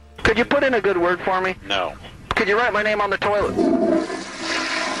Could you put in a good word for me? No. Could you write my name on the toilet?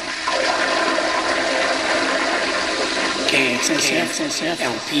 KXSF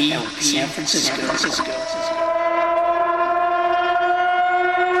LP San Francisco.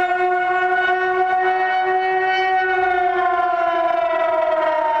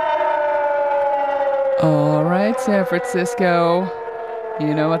 All right, San Francisco.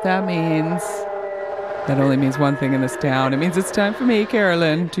 You know what that means. That only means one thing in this town. It means it's time for me,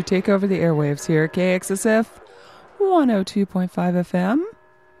 Carolyn, to take over the airwaves here at KXSF 102.5 FM.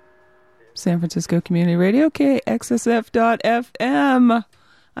 San Francisco Community Radio, KXSF.FM.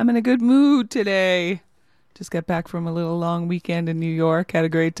 I'm in a good mood today. Just got back from a little long weekend in New York. Had a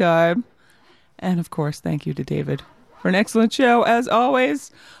great time. And, of course, thank you to David for an excellent show, as always.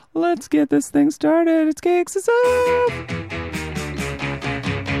 Let's get this thing started. It's KXSF.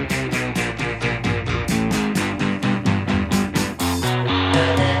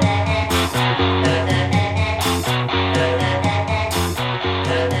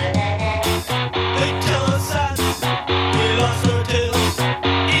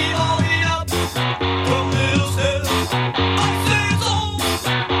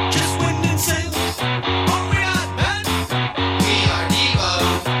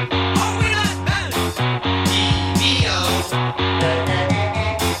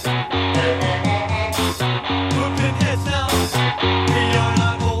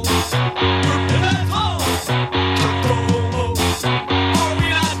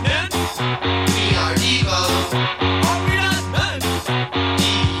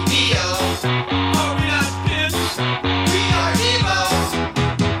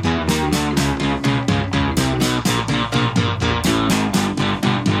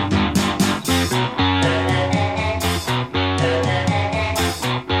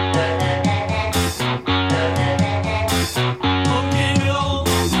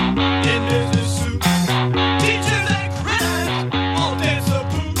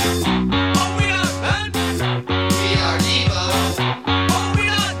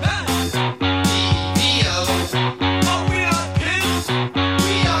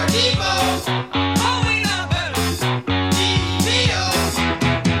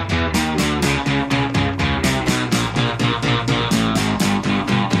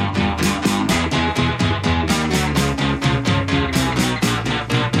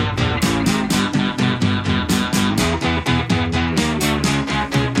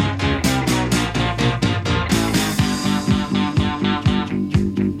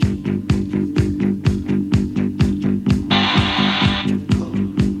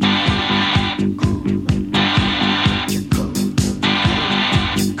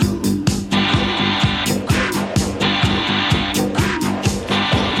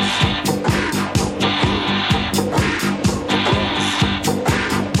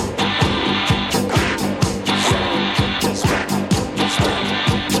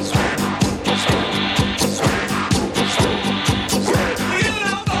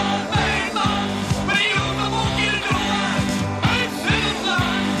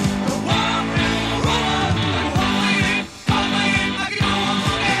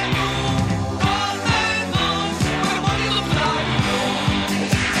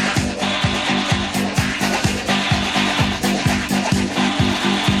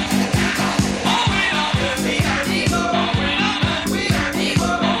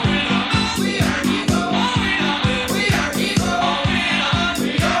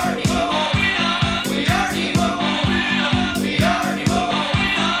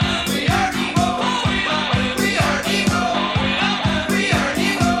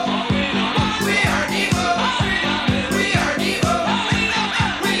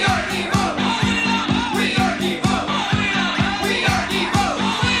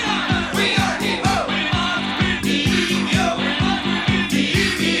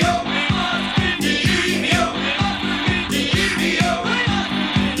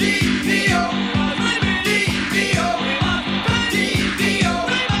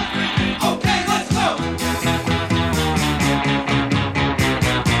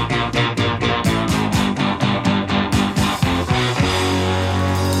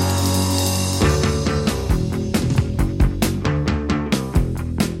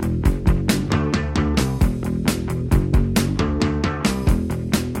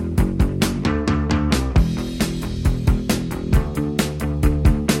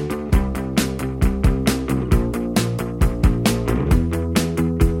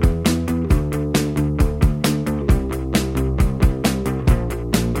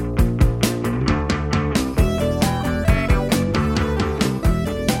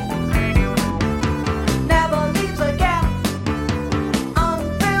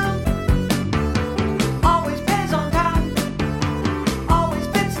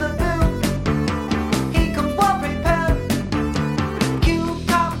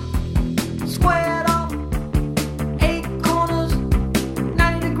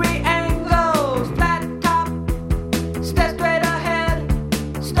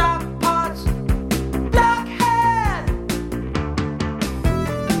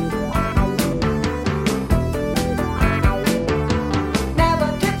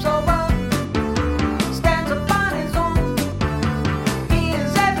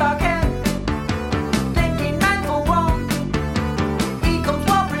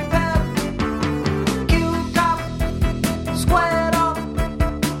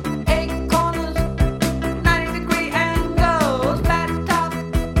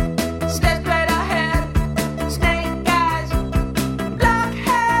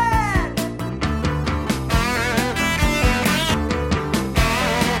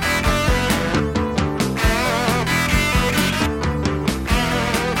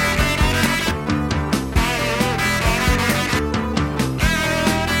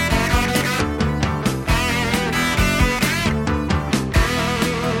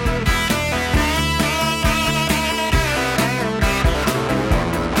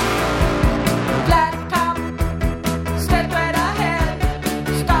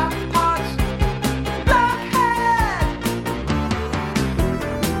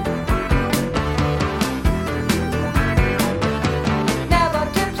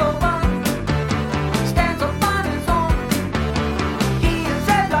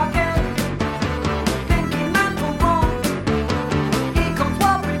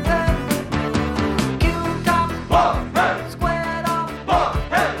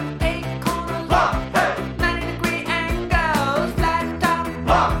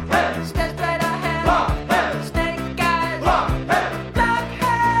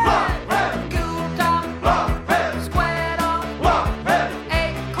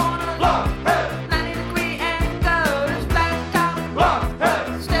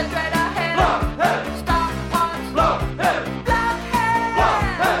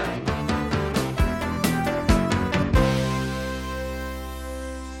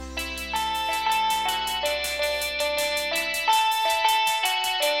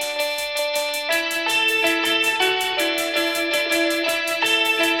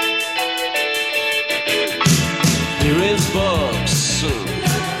 books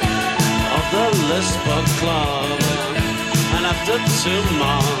of the List Book Club, and after 2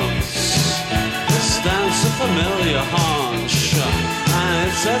 months it stands a familiar haunch, and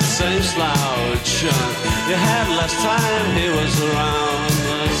it said St. Slouch. You had less time he was around,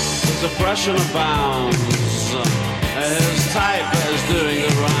 his depression abounds, his type is doing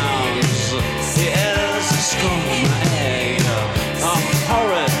the rounds. He is a scum egg, a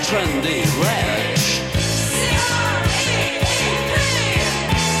horrid trendy wretch.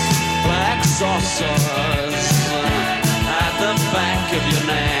 Black saucers at the back of your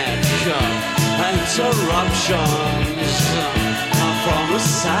neck, interruptions from the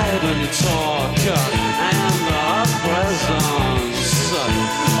side when you talk, and the presence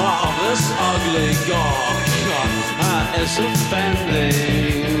of this ugly gawk is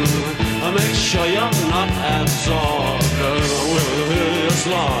offending. Make sure you're not absorbed with his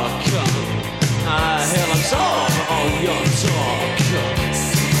luck. He'll absorb all your talk.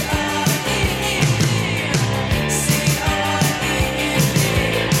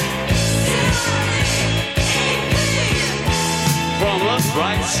 From the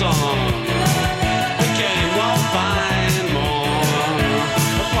bright song, the game will find more.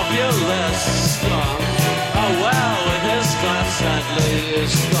 A populist, well, with his class at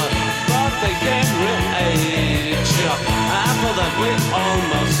least. But they gain real age. After that we all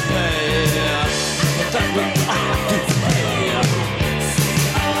must pay. But that we all do pay.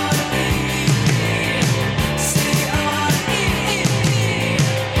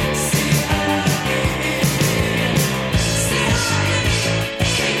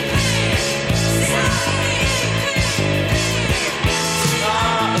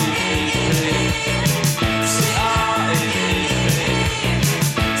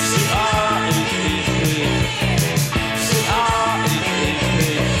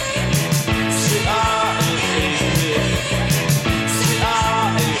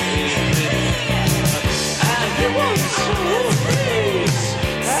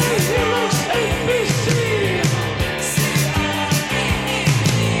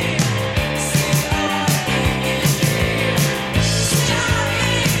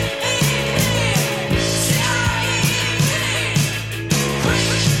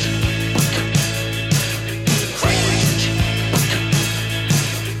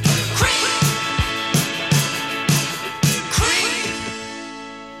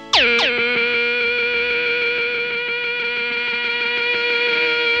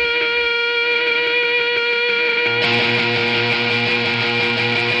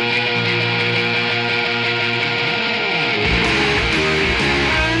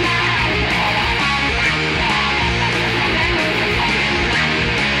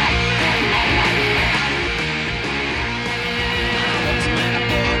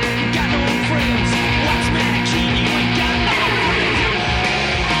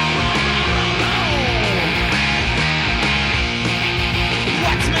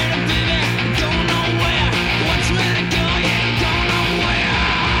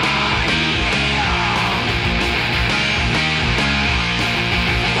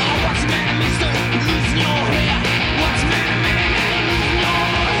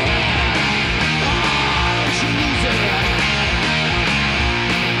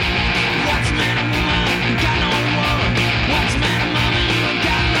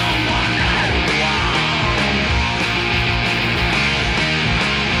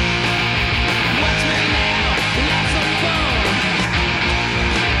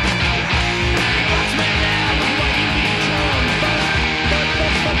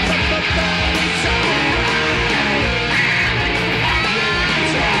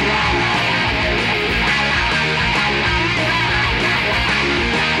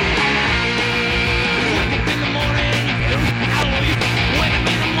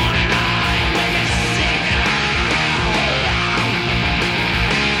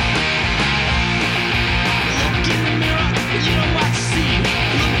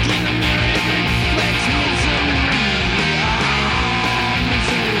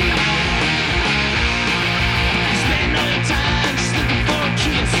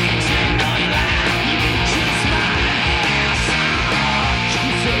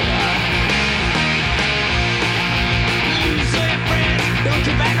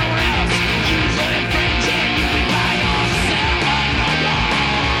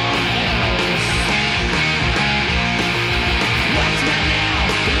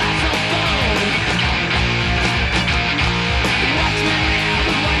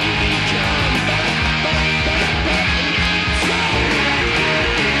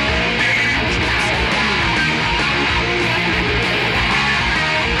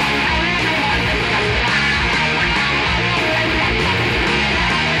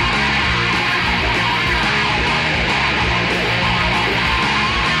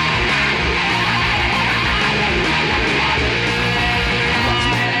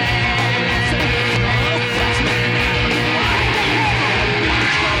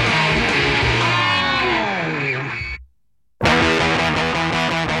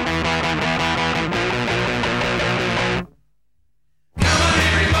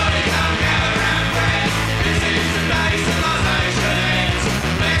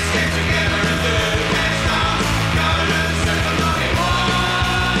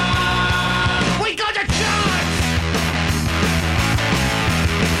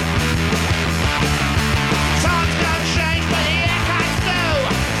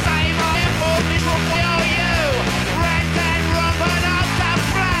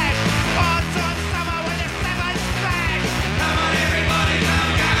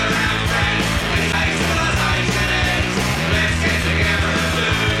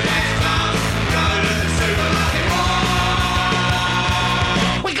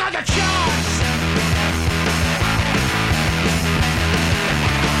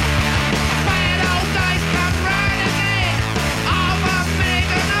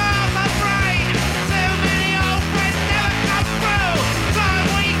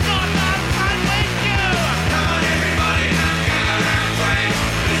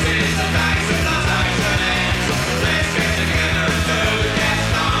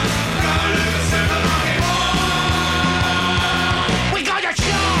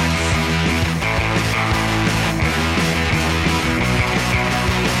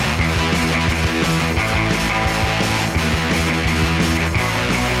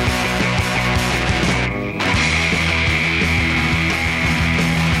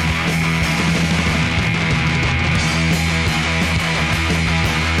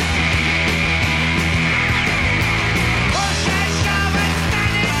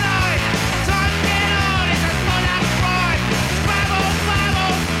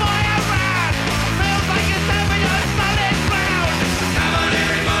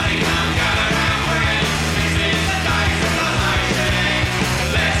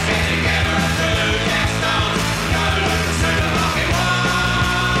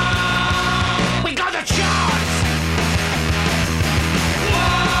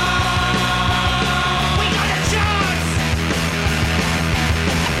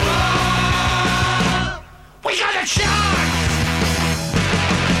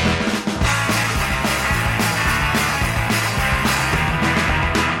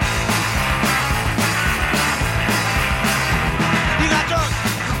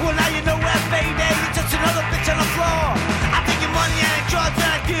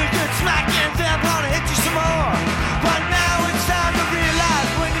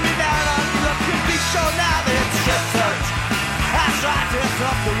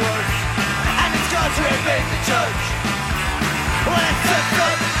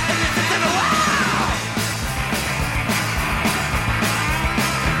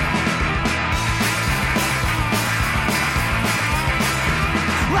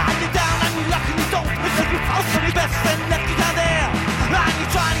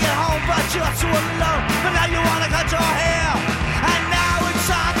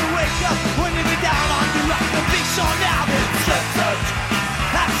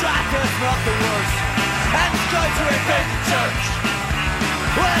 because you ain't been to church.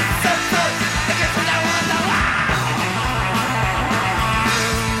 Well, it's so good, I guess you don't want to know.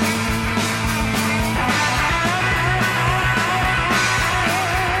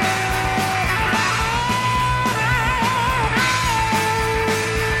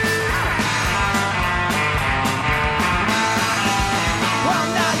 Well,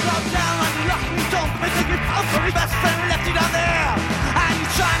 now you're down on your luck and you don't make it out from your best friend who left you down there. And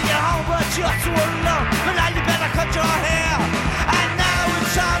you're trying to get home, but you're too alone. But now you better cut your hair. And now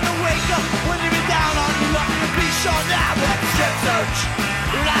it's time to wake up when you're down on your luck and be sure now that strip search.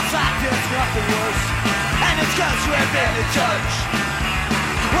 Life's like there's nothing worse. And it's cause you ain't been to church.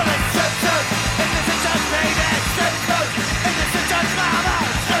 Well, it's strip search. If it's a church, baby, it's strip search. If it's a church, mama,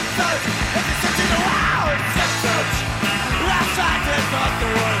 it's strip search. If it's a church, wow, it's strip search. Life's like there's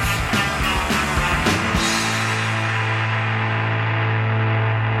nothing worse.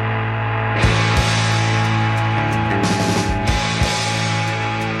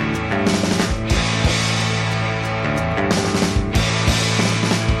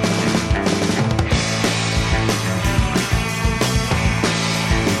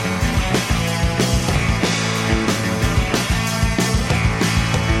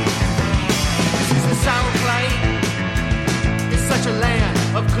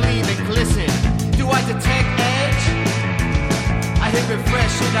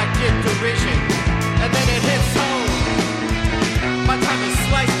 Refresh and I get derision, and then it hits home. My time is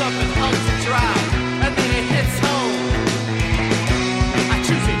sliced up and hung to dry, and then it hits home. I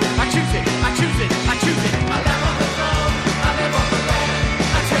choose it, I choose it, I choose it, I choose it. I live on the throne, I live on the land.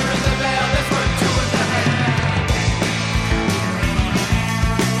 I tear in the veil, that's worth two in the hand.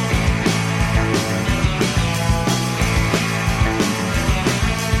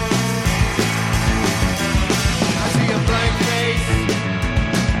 I see a blank face.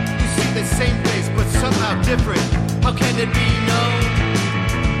 The same face, but somehow different. How can it be known?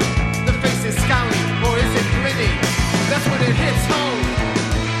 The face is scowling, or is it grinning? That's when it hits home.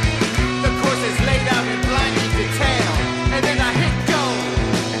 The course is laid out in blinding detail, and then I hit go.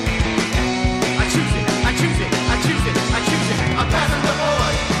 I choose it, I choose it, I choose it, I choose it. I'm passing the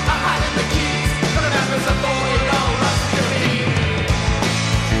board, I'm hiding the keys. But the members of the it all runs to me.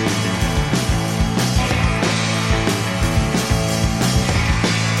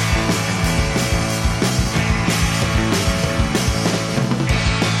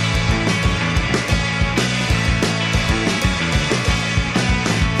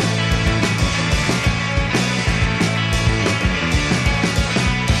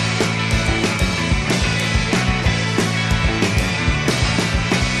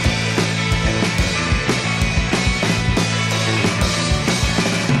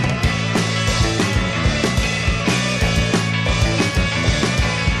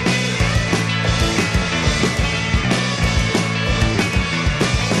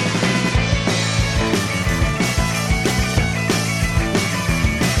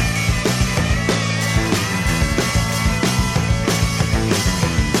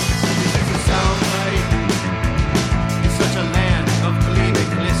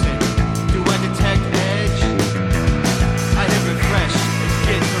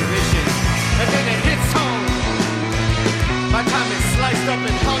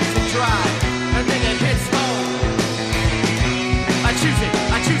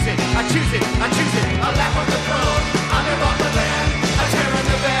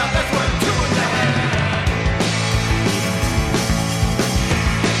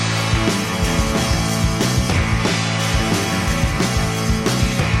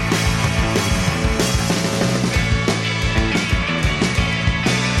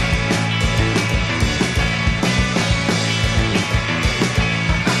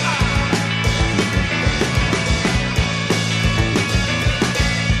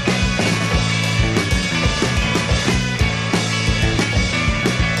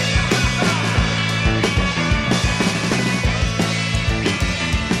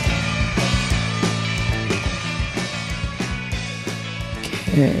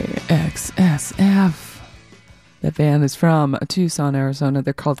 KXSF. That band is from Tucson, Arizona.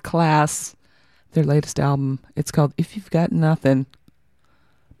 They're called Class. Their latest album, it's called If You've Got Nothing.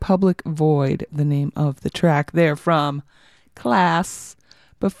 Public Void, the name of the track. They're from Class.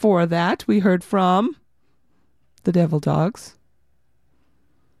 Before that, we heard from the Devil Dogs.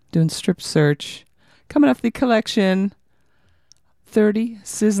 Doing Strip Search. Coming off the collection, 30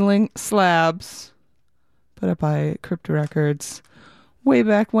 Sizzling Slabs. Put up by Crypto Records. Way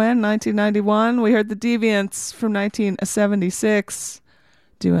back when, 1991, we heard the Deviants from 1976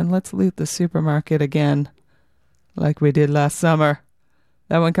 doing Let's Loot the Supermarket Again, like we did last summer.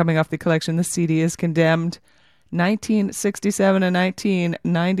 That one coming off the collection, The CD is Condemned. 1967 and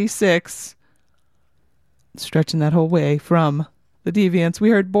 1996. Stretching that whole way from the Deviants. We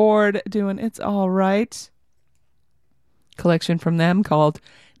heard Bored doing It's All Right. Collection from them called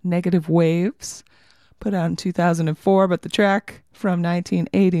Negative Waves. Put out in 2004, but the track from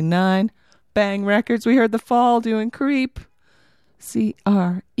 1989. Bang Records. We heard The Fall doing Creep.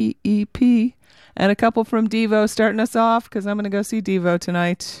 CREEP. And a couple from Devo starting us off, because I'm going to go see Devo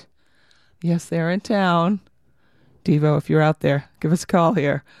tonight. Yes, they're in town. Devo, if you're out there, give us a call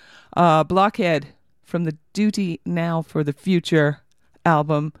here. Blockhead from the Duty Now for the Future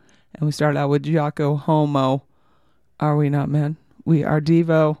album. And we start out with Jocko Homo. Are we not, men? We are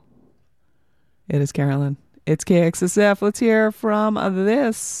Devo. It is Carolyn. It's KXSF. Let's hear from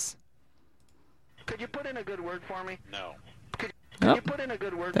this. Could you put in a good word for me? No. Could Oh, you put in a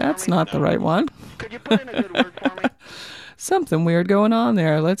good word that's for me? not the right one. Could you put in a good word for me? Something weird going on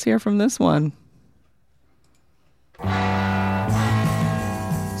there. Let's hear from this one.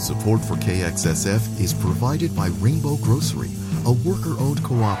 Support for KXSF is provided by Rainbow Grocery, a worker-owned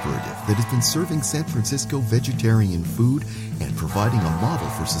cooperative that has been serving San Francisco vegetarian food and providing a model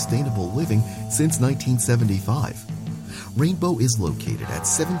for sustainable living since 1975. Rainbow is located at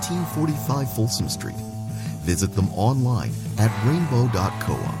 1745 Folsom Street. Visit them online at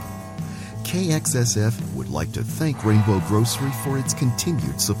rainbow.coop. KXSF would like to thank Rainbow Grocery for its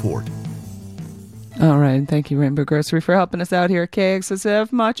continued support. All right. Thank you, Rainbow Grocery, for helping us out here at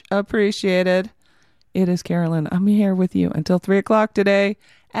KXSF. Much appreciated. It is Carolyn. I'm here with you until 3 o'clock today.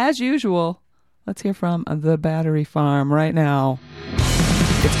 As usual, let's hear from the Battery Farm right now.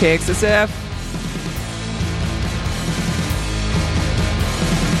 It's KXSF.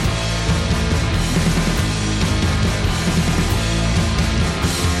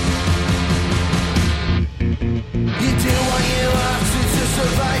 You do what you have to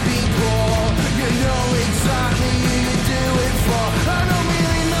survive being poor. You know exactly who you do it for. I don't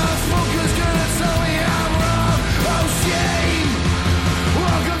really know who's gonna tell me I'm wrong. Oh shame!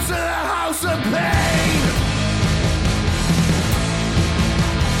 Welcome to the house of pain.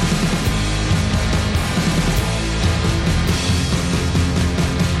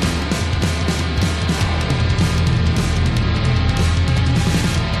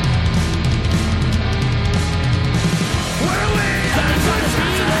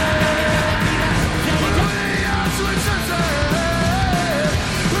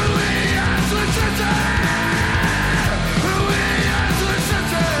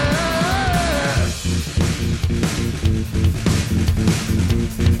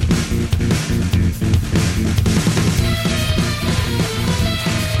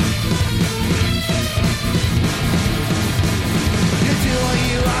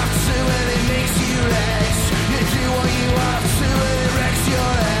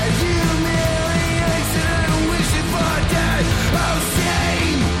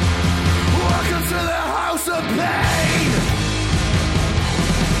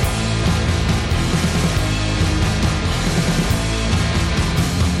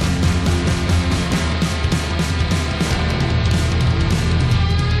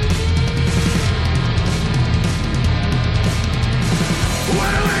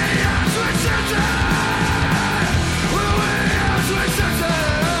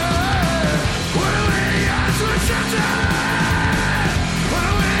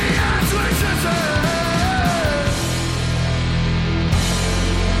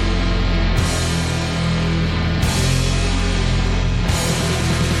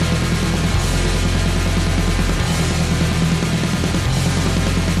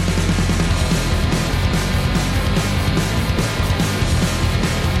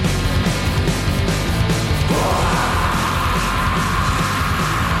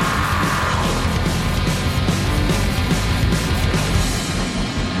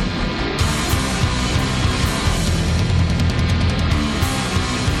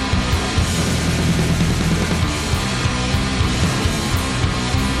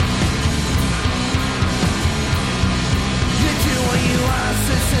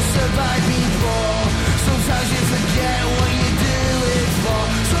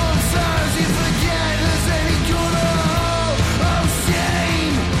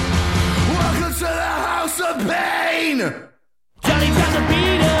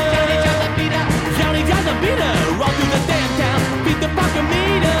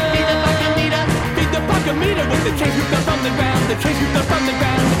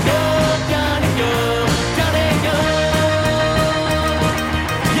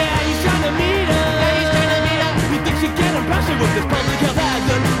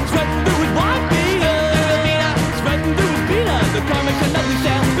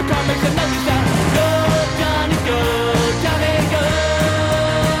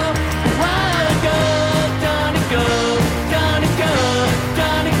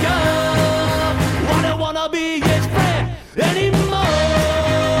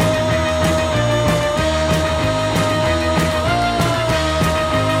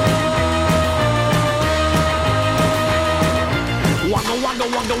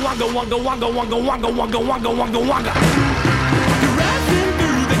 wonga wonga wonga wonga wonga wonga wonga wonga wonga wonga wonga. Crashing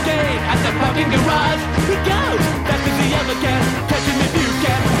through the gate at the parking garage. He goes back to the other cat, catch him if you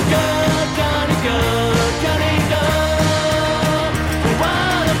can. Go, Johnny, go, Johnny, go.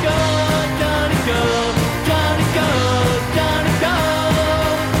 Wanna go, Johnny, go, Johnny, go, Johnny, go.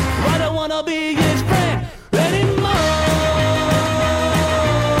 I don't wanna be his friend anymore.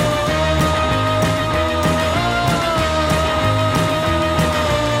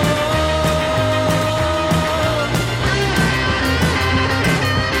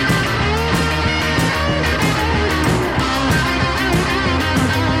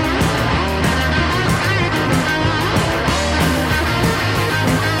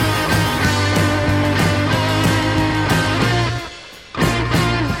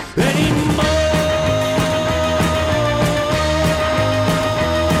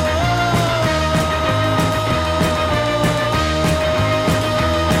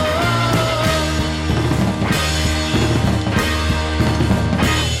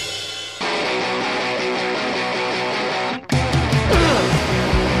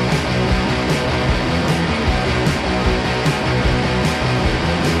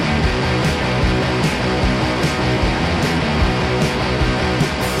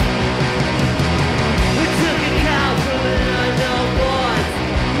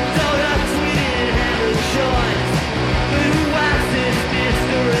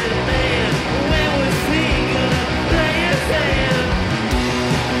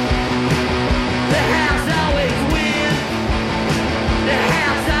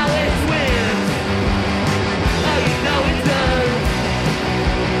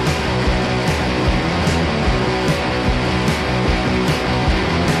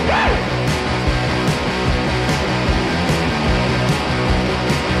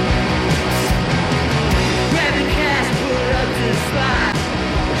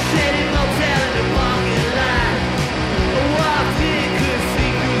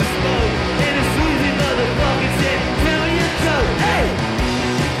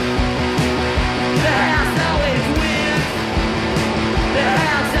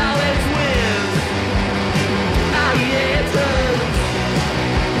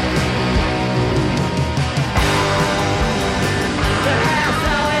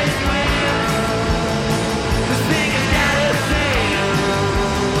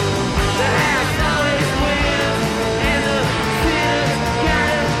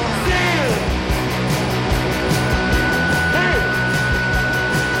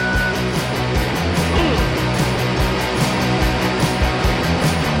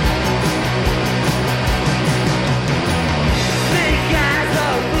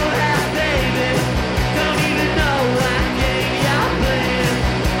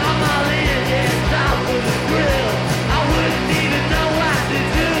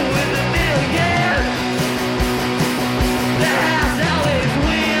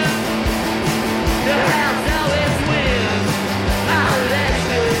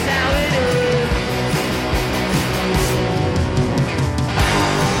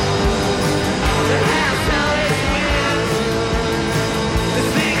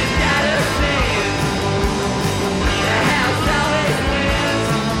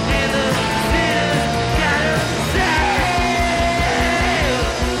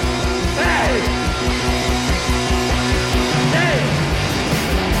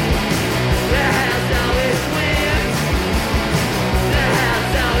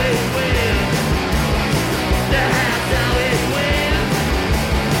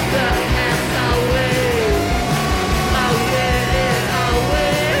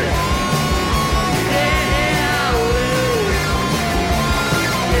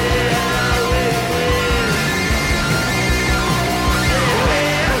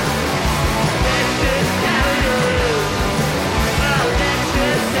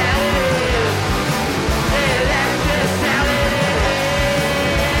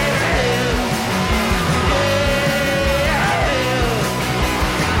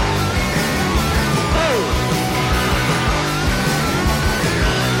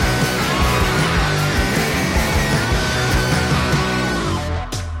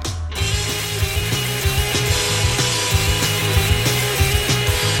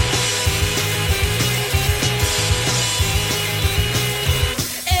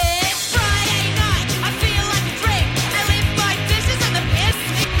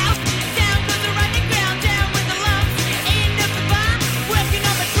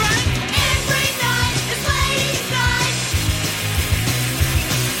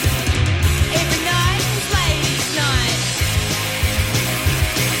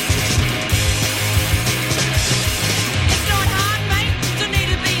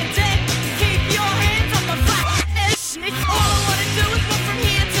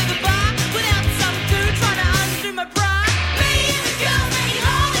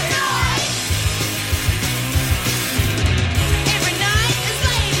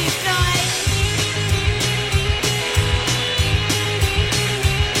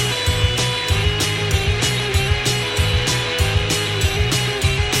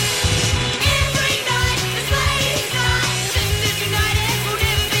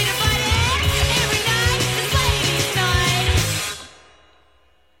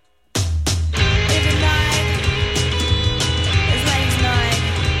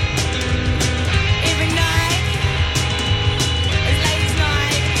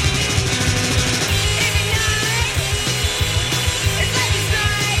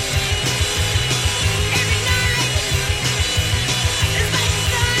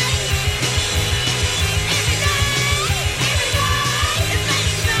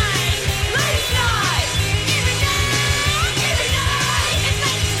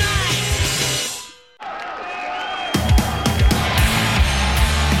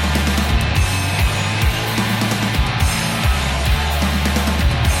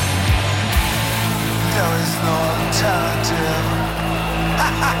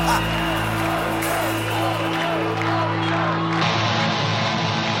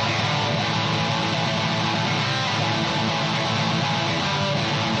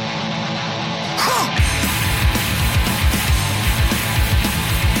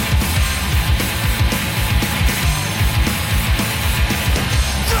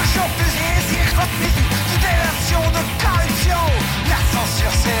 Toujours plus easy, refusé, toutes les versions de corruption. La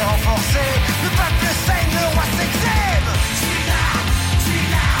censure s'est renforcée, le peuple saigne, le roi s'exhibe.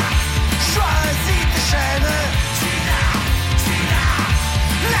 Choisis tes chaînes.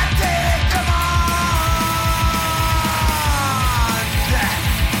 La télécommande.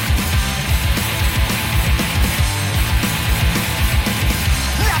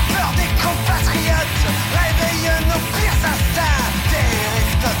 La peur des compatriotes réveille nos pires instincts.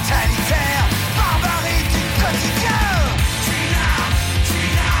 Dérive totalitaire, barbarie du quotidien.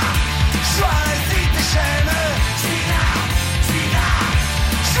 Choisis tes chaînes.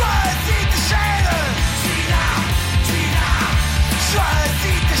 Choisis tes chaînes.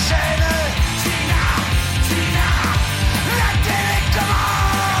 Choisis tes chaînes. La télécommande.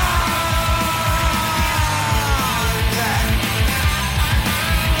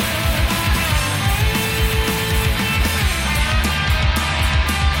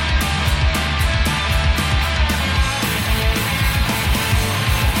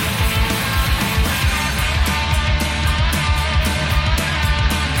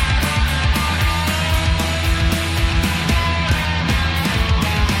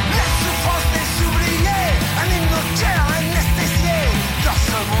 La souffrance des oubliés, un hymne au cœur anesthésié. Dans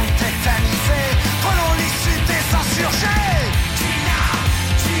ce monde tétanisé, prenons l'issue des insurgés.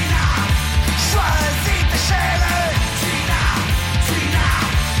 Choisis tes chaînes.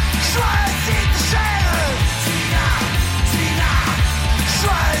 Choisis tes chaînes.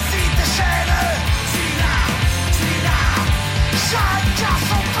 Choisis tes chaînes. Chacun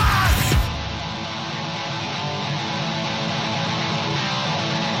son passe.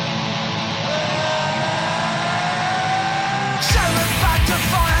 Je me bats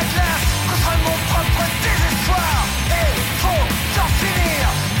devant la glace contre mon propre désespoir. Et faut en finir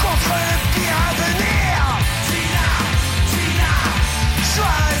contre le pire à venir.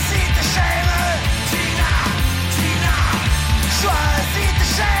 Choisis tes chaînes. Choisis tes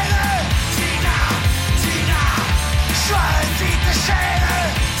chaînes. Choisis tes chaînes.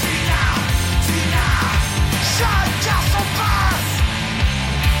 Chacun son passe.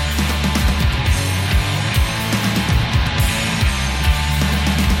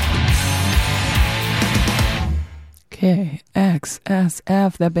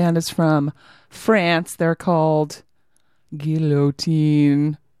 KXSF. That band is from France. They're called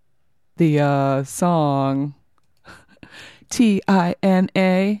Guillotine. The song Tina.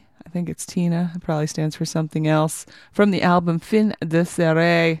 I think it's Tina. It probably stands for something else. From the album Fin de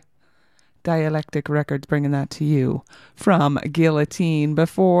Serre. Dialectic Records bringing that to you from Guillotine.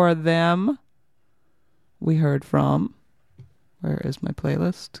 Before them, we heard from, where is my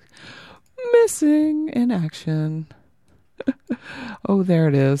playlist? Missing in Action. Oh, there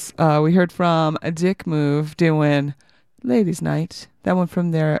it is. We heard from Dick Move doing Ladies Night. That one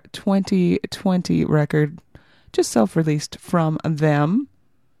from their 2020 record, just self-released from them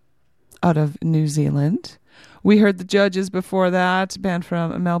out of New Zealand. We heard the Judges before that, band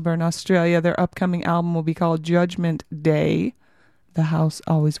from Melbourne, Australia. Their upcoming album will be called Judgment Day. The House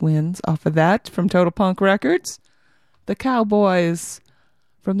Always Wins off of that from Total Punk Records. The Cowboys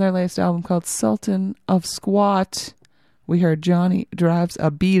from their latest album called Sultan of Squat. We heard Johnny Drives a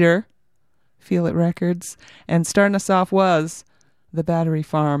Beater, Feel It Records. And starting us off was The Battery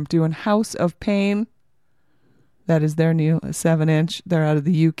Farm doing House of Pain. That is their new 7-inch. They're out of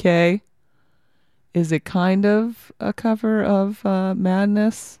the UK. Is it kind of a cover of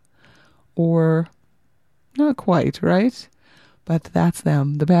Madness? Or not quite, right? But that's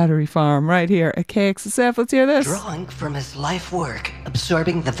them, The Battery Farm, right here at KXSF. Let's hear this. Drawing from his life work,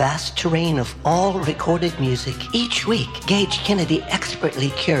 absorbing the vast terrain of all recorded music, each week, Gage Kennedy expertly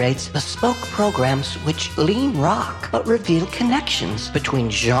curates bespoke programs which lean rock, but reveal connections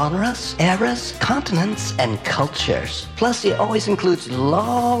between genres, eras, continents, and cultures. Plus, he always includes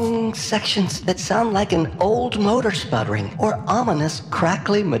long sections that sound like an old motor sputtering or ominous,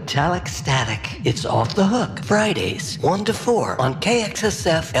 crackly, metallic static. It's Off the Hook, Fridays, 1 to 4 on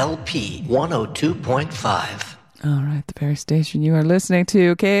KXSF LP 102.5. All right, the very station you are listening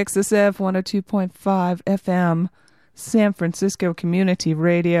to, KXSF 102.5 FM, San Francisco Community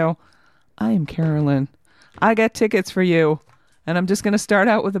Radio. I am Carolyn. I got tickets for you, and I'm just going to start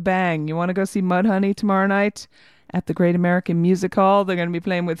out with a bang. You want to go see Mudhoney tomorrow night at the Great American Music Hall? They're going to be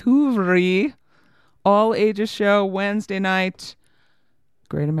playing with Hoovery. All ages show Wednesday night.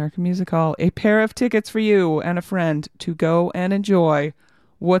 Great American Music Hall. A pair of tickets for you and a friend to go and enjoy.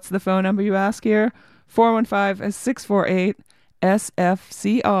 What's the phone number, you ask here?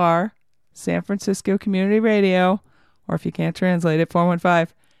 415-648-SFCR, San Francisco Community Radio. Or if you can't translate it,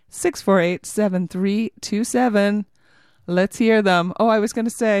 415-648-7327. Let's hear them. Oh, I was going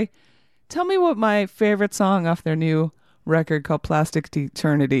to say, tell me what my favorite song off their new record called Plastic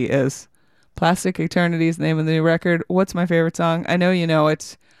Eternity is. Plastic Eternity is the name of the new record. What's my favorite song? I know you know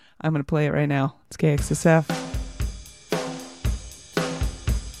it. I'm going to play it right now. It's KXSF.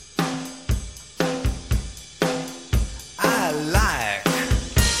 I like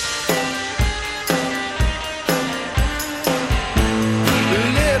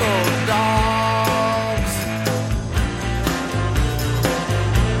little dogs.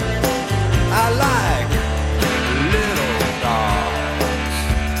 I like little dogs.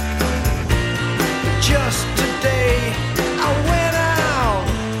 Just today I went out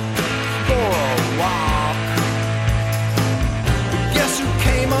for a walk. Guess who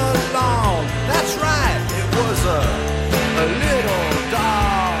came along? That's right, it was a little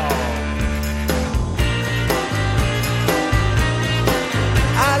dog.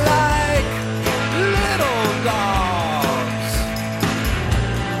 I like little dogs.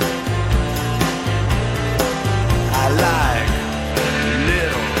 I like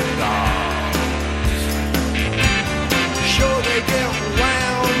little dogs. Sure, they get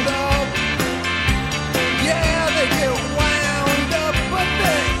wound up. Yeah, they get wound up, but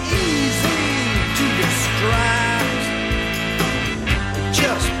they're easy to distract.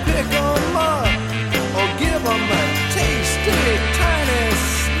 Just pick 'em up or give 'em a tasty, tiny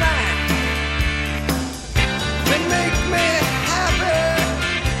snack. They make me happy.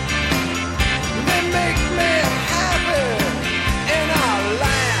 They make me happy. And I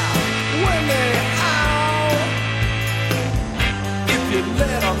laugh when they howl. If you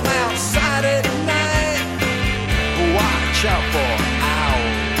let 'em outside at night, watch out for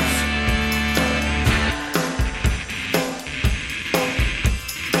owls.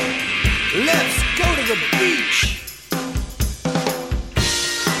 Let's go to the beach.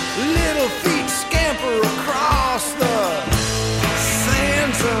 Little feet scamper across the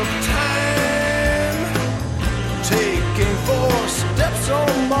sands of time, taking 4 steps or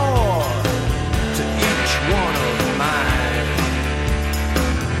more to each one of mine.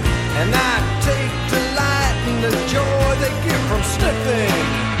 And I take delight in the joy they get from sniffing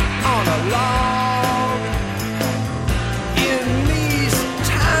on a log. In these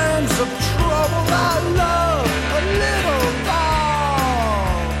times of trouble, I love a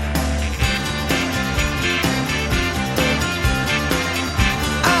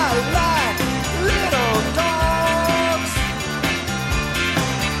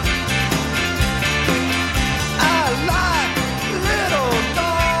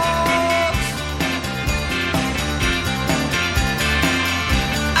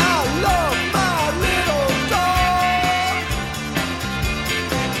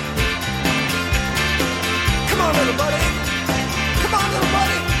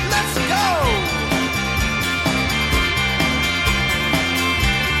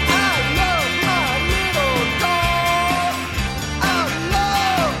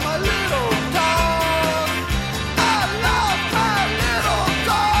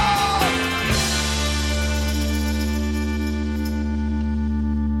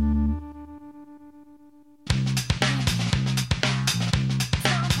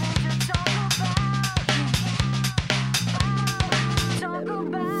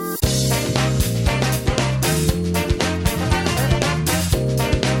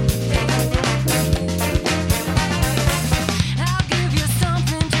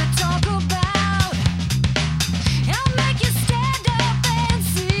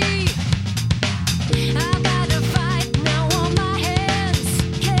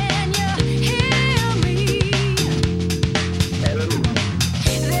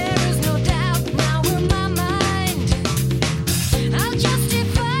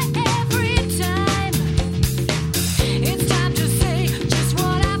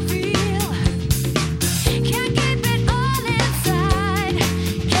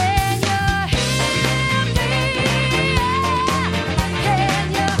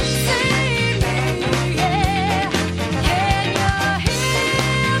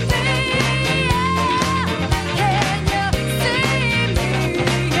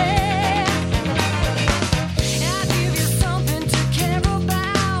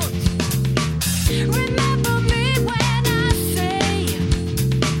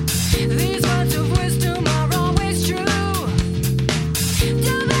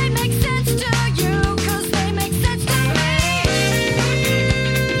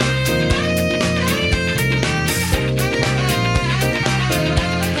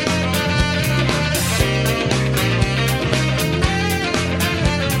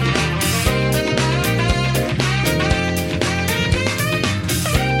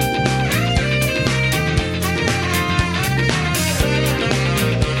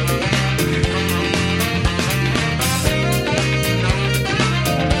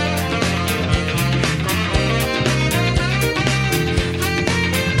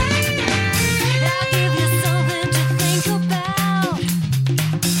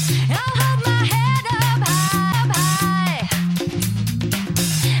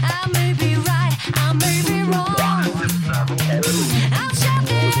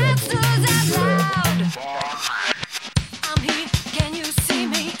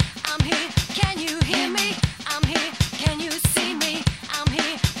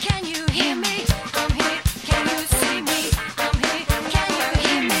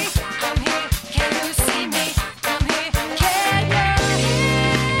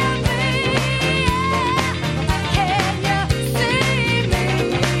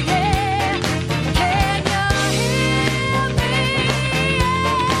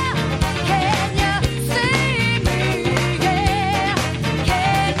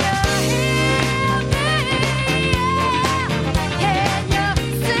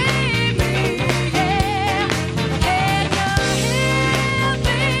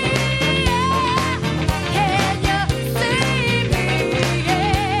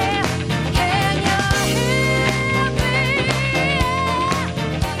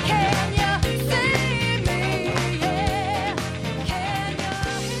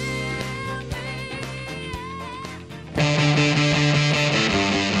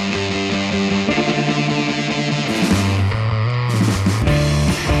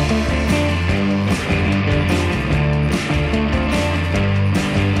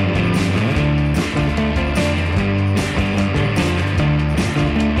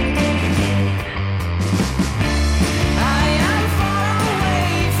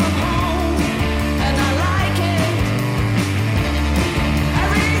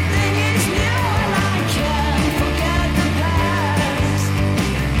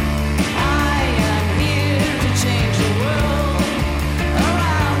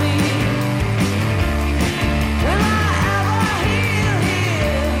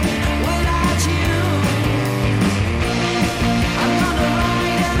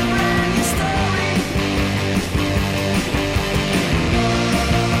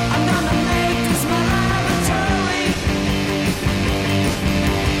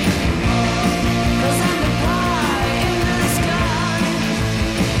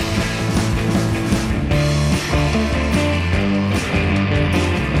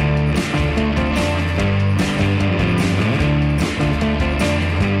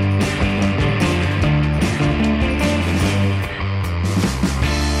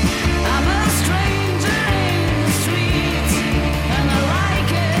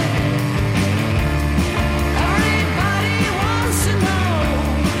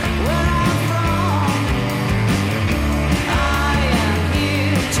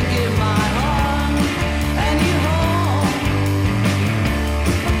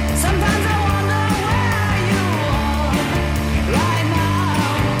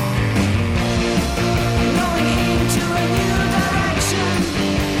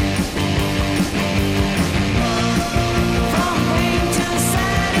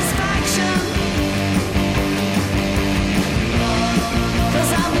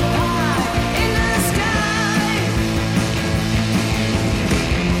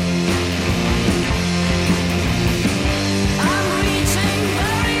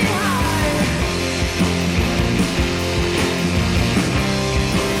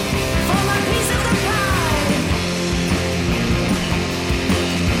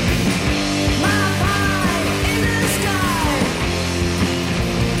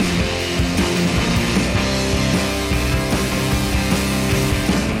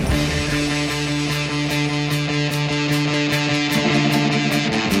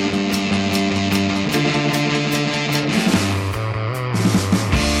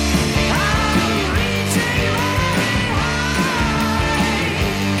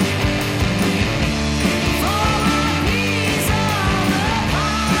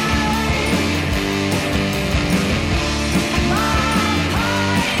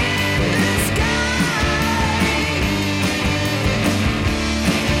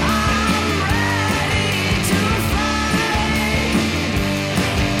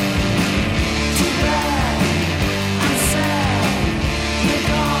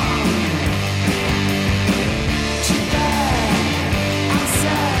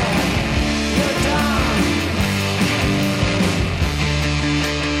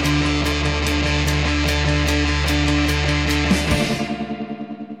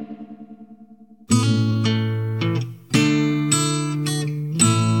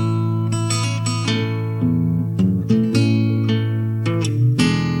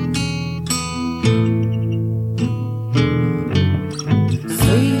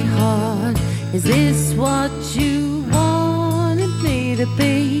Is this what you wanted me to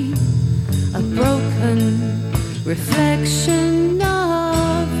be? A broken reflection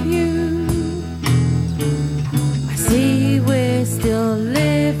of you. I see we're still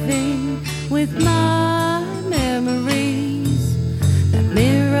living with my memories. That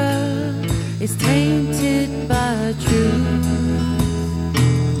mirror is tainted by truth.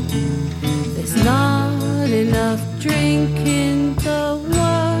 There's not enough drink in the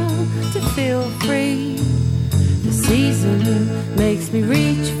world to feel free. The season makes me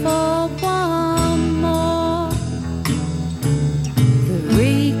reach for one more. The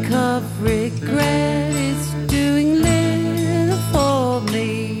reek of regret is doing little for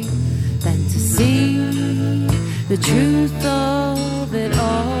me than to see the truth of it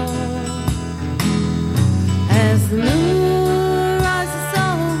all. As the moon rises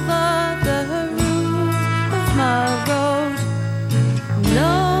over the roofs of my road,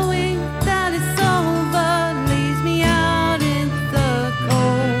 knowing that it's over leaves me out in the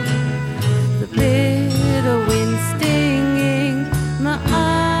cold. The bitter wind stinging my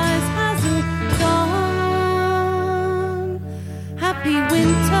eyes hasn't gone. Happy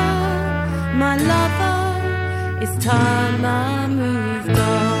winter, my lover, it's time I moved on.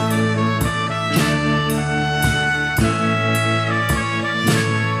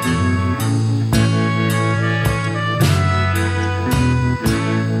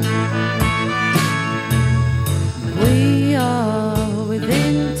 We are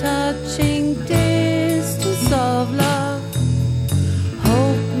within touching distance of love.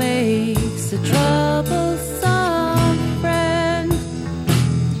 Hope makes a troublesome friend.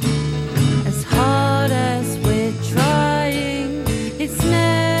 As hard as we're trying, it's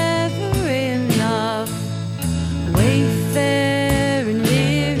never enough. Wayfaring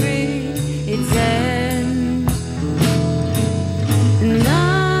nearing its end. And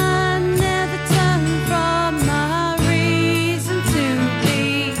I never turn from my reason to be.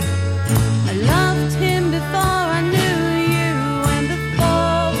 I loved him before I knew you and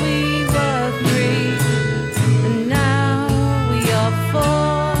before we were three. And now we are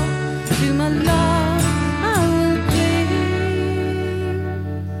four. To my love I will cling.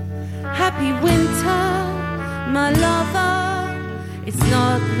 Happy winter, my lover, it's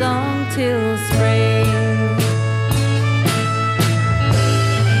not long till spring.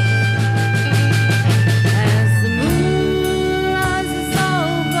 As the moon rises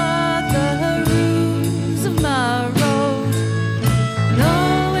over the roofs of my road,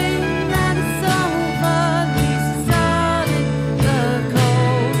 knowing that it's over leaves us out in the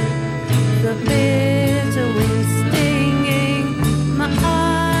cold. The bitter wind stinging my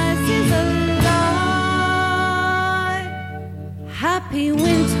eyes is a lie. Happy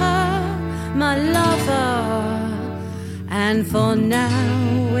winter, my lover, and for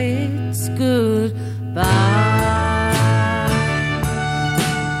now it's goodbye.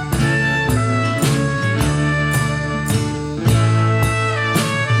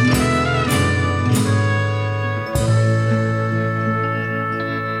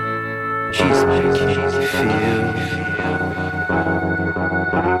 She's making me feel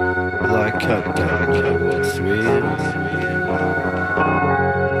like I don't know what's real.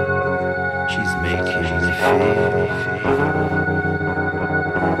 She's making me feel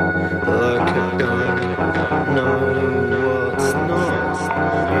like I don't know what's not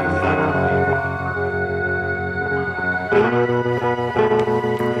real.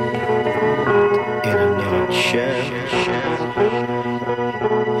 In a nutshell,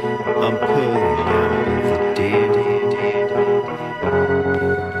 I'm pulling out the deal.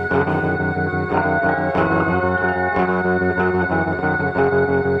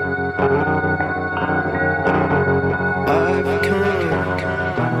 I've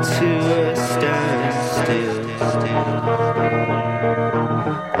come to a standstill.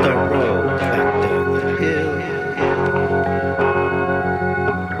 I roll back down the hill.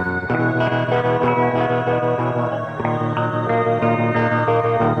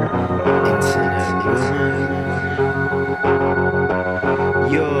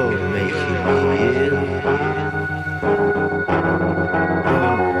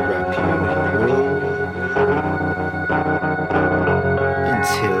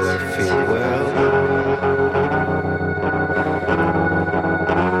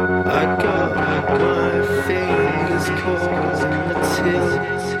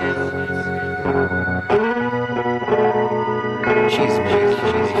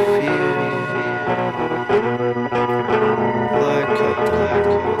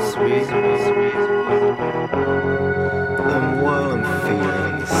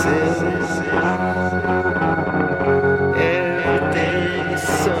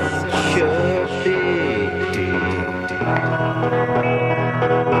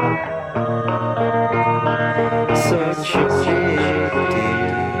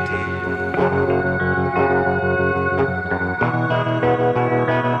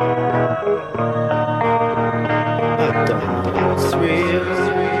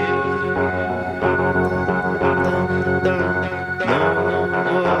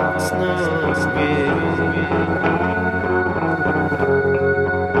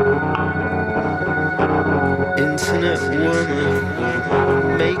 internet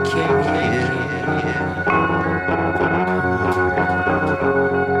woman making it.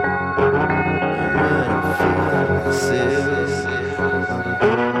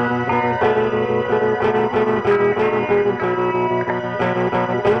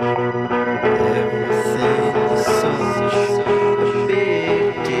 Everything's such a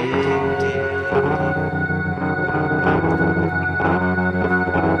big deal.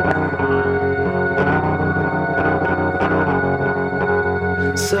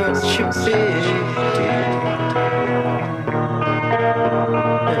 Such a big deal.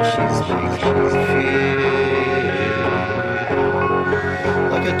 And she's making me feel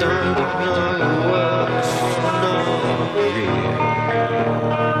like I don't know what's not real.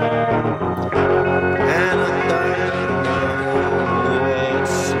 And I don't know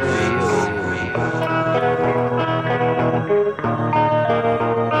what's real.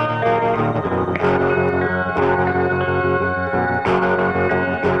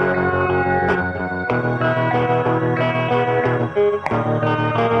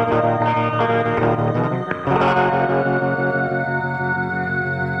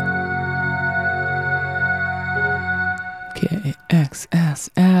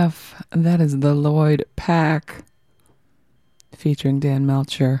 KXSF. That is the Lloyd Pack featuring Dan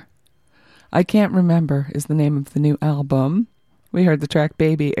Melcher. I Can't Remember is the name of the new album. We heard the track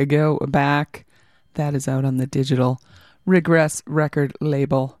Baby a Go Back. That is out on the digital Regress record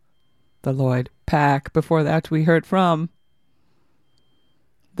label, the Lloyd Pack. Before that, we heard from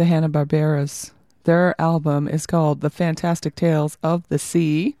the Hannah Barberas. Their album is called The Fantastic Tales of the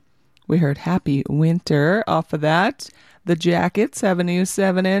Sea. We heard Happy Winter off of that. The Jackets have a new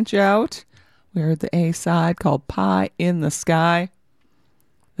 7-inch out. We heard the A-side called Pie in the Sky.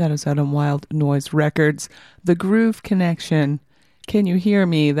 That is out on Wild Noise Records. The Groove Connection, Can You Hear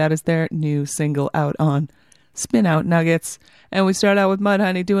Me? That is their new single out on Spin Out Nuggets. And we start out with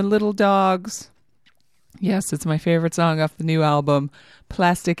Mudhoney doing Little Dogs. Yes, it's my favorite song off the new album,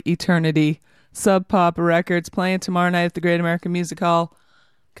 Plastic Eternity. Sub Pop Records playing tomorrow night at the Great American Music Hall.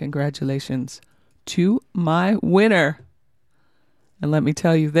 Congratulations to my winner. And let me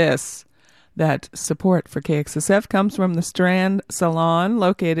tell you this, that support for KXSF comes from the Strand Salon,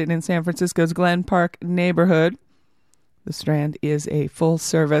 located in San Francisco's Glen Park neighborhood. The Strand is a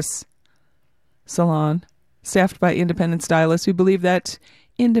full-service salon staffed by independent stylists who believe that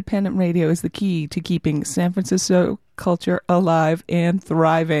independent radio is the key to keeping San Francisco culture alive and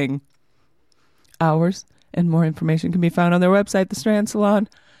thriving. Hours and more information can be found on their website,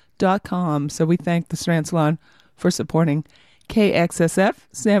 thestrandsalon.com. So we thank the Strand Salon for supporting KXSF,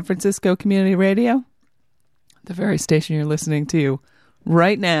 San Francisco Community Radio, the very station you're listening to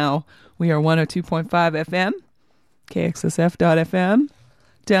right now. We are 102.5 FM, KXSF.FM.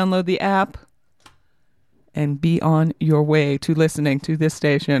 Download the app and be on your way to listening to this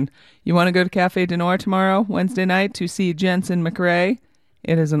station. You want to go to Cafe du Nord tomorrow, Wednesday night, to see Jensen McRae.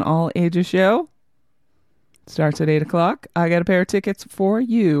 It is an all-ages show. Starts at 8 o'clock. I got a pair of tickets for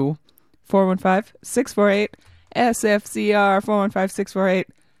you. 415-648 SFCR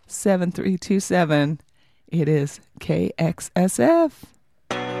 415-648-7327. It is KXSF.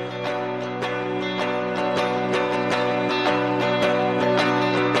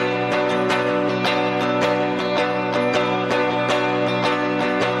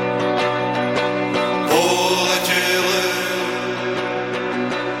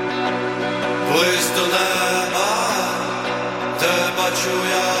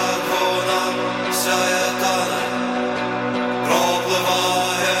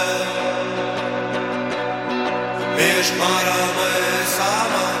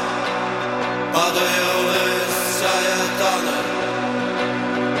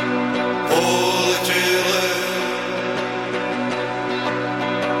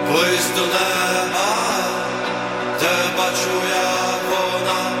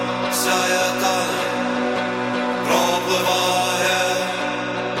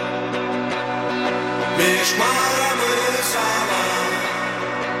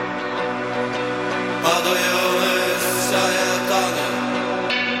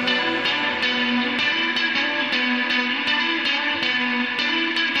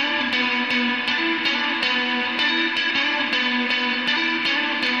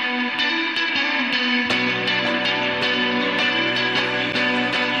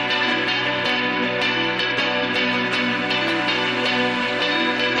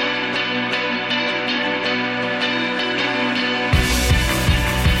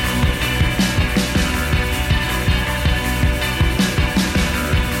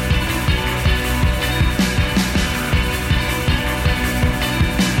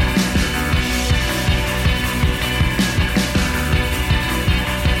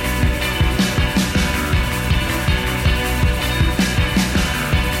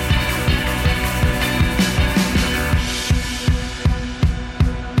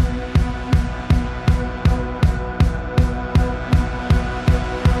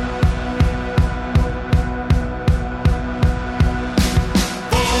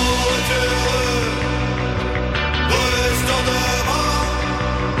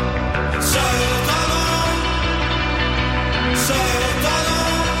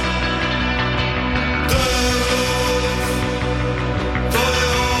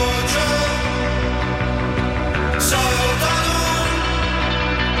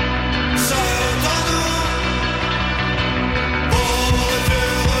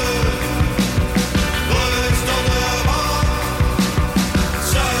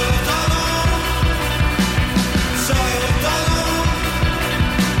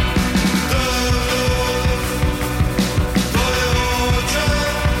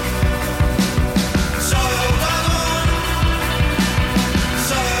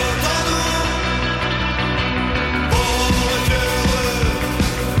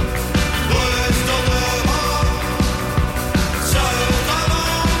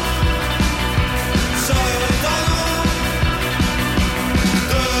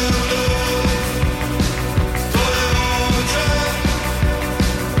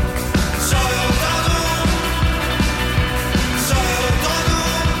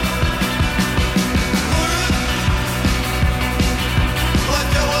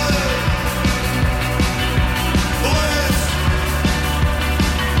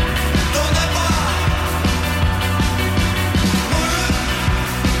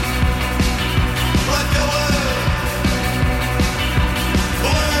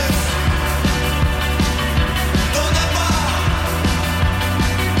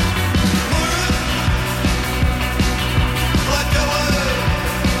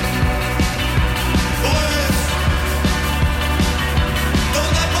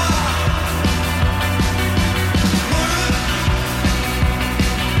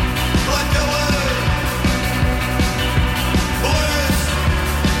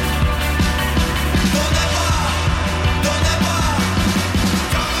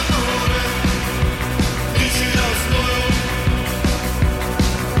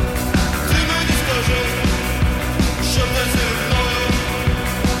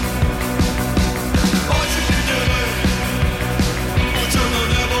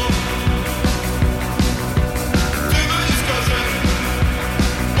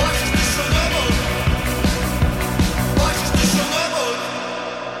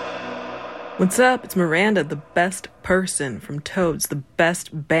 What's up? It's Miranda, the best person from Toads, the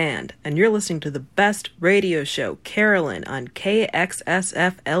best band, and you're listening to the best radio show, Carolyn, on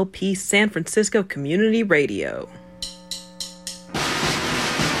KXSF LP San Francisco Community Radio.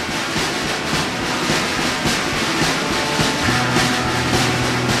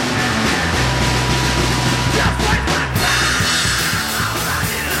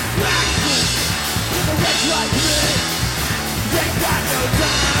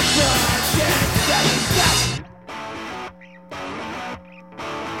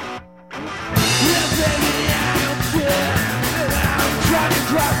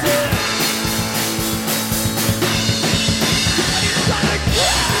 Cross it.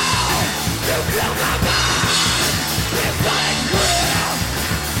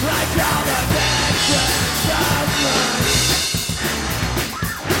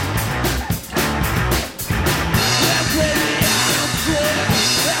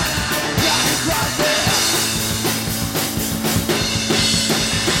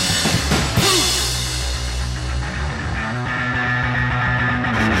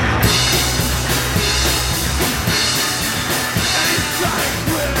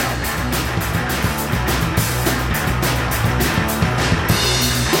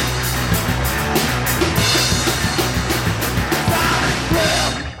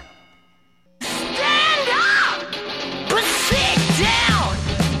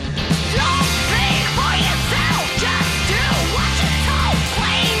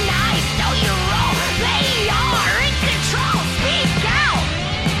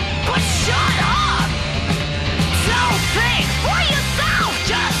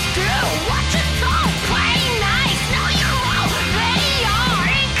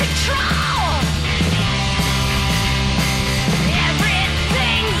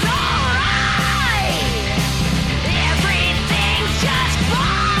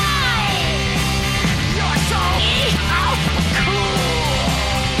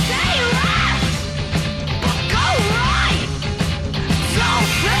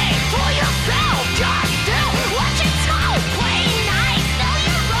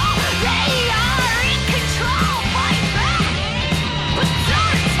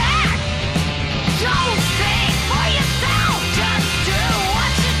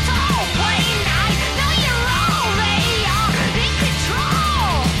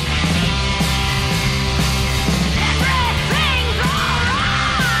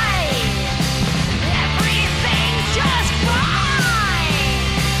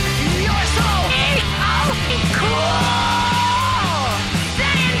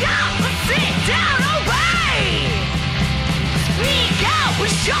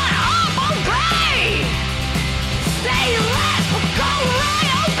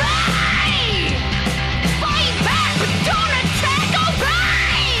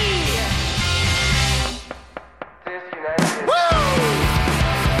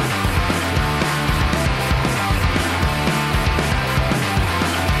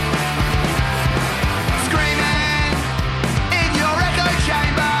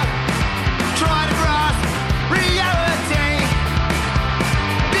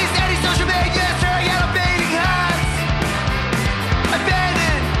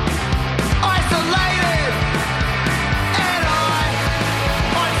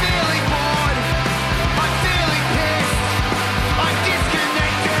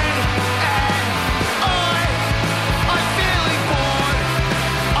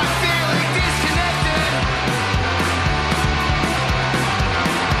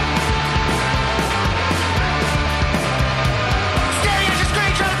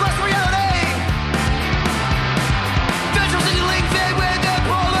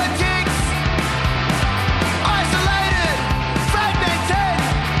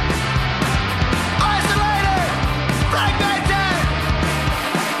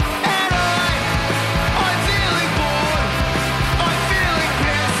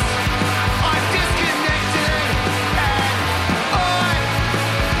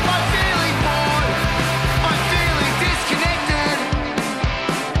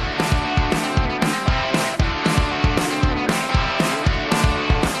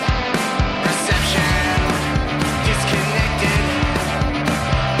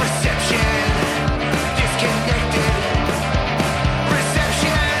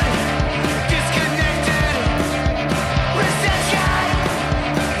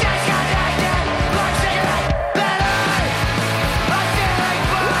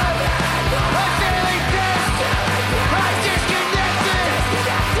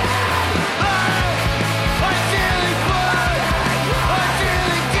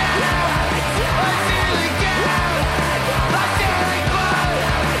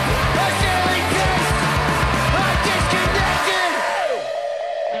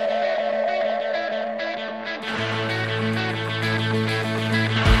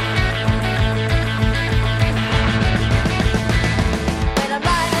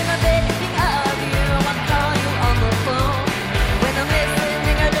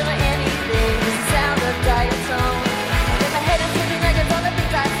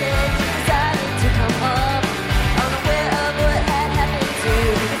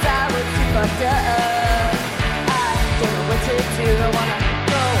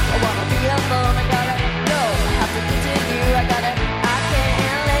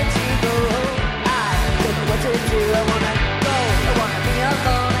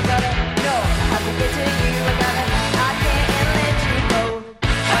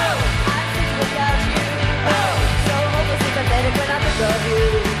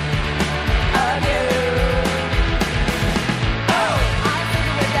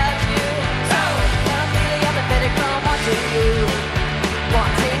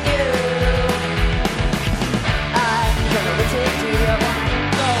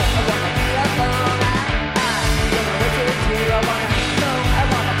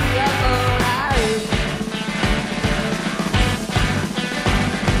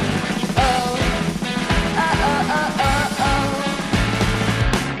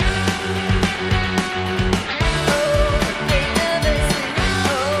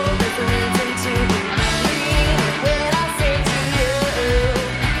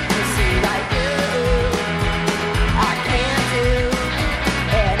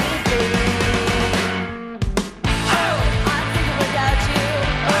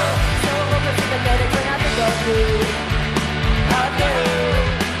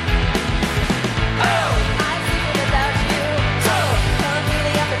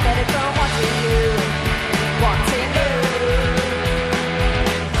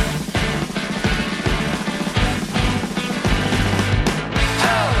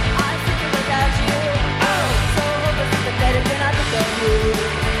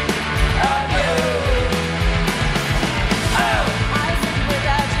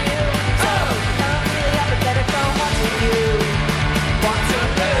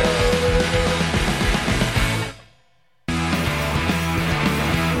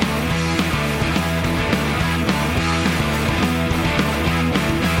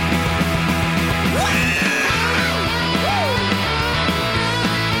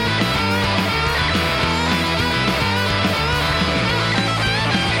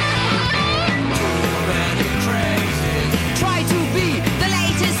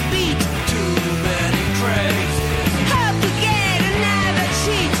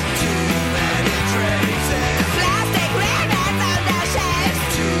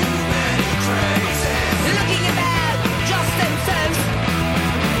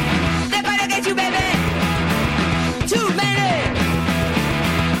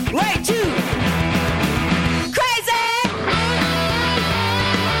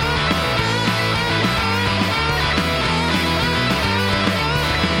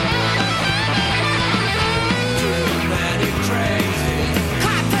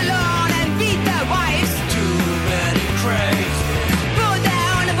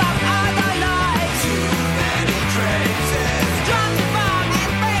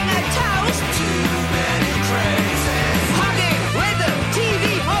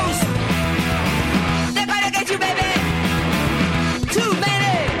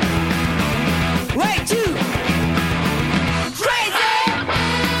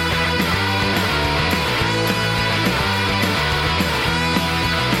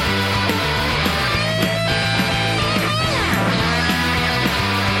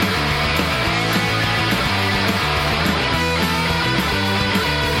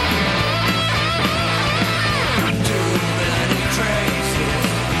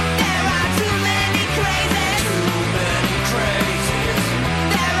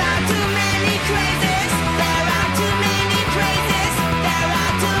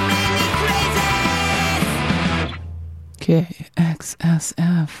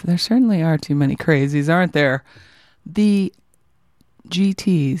 KXSF. There certainly are too many crazies, aren't there? The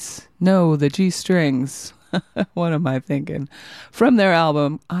GTs. No, the G strings. What am I thinking? From their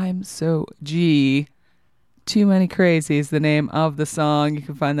album, I'm So G. Too Many Crazies, the name of the song. You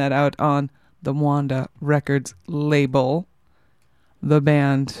can find that out on the Wanda Records label. The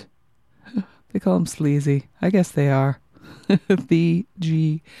band, they call them sleazy. I guess they are. The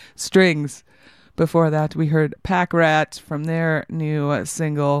G Strings. Before that, we heard Pack Rat from their new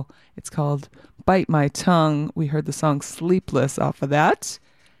single. It's called Bite My Tongue. We heard the song Sleepless off of that.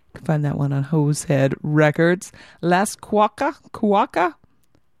 You can find that one on Hosehead Records. Last Quokka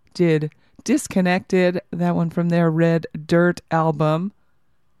did Disconnected, that one from their Red Dirt album.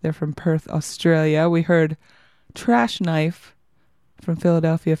 They're from Perth, Australia. We heard Trash Knife from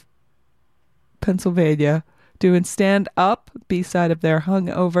Philadelphia, Pennsylvania, doing Stand Up, B-side of their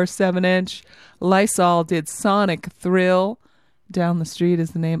Hungover 7-inch. Lysol did Sonic Thrill. Down the Street is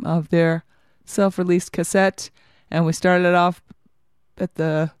the name of their self-released cassette. And we started off at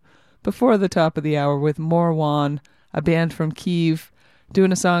before the top of the hour with Morwan, a band from Kiev,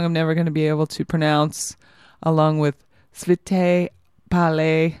 doing a song I'm never going to be able to pronounce, along with Sweet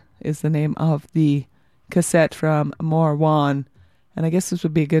J.A.P is the name of the cassette from Morwan. And I guess this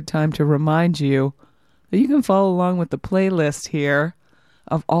would be a good time to remind you that you can follow along with the playlist here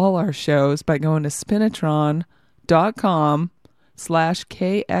of all our shows by going to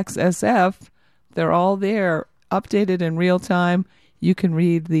spinatron.com/KXSF. They're all there, updated in real time. You can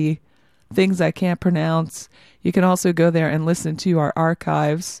read the things I can't pronounce. You can also go there and listen to our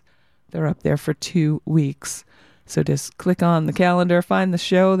archives. They're up there for 2 weeks. So just click on the calendar, find the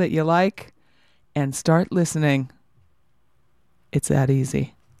show that you like, and start listening. It's that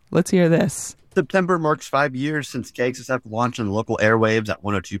easy. Let's hear this. September marks 5 years since KXSF launched on the local airwaves at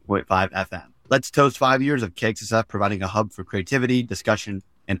 102.5 FM. Let's toast 5 years of KXSF providing a hub for creativity, discussion,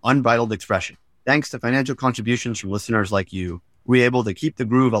 and unbridled expression. Thanks to financial contributions from listeners like you, we're able to keep the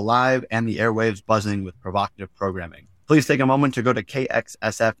groove alive and the airwaves buzzing with provocative programming. Please take a moment to go to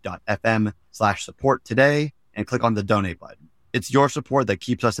kxsf.fm/support today and click on the donate button. It's your support that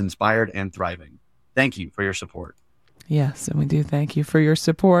keeps us inspired and thriving. Thank you for your support. Yes, and we do thank you for your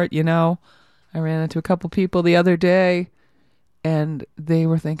support. You know, I ran into a couple people the other day, and they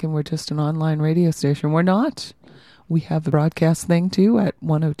were thinking we're just an online radio station. We're not. We have a broadcast thing, too, at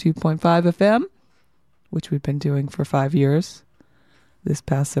 102.5 FM, which we've been doing for 5 years this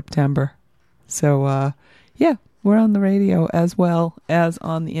past September. So, yeah, we're on the radio as well as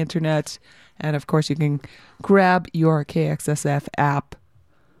on the internet. And, of course, you can grab your KXSF app,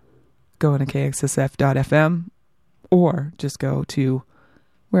 go to kxsf.fm, or just go to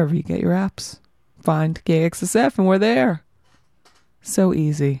wherever you get your apps. Find KXSF, and we're there. So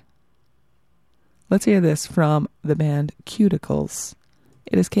easy. Let's hear this from the band Cuticles.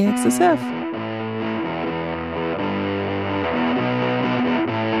 It is KXSF.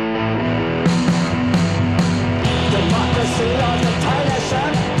 Democracy on the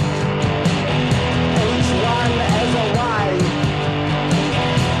television. Each one is a way.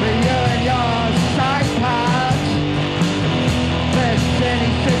 But you and your side part. This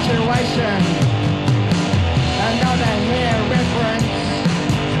any situation. Another hair reference.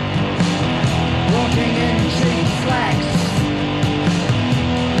 Walking in cheap slacks.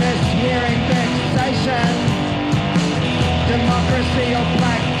 This hearing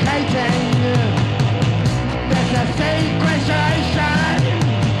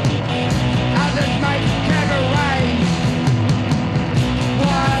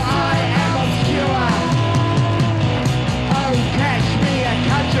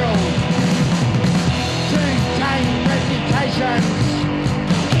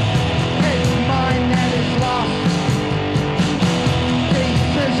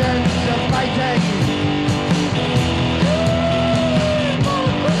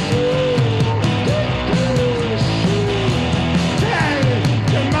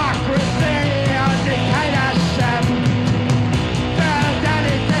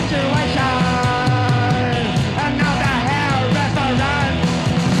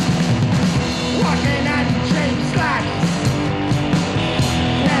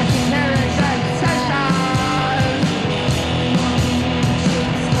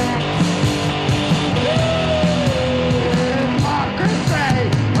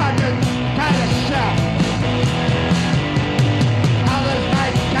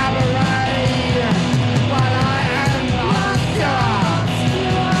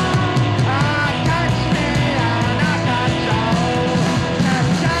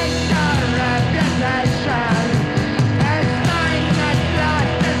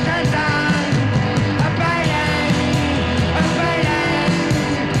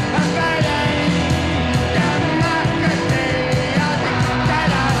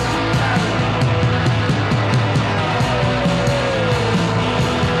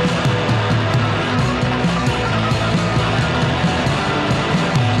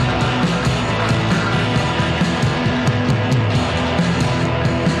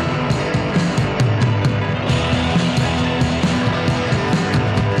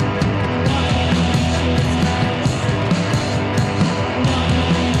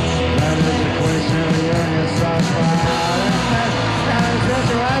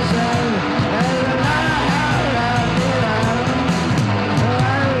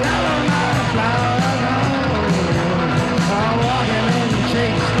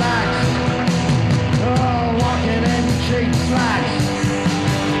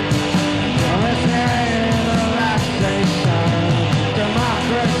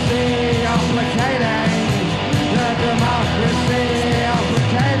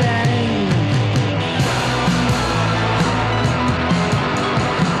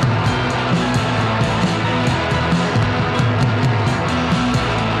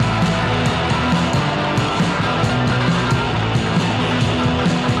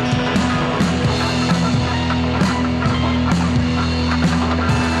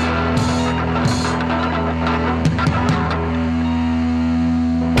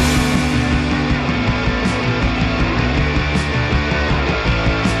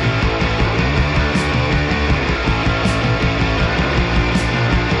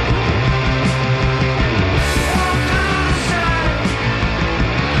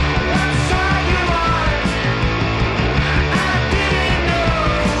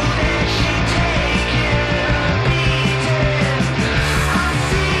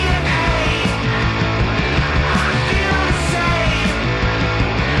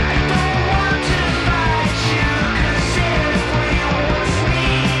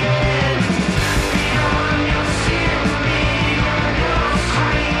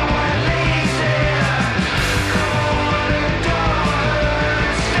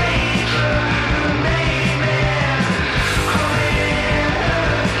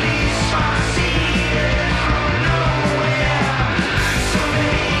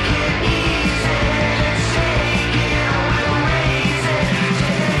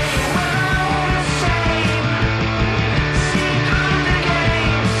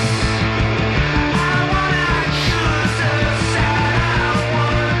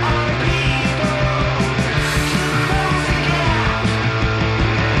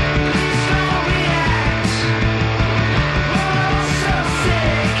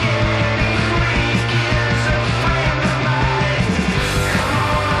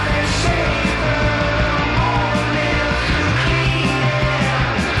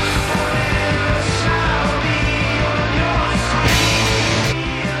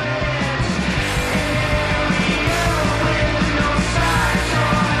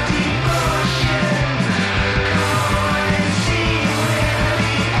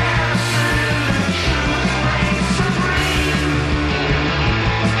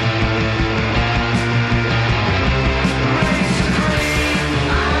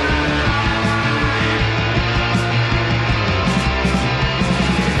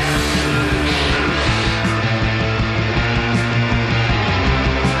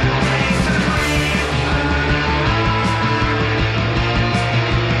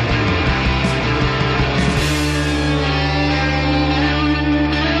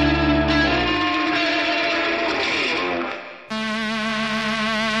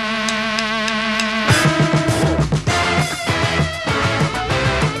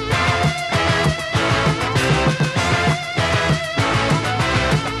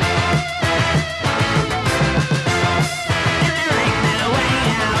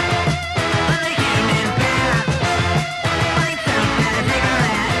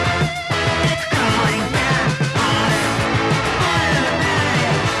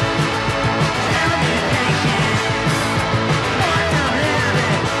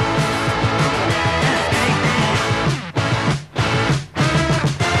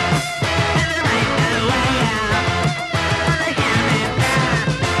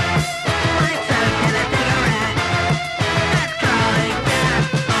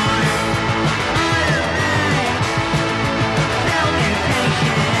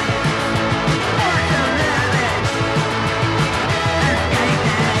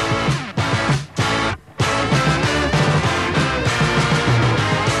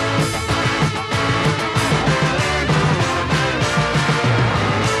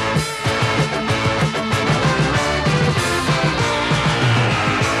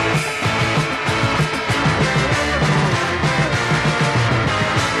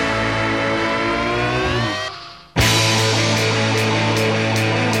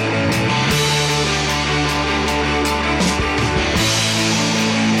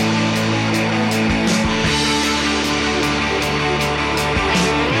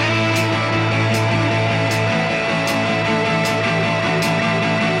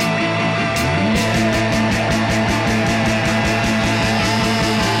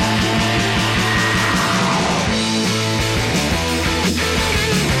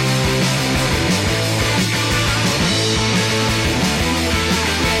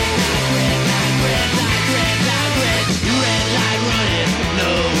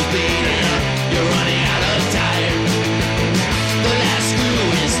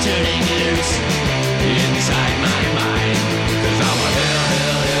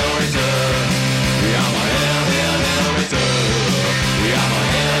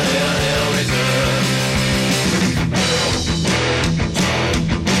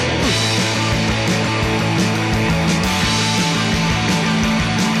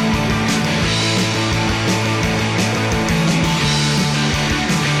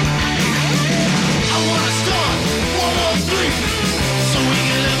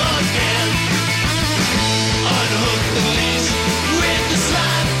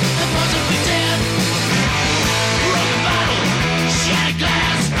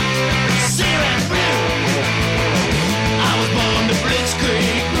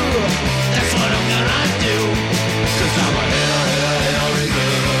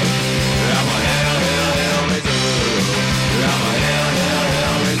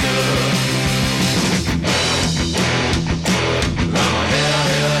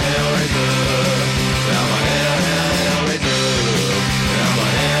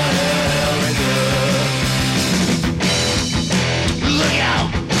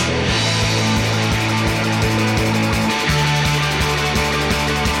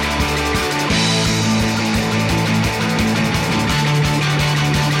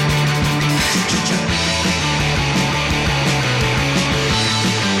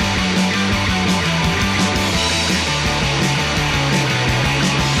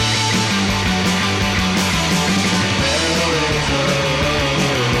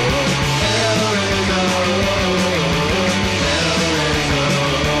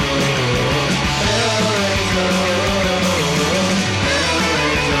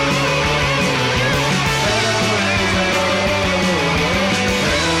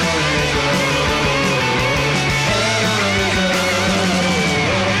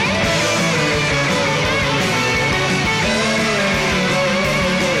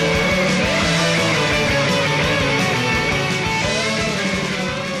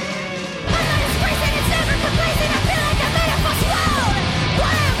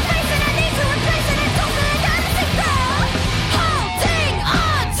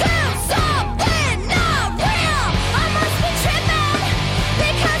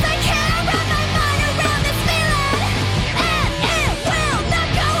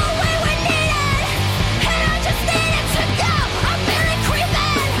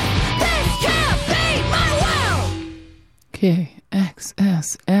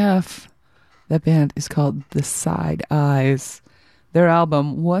KXSF. That band is called The Side Eyes. Their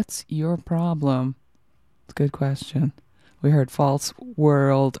album, What's Your Problem? It's a good question. We heard False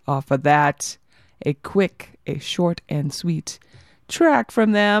World off of that. A short and sweet track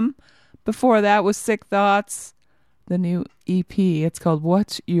from them. Before that was Sick Thoughts, the new EP. It's called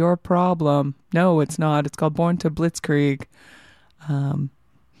What's Your Problem? No, it's not. It's called Born to Blitzkrieg. I'm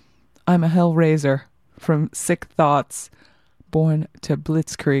a Hellraiser from Sick Thoughts. Born to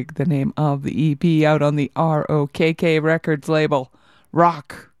Blitzkrieg, the name of the EP, out on the ROKK Records label.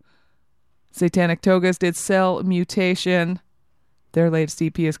 Rock. Satanic Togas did Cell Mutation. Their latest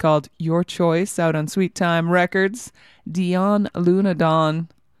EP is called Your Choice, out on Sweet Time Records. Dion Lunadon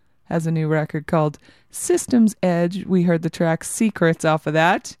has a new record called Systems Edge. We heard the track Secrets off of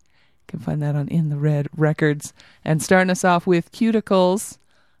that. You can find that on In the Red Records. And starting us off with Cuticles,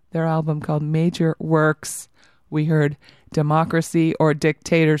 their album called Major Works. We heard Democracy or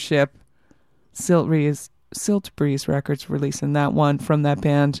Dictatorship. Silt Breeze Records releasing that one from that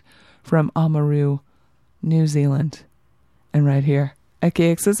band from Oamaru, New Zealand. And right here at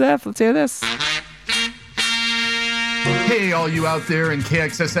KXSF, let's hear this. Hey, all you out there in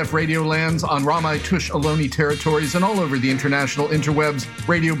KXSF radio lands on Ramai Tush Ohlone territories and all over the international interwebs.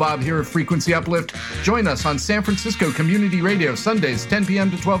 Radio Bob here of Frequency Uplift. Join us on San Francisco Community Radio, Sundays, 10 p.m.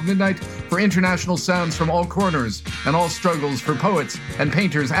 to 12 midnight, for international sounds from all corners and all struggles for poets and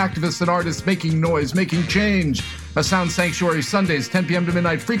painters, activists and artists making noise, making change. A sound sanctuary, Sundays, 10 p.m. to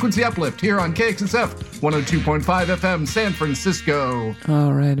midnight. Frequency Uplift here on KXSF 102.5 FM, San Francisco.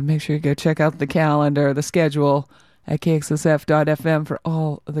 All right, and make sure you go check out the calendar, the schedule at KXSF.FM for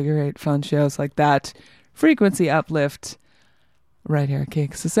all the great fun shows like that. Frequency Uplift right here at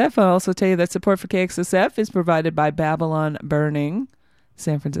KXSF. I'll also tell you that support for KXSF is provided by Babylon Burning,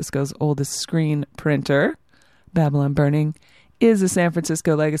 San Francisco's oldest screen printer. Babylon Burning is a San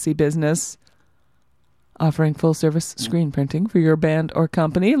Francisco legacy business offering full-service screen printing for your band or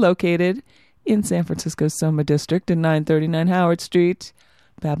company, located in San Francisco's Soma District and 939 Howard Street.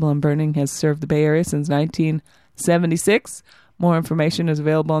 Babylon Burning has served the Bay Area since 1976. More information is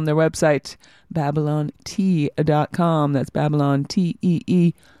available on their website, BabylonTee.com. That's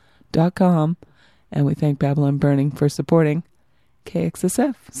BabylonTee.com. And we thank Babylon Burning for supporting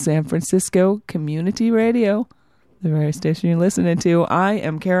KXSF, San Francisco Community Radio, the very station you're listening to. I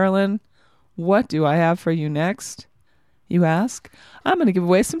am Carolyn. What do I have for you next, you ask? I'm going to give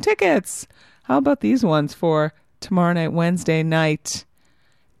away some tickets. How about these ones for tomorrow night, Wednesday night,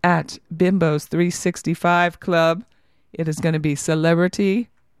 at Bimbo's 365 Club? It is going to be Celebrity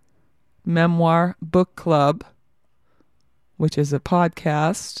Memoir Book Club, which is a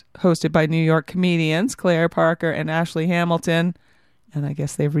podcast hosted by New York comedians Claire Parker and Ashley Hamilton. And I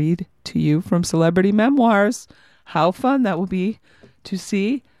guess they read to you from celebrity memoirs. How fun that will be to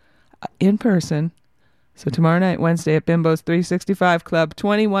see in person. So tomorrow night, Wednesday, at Bimbo's 365 Club,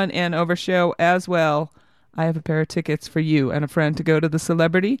 21 and over show as well. I have a pair of tickets for you and a friend to go to the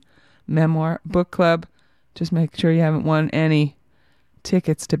Celebrity Memoir Book Club. Just make sure you haven't won any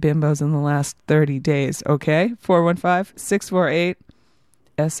tickets to Bimbo's in the last 30 days, okay?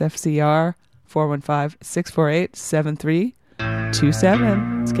 415-648-SFCR,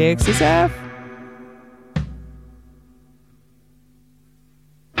 415-648-7327. It's KXSF.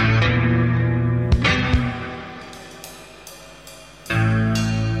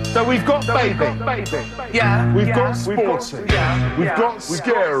 So we've got baby. Yeah. We've got sporty. Yeah. We've got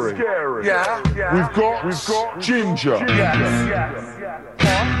scary. Yeah. We've got ginger. Yes.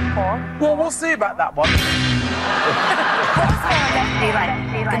 Well, we'll see about that one.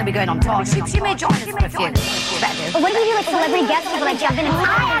 Definitely going to be going on tour. She may join us for a few. But what if we do like celebrity guests? People like jump in and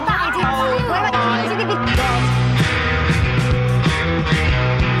hi, what about you could be...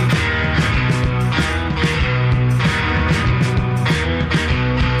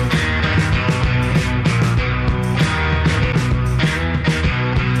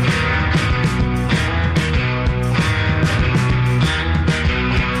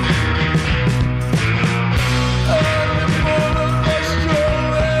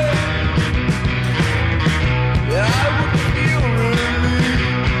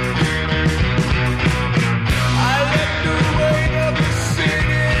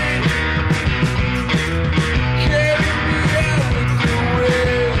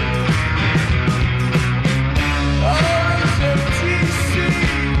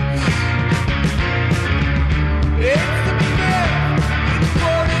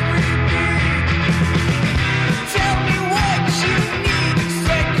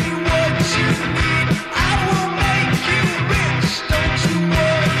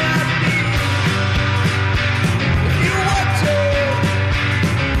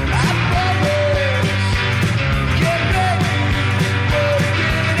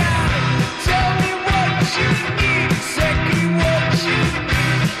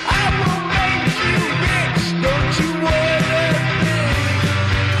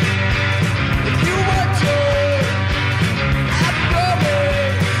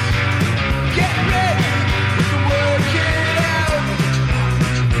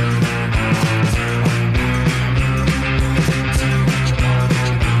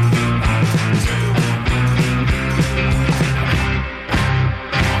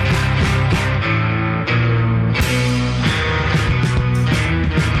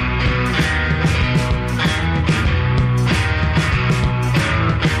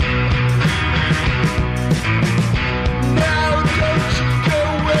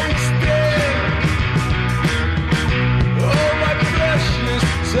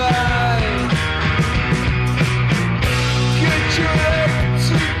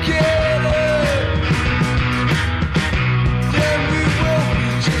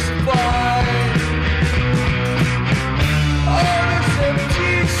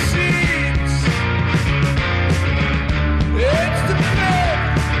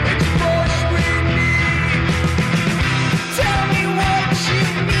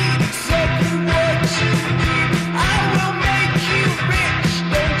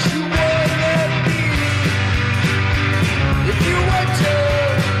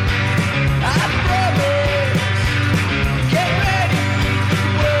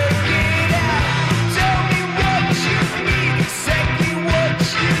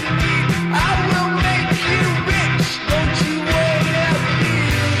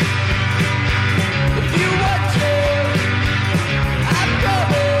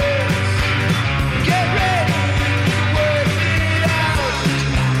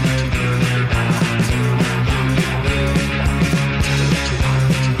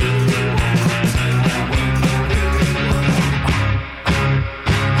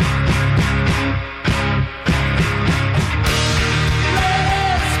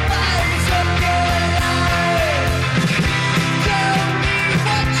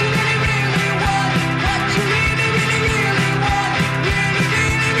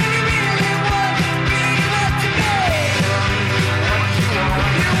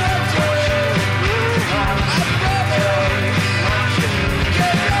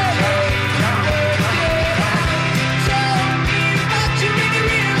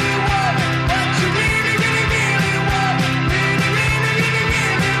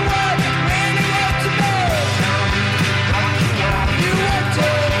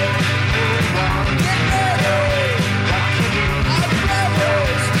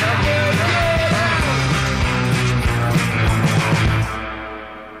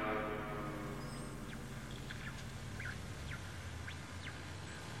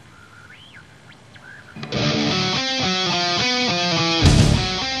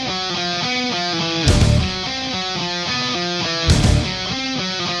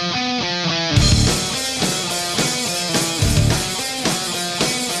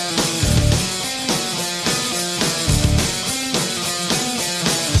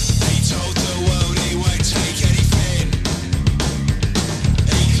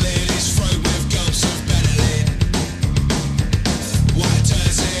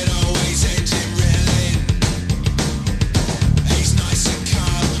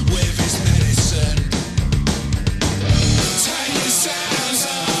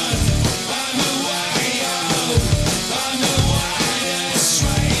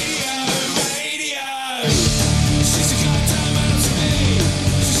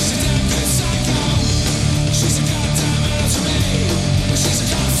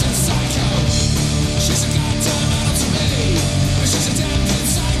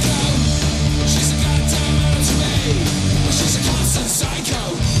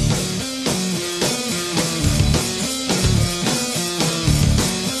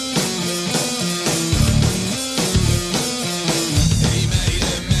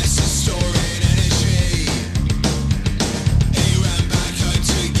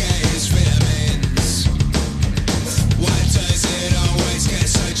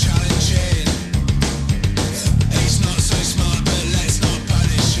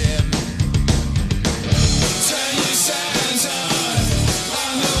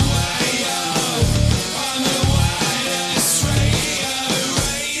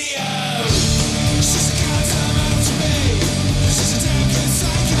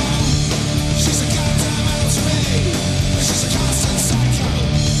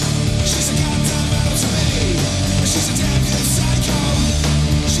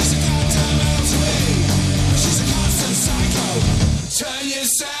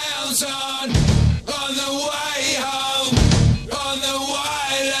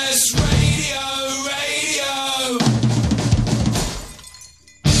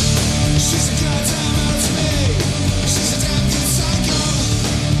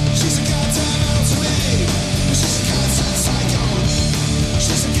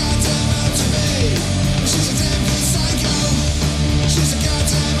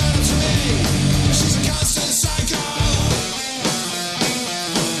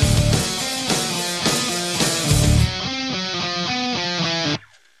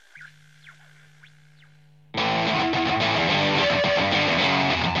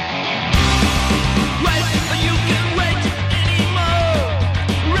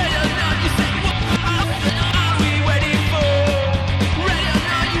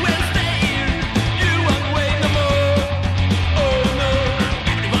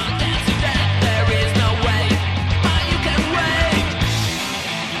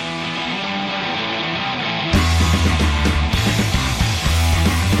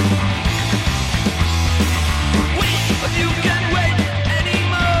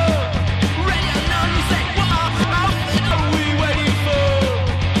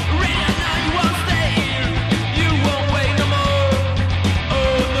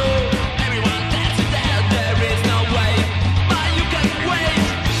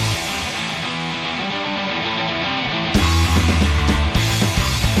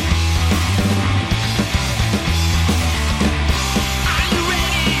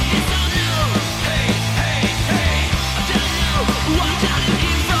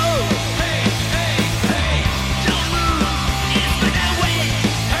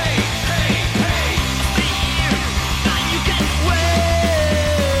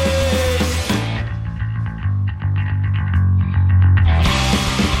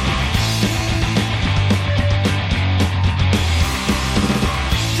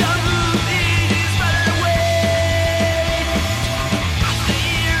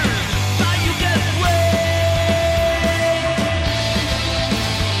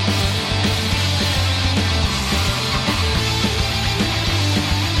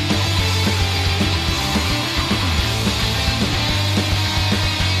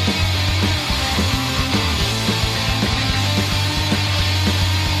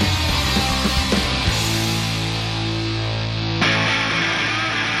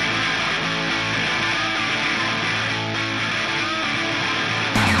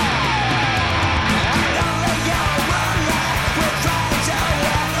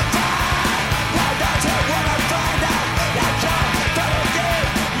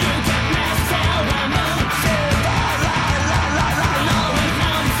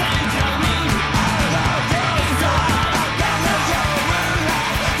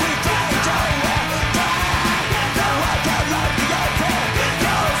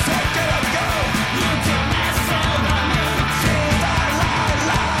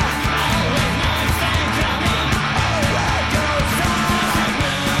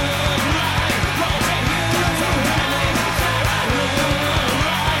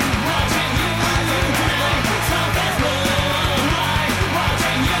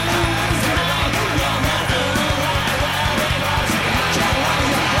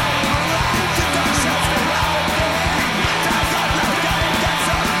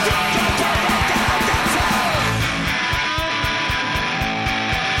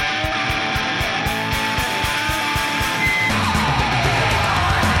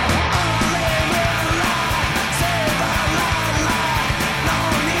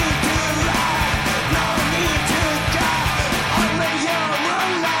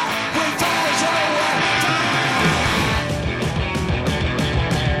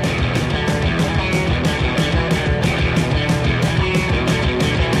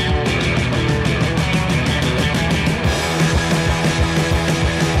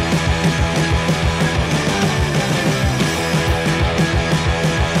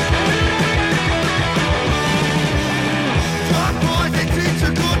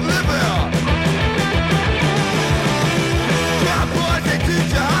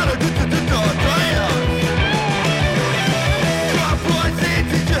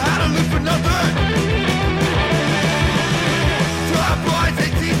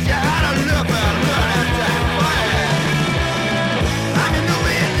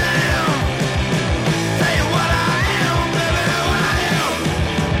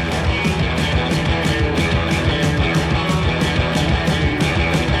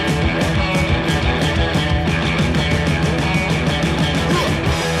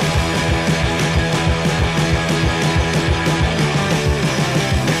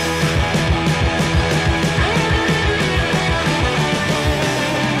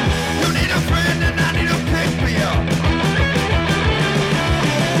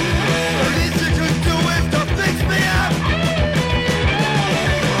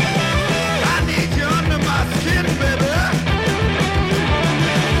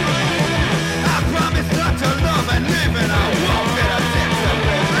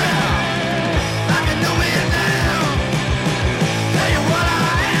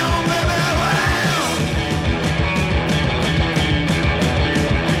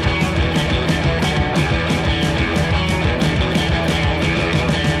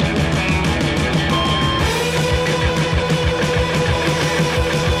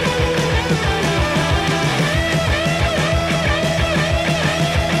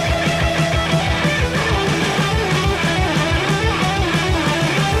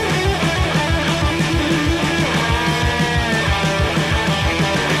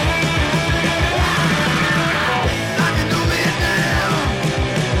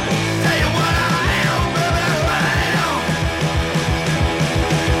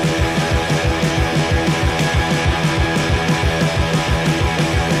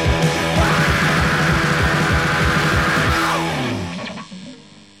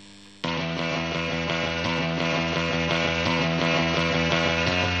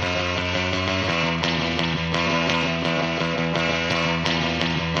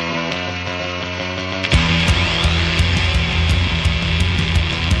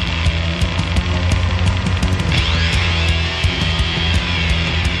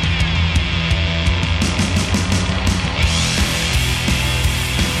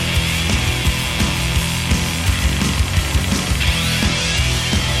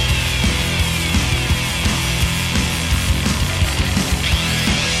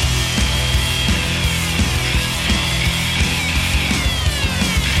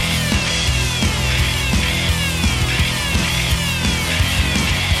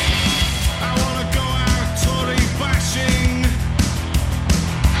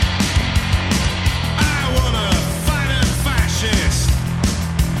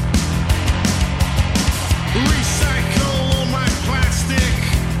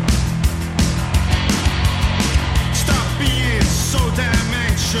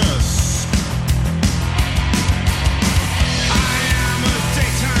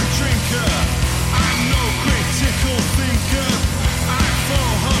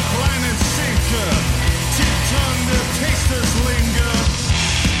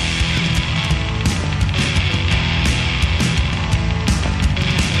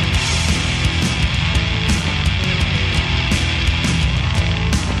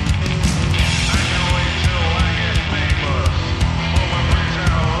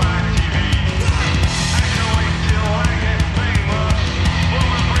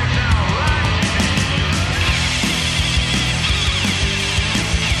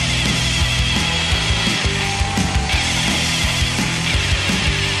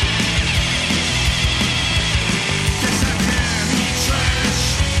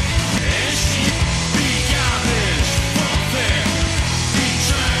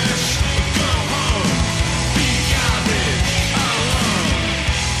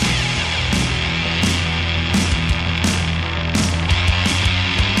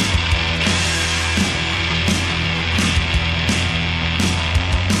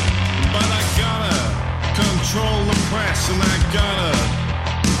 stress and I gotta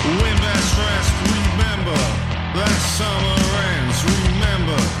win that stress. Remember that summer ends.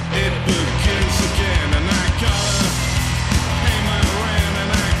 Remember it begins again. And I gotta pay my rent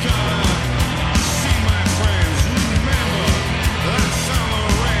and I gotta see my friends. Remember that summer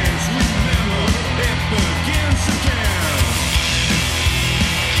ends. Remember it begins again.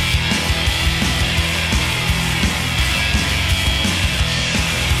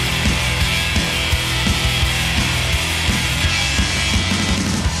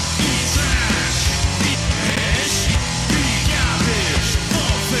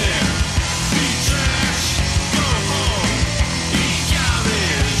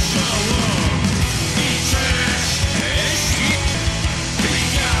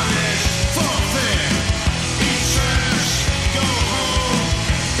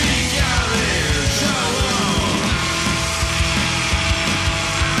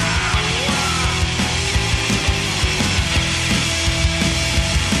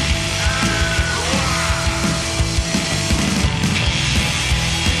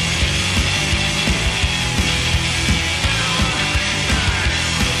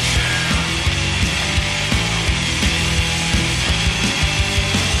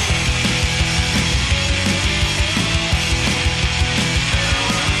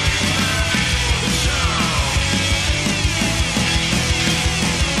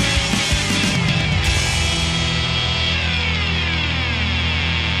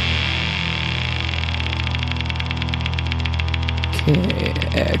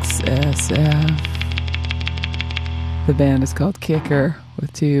 KXSF. The band is called Kikker with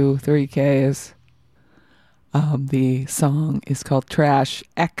 3 Ks. The song is called Trash.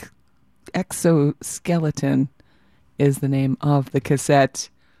 Exoskeleton is the name of the cassette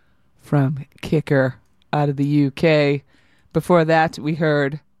from Kikker out of the UK. Before that, we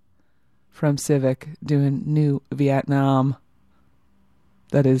heard from Civic doing New Vietnam.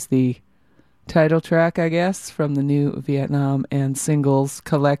 That is the title track, I guess, from the New Vietnam and Singles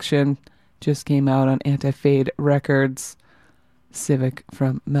collection. Just came out on Anti-Fade Records. Civic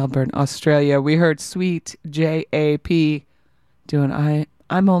from Melbourne, Australia. We heard Sweet J.A.P. doing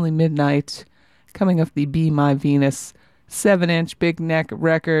I'm Only Midnight, coming off the Be My Venus 7-inch Big Neck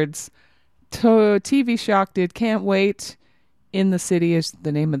Records. TV Shock did Can't Wait. In the City is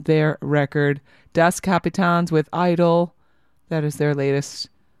the name of their record. Das Kapitans with Idol. That is their latest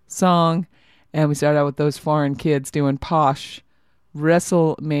song. And we started out with Those Foreign Kids doing Posh.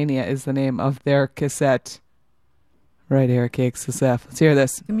 WrestleMania is the name of their cassette. Right here at KXSF. Let's hear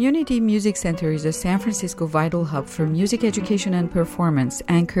this. Community Music Center is a San Francisco vital hub for music education and performance,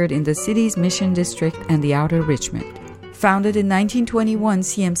 anchored in the city's Mission District and the Outer Richmond. Founded in 1921,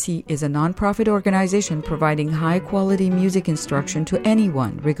 CMC is a nonprofit organization providing high-quality music instruction to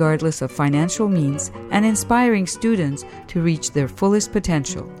anyone, regardless of financial means, and inspiring students to reach their fullest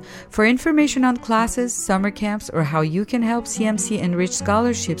potential. For information on classes, summer camps, or how you can help CMC enrich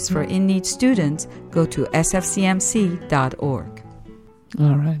scholarships for in-need students, go to sfcmc.org.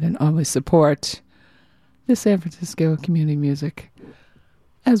 All right, and always support the San Francisco community music,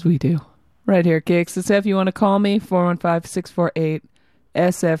 as we do. Right here, KXSF. You want to call me? 415-648-SFCR,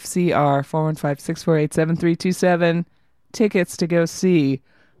 415-648-7327. Tickets to go see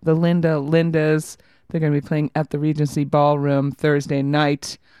the Lindas. They're going to be playing at the Regency Ballroom Thursday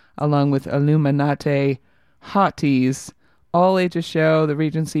night, along with Illuminati Hotties. All ages show, the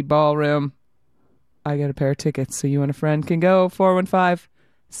Regency Ballroom. I got a pair of tickets, so you and a friend can go.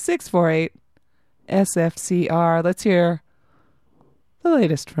 415-648-SFCR. Let's hear the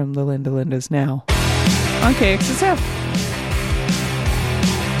latest from the Lindas now on KXSF.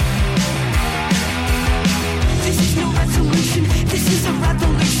 This is no resolution, this is a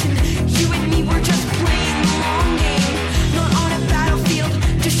revolution. You and me, we're just playing the long game. Not on a battlefield,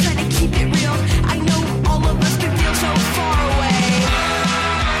 just trying to keep it real. I know all of us can feel so far away.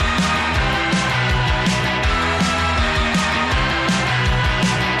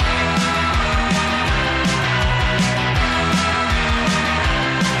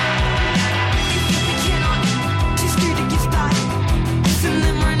 If we cannot, just do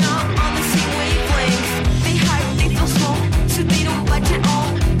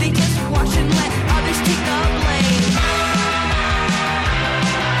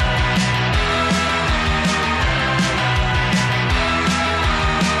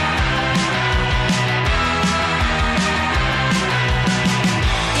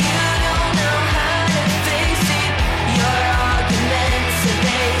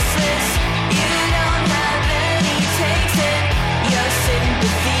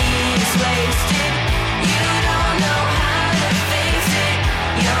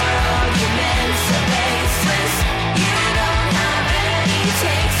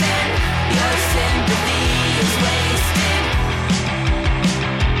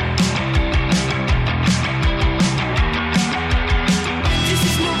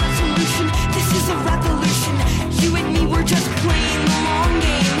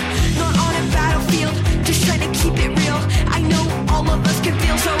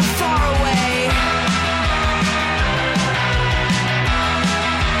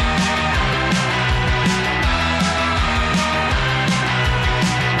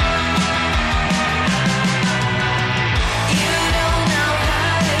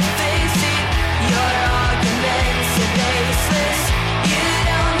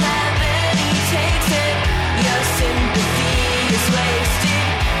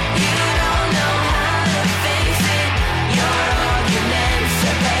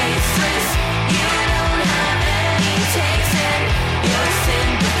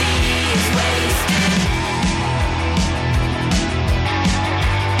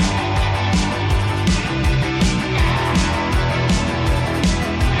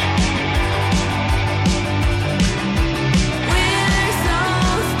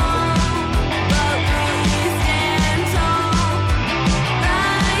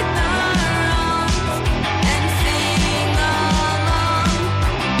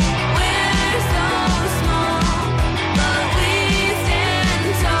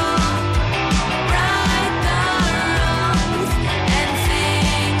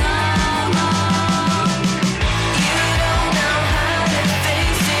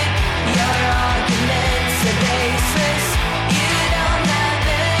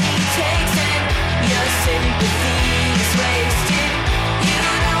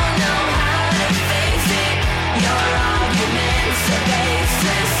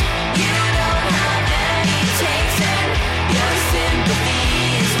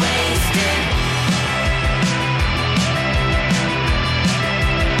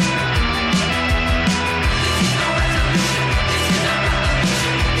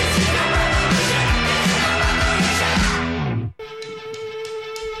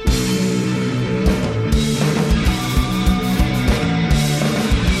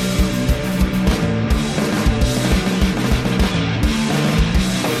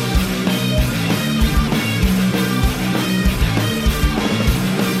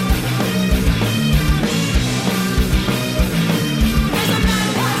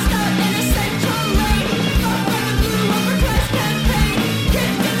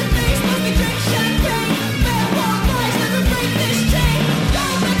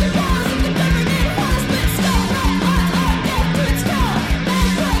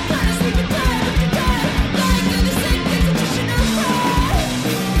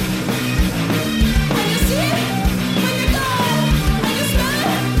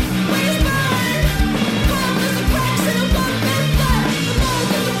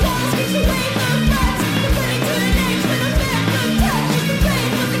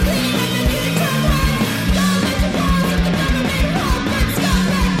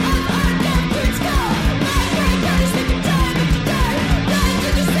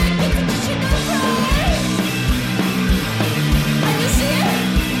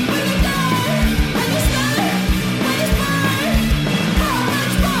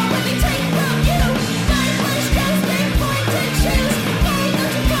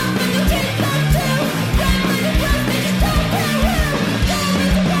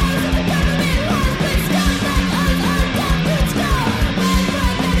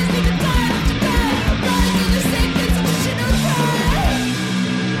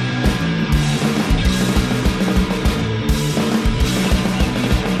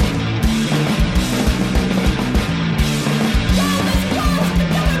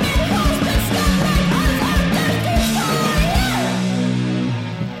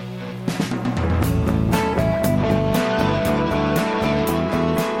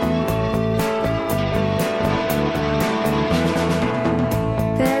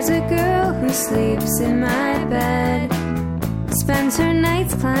There's a girl who sleeps in my bed, spends her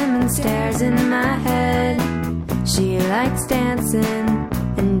nights climbing stairs in my head. She likes dancing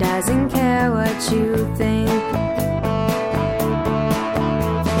and doesn't care what you think.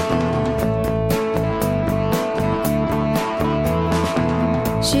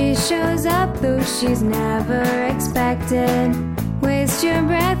 She shows up though she's never expected. Waste your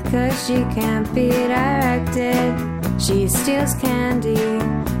breath cause she can't be directed. She steals candy,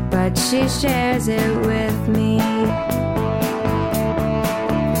 but she shares it with me.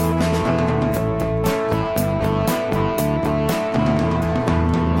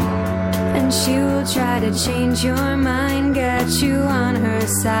 And she will try to change your mind, get you on her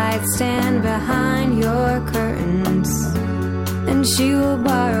side, stand behind your curtains. And she will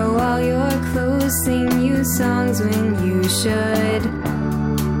borrow all your clothes, sing you songs when you should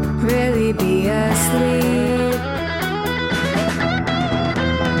really be asleep.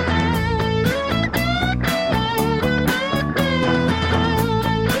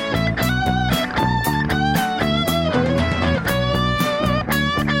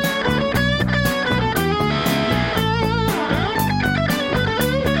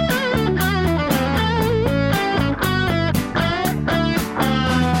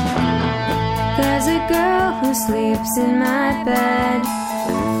 Sleeps in my bed,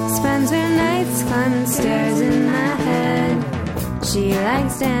 spends her nights climbing stairs in my head. She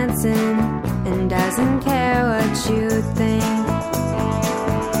likes dancing and doesn't care what you think.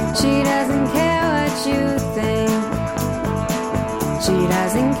 She doesn't care what you think. She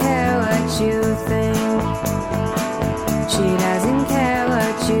doesn't care what you think. She doesn't care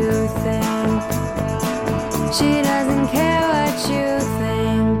what you think. She doesn't care what you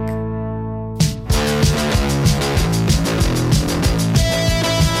think.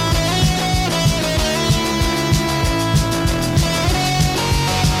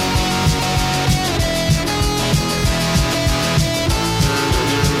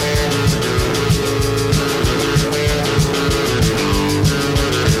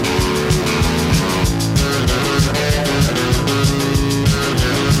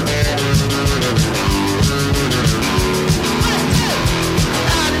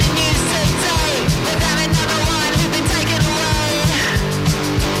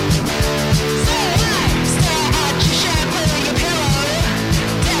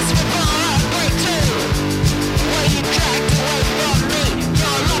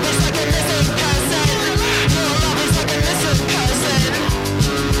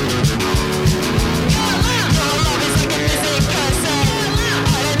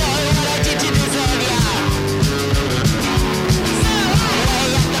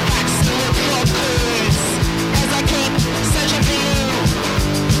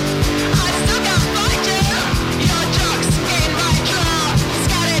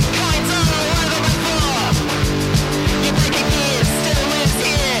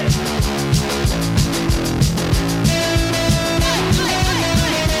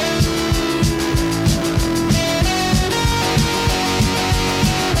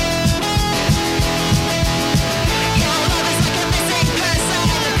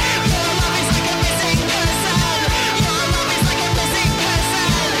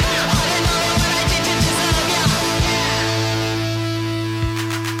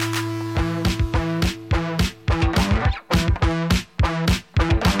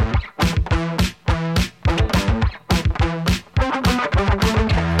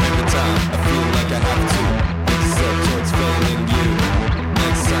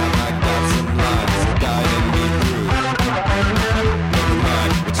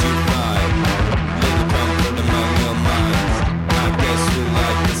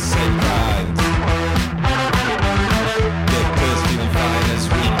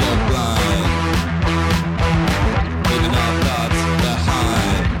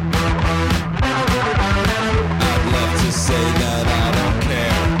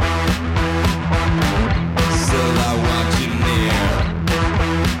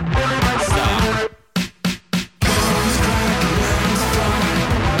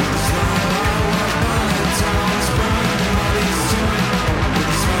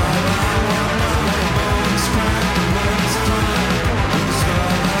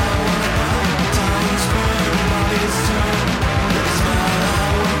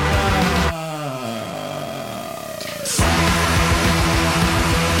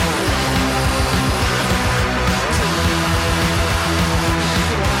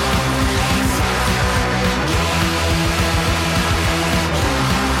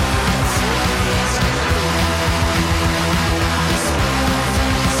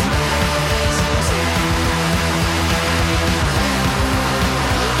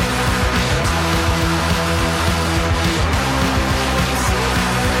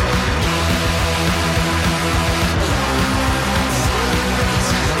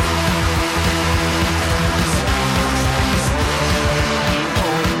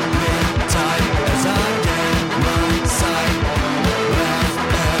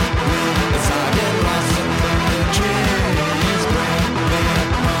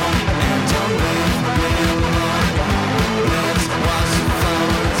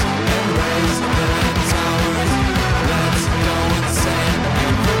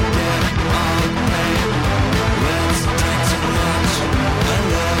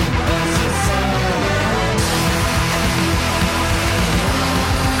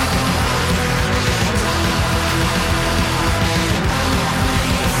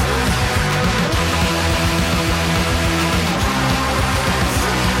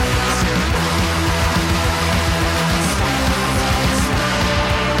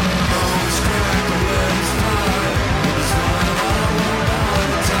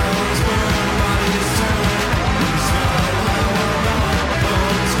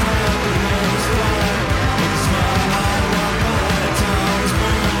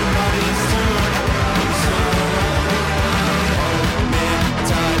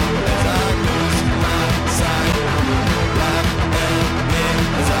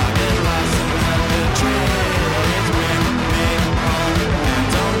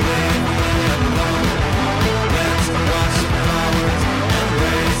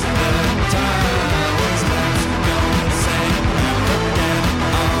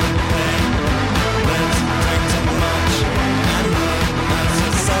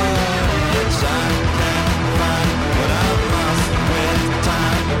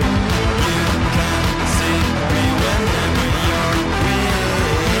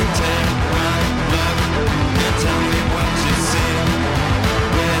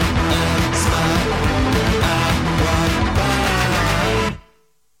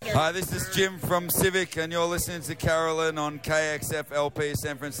 Hi, this is Jim from Civic, and you're listening to Carolyn on KXSF LP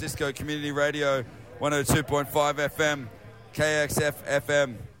San Francisco Community Radio, 102.5 FM, KXSF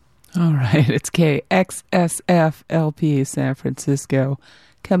FM. All right, it's KXSF LP San Francisco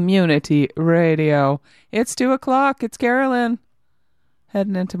Community Radio. It's 2 o'clock. It's Carolyn.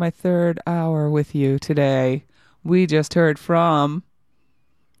 Heading into my third hour with you today. We just heard from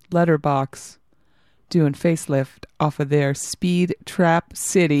Letterbox doing Facelift off of their Speed Trap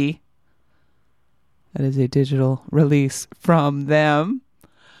City. That is a digital release from them.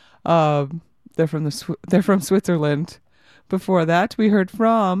 They're from Switzerland. Before that, we heard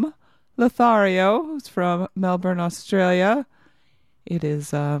from Lothario, who's from Melbourne, Australia. It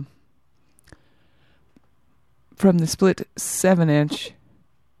is from the split 7-inch.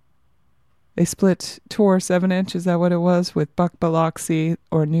 They split tour 7-inch, is that what it was, with Buck Biloxi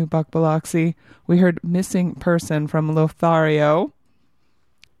or New Buck Biloxi. We heard Missing Person from Lothario.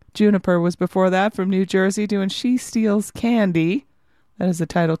 Juniper was before that from New Jersey doing She Steals Candy. That is the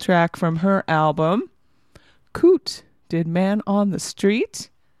title track from her album. Kute did Man on the Street.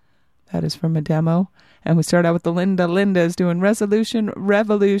 That is from a demo. And we start out with the Lindas doing Resolution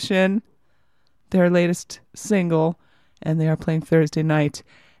Revolution, their latest single. And they are playing Thursday night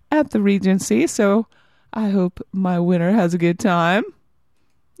at the Regency, so I hope my winner has a good time.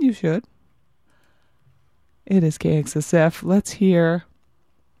 You should. It is KXSF. Let's hear.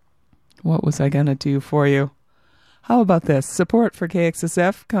 What was I going to do for you? How about this? Support for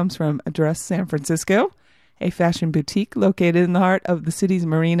KXSF comes from Dress San Francisco, a fashion boutique located in the heart of the city's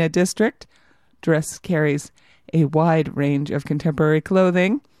Marina District. Dress carries a wide range of contemporary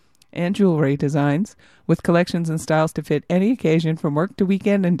clothing and jewelry designs with collections and styles to fit any occasion from work to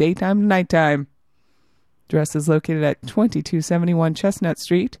weekend and daytime to nighttime. Dress is located at 2271 Chestnut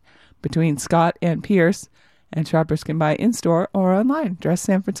Street between Scott and Pierce, and shoppers can buy in-store or online,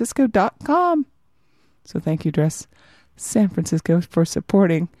 dresssanfrancisco.com. So thank you, Dress San Francisco, for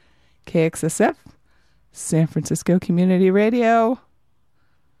supporting KXSF, San Francisco Community Radio.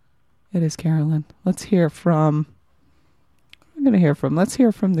 It is Carolyn. Let's hear from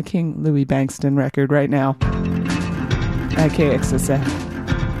the King Louie Bankston record right now at KXSF.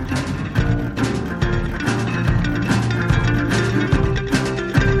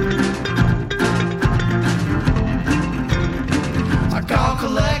 I called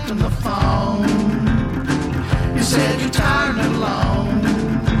collect on the phone. You said you're tired and alone,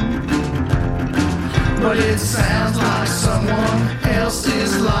 but it sounds like someone else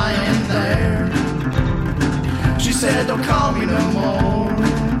is lying there. She said, don't call me no more,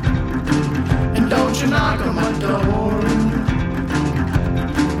 and don't you knock on my door.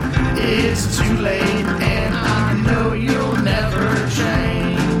 It's too late, and I know you'll never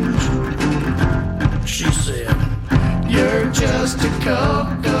change. She said, you're just a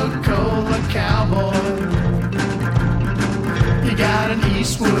Coca-Cola cowboy. You got an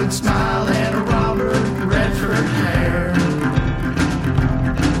Eastwood smile and a Robert Redford hair,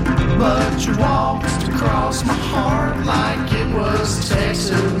 but you walked across my heart like it was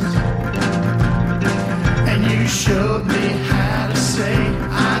Texas, and you showed me how to say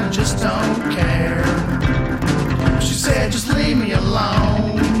I just don't care. She said just leave me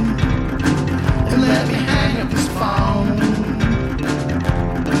alone and let me hang up this phone,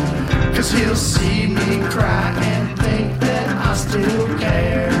 'cause he'll see me cry and think that I still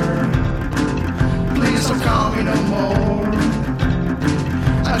care. Please don't call me no more,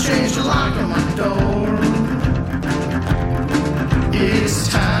 I changed the lock on my door. It's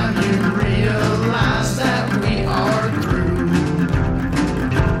time you realize that we are through.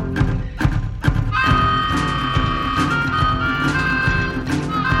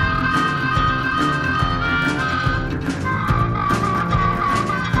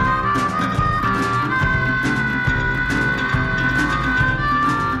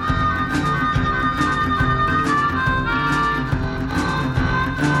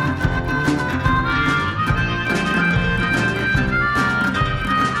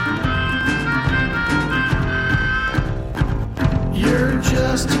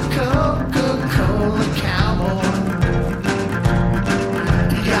 Just a Coca-Cola cowboy.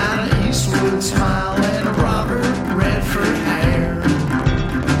 You got an Eastwood smile and a Robert Redford hair,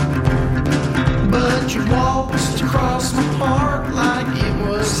 but you waltzed across my heart like it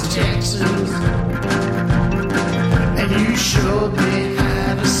was Texas, and you showed me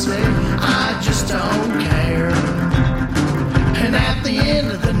how to say I just don't care. And at the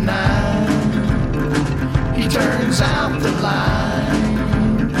end of the night, he turns out the light,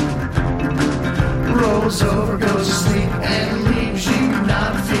 rolls over, goes to sleep, and leaves you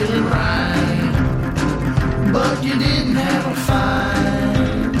not feeling right. But you didn't have a fight,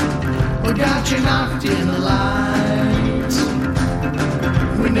 you knocked in the light.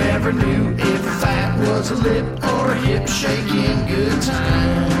 We never knew if that was a lip or a hip shaking good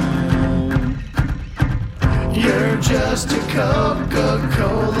time. You're just a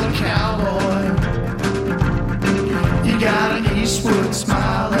Coca-Cola cowboy. You got an Eastwood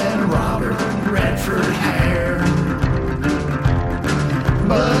smile and Robert Redford hair.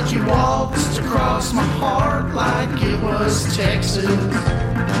 But you waltzed across my heart like it was Texas.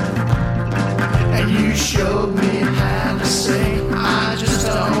 And you showed me how to say, I just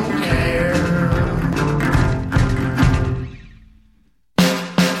don't care.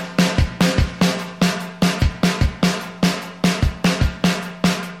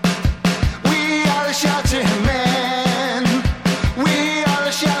 We are the shouting men. We are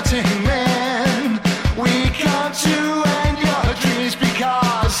the shouting men. We come to end your dreams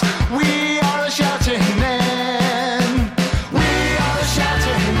because we are the shouting men. We are the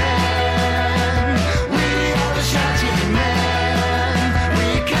shouting men. We are the shouting men.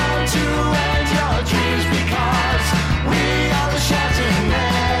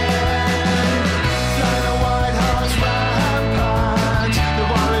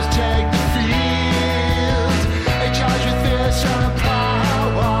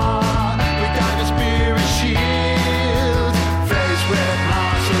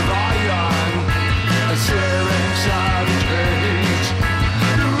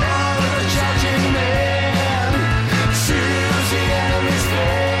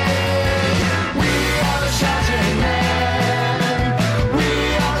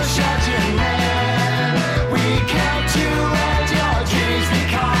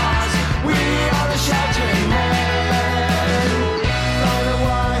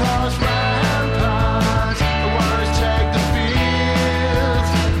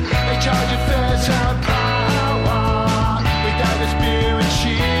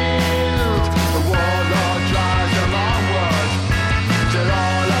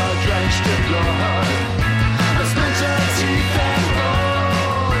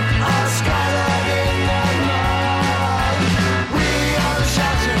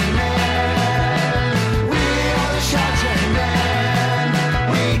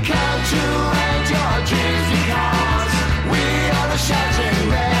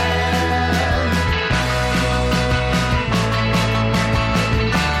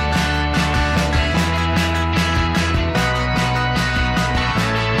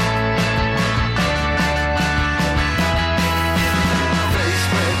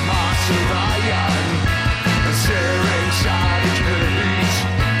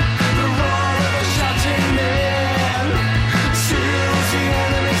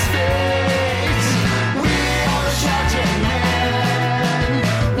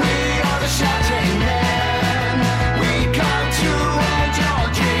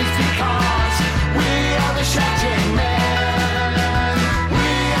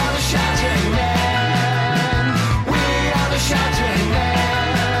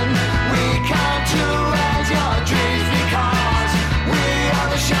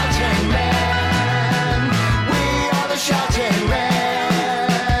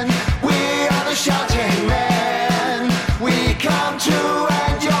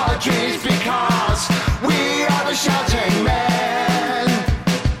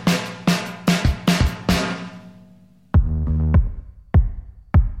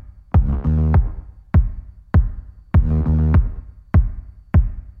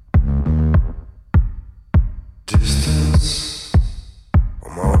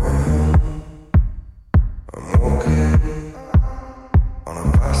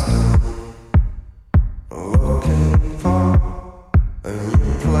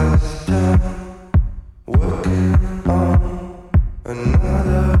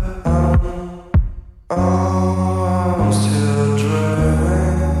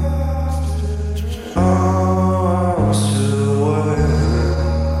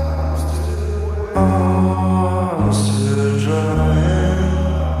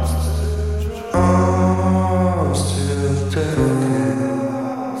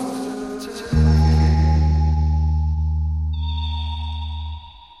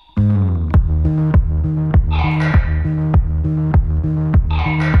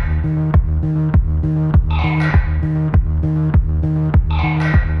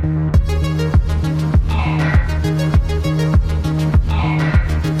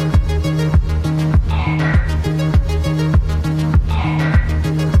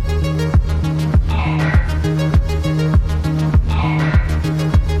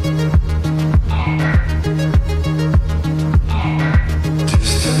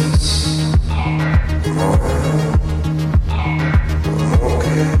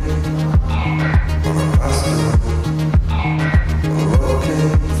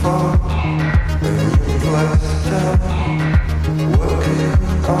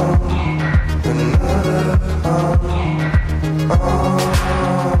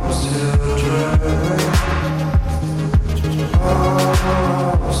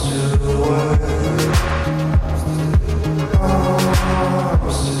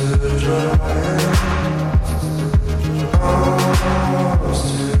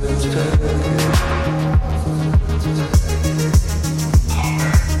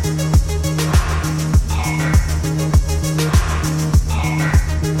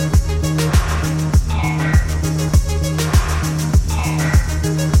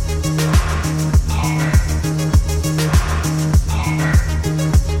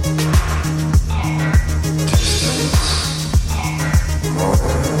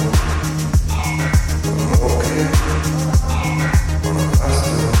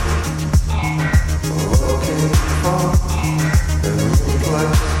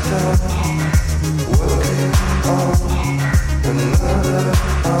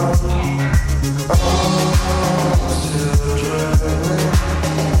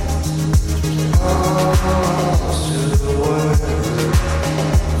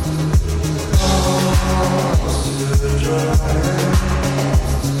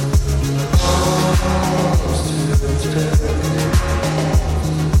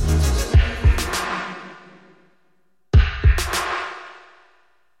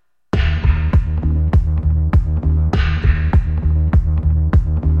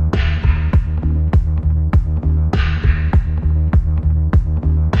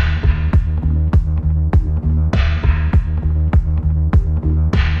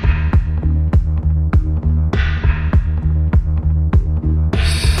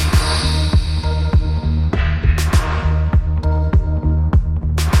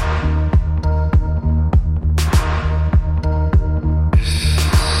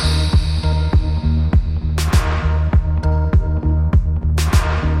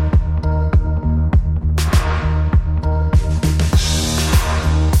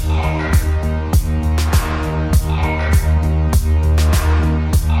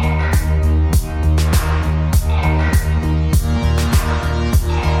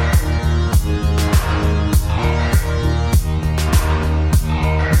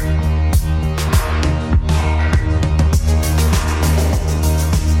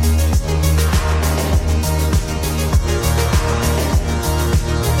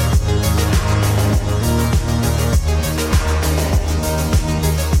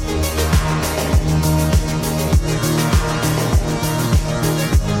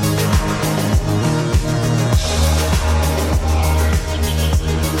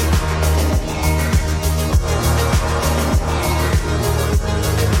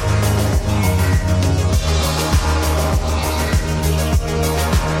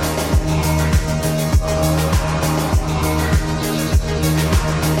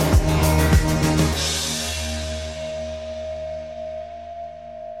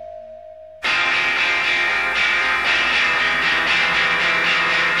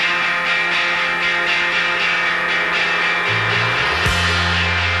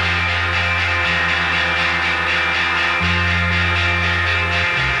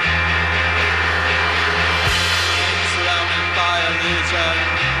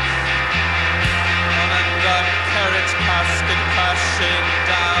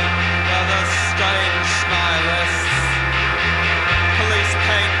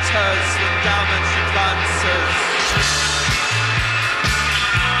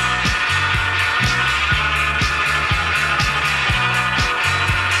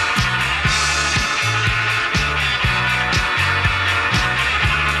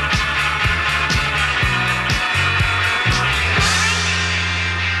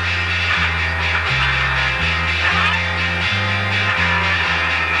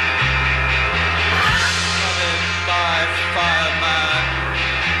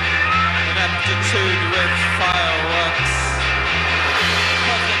 tattooed with fireworks,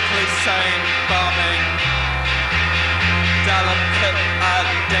 perfectly sane bombing, delicate and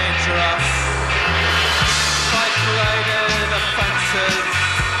dangerous, calculated offences,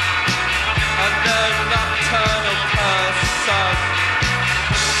 under nocturnal curse of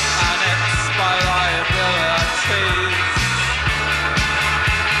annexed by liabilities.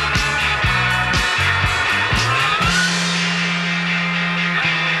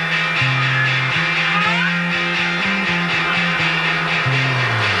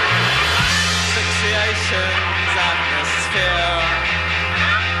 Asphyxiation's atmosphere,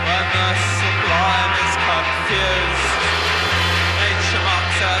 when the sublime is confused, nature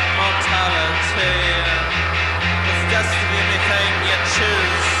mocks at mortality. It's destiny anything you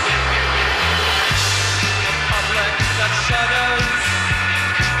choose. The public that shudders,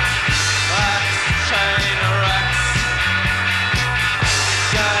 that's chain erects.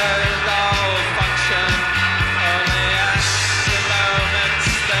 Scared all function, only at the moments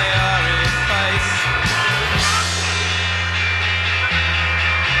they are effaced.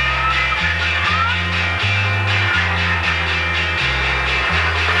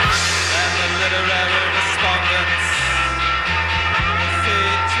 And the literary respondents,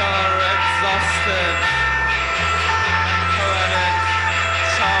 feet are exhausted, and poetic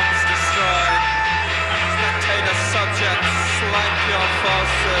charms destroyed. Spectator subjects like your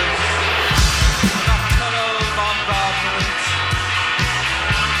forces, nocturnal bombardment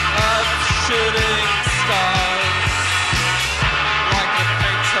of shooting stars, like the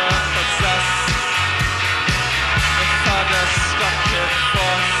painter possessed with a destructive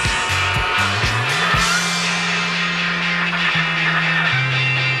force.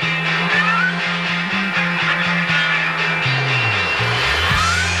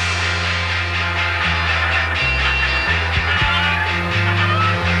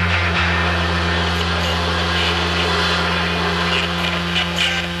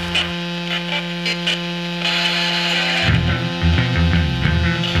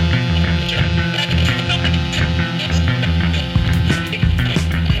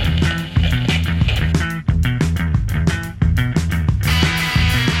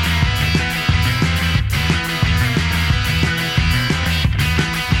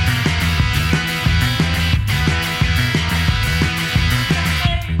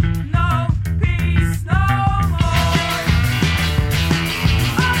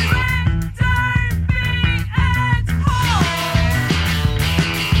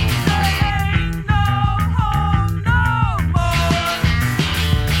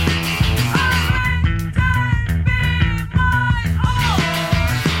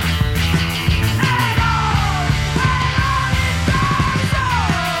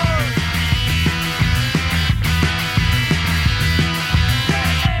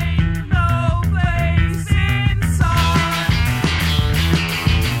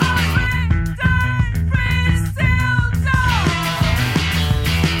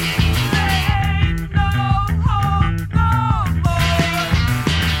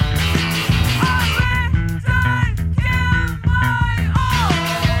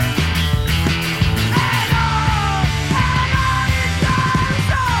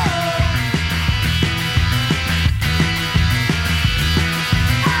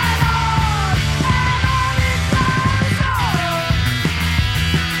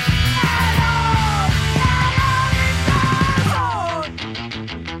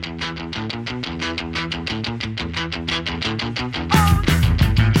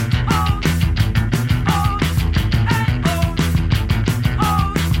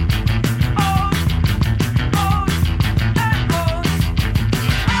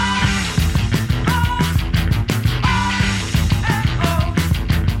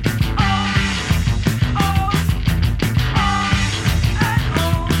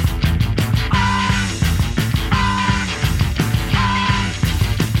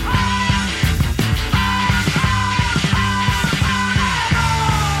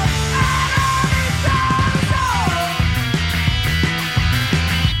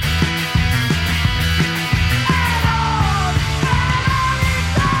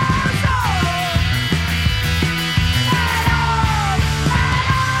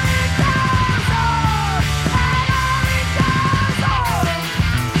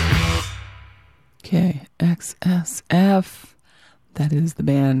 KXSF. That is the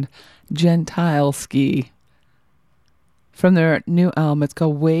band Gentile Ski. From their new album, it's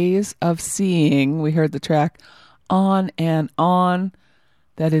called Ways of Seeing. We heard the track On and On.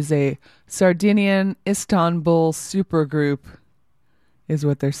 That is a Sardinian Istanbul supergroup, is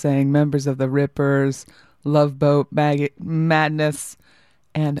what they're saying. Members of the Rippers, Love Boat, Madness,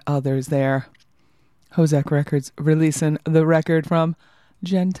 and others there. Hozak Records releasing the record from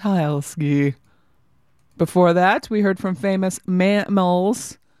Gentilesky. Before that, we heard from Famous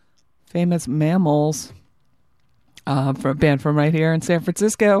Mammals. Famous Mammals. From a band from right here in San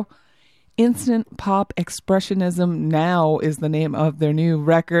Francisco. Instant Pop Expressionism Now is the name of their new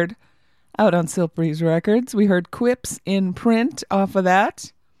record. Out on Silk Breeze Records. We heard Quips in Print off of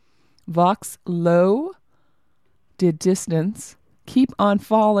that. VoX LoW did Distance. Keep on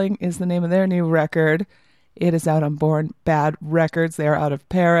Falling is the name of their new record. It is out on Born Bad Records. They are out of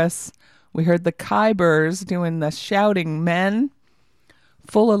Paris. We heard the Khybers doing the Shouting Men.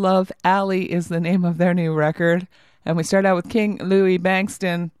 Full of Love Alley is the name of their new record. And we start out with King Louie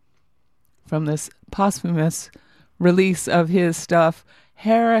Bankston from this posthumous release of his stuff,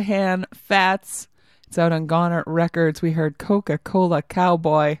 Harahan Fats. It's out on Goner Records. We heard Coca-Cola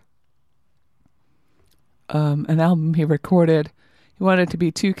Cowboy. An album he recorded. He wanted it to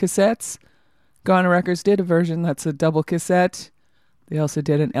be 2 cassettes. Goner Records did a version that's a double cassette. They also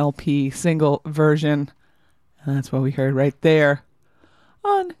did an LP single version. And that's what we heard right there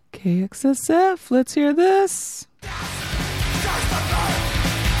on KXSF. Let's hear this.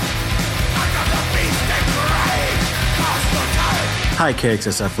 Hi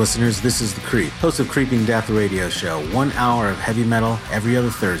KXSF listeners, this is The Creep, host of Creeping Death Radio Show, 1 hour of heavy metal every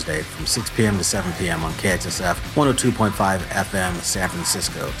other Thursday from 6 p.m. to 7 p.m. on KXSF 102.5 FM San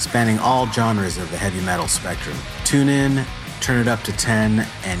Francisco, spanning all genres of the heavy metal spectrum. Tune in, turn it up to 10,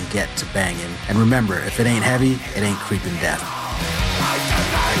 and get to banging. And remember, if it ain't heavy, it ain't Creeping Death.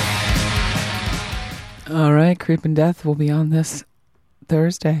 All right, Creeping Death will be on this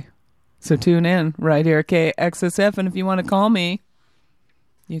Thursday. So tune in right here at KXSF, and if you want to call me,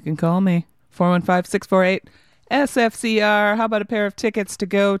 you can call me, 415-648-SFCR. How about a pair of tickets to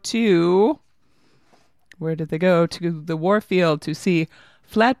go to, where did they go? To the Warfield to see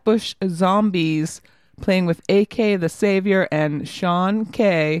Flatbush Zombies playing with AK the Savior and Sean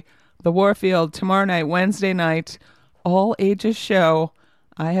K. The Warfield tomorrow night, Wednesday night, all ages show.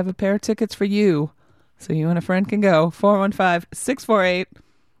 I have a pair of tickets for you, so you and a friend can go.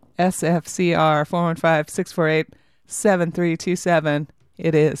 415-648-SFCR, 415-648-7327.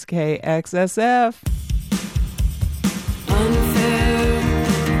 It is KXSF. Unfair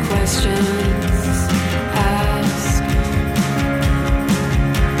questions asked.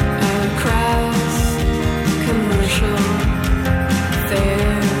 A crass commercial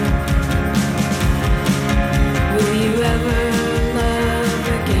fair. Will you ever love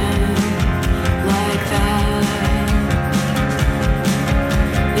again like that?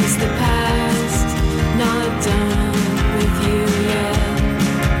 Is the past not done with you yet?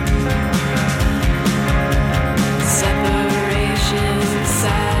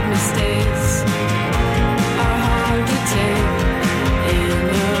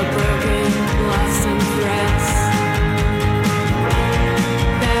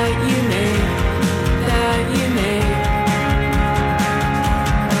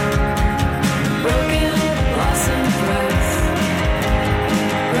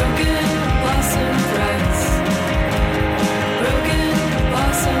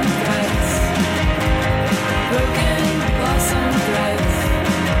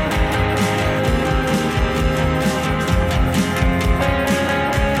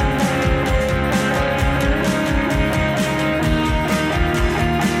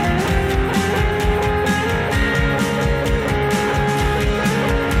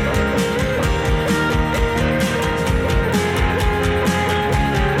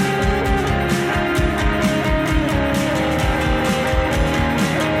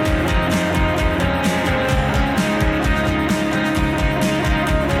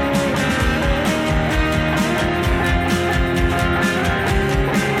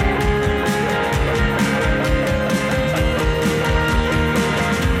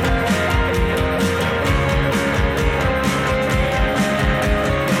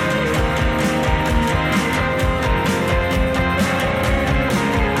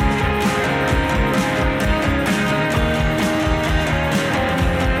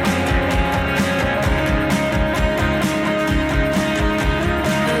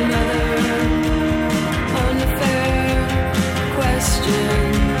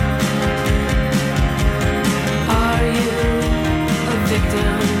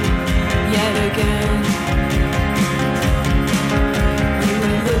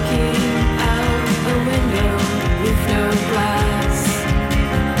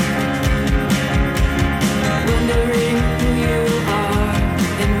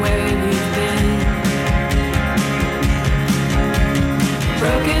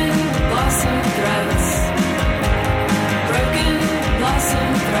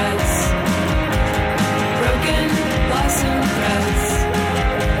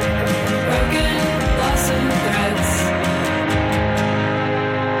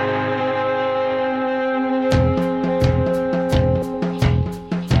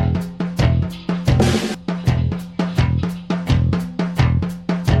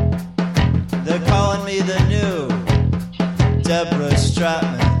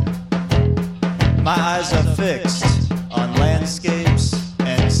 My eyes are fixed on landscapes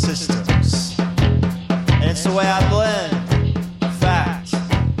and systems. And it's the way I blend fact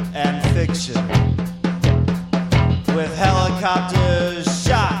and fiction. With helicopter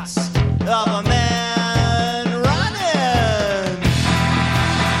shots of a man running.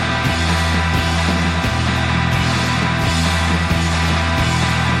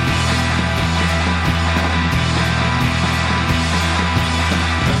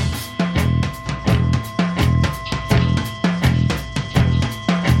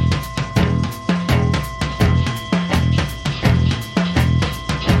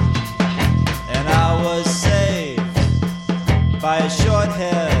 And I was saved by a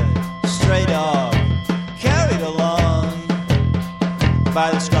short-haired stray dog, carried along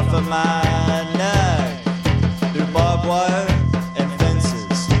by the scruff of my neck, through barbed wire and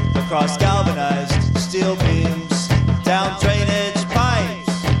fences, across galvanized steel beams, down drainage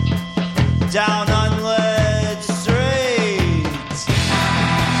pipes, down unlit streets.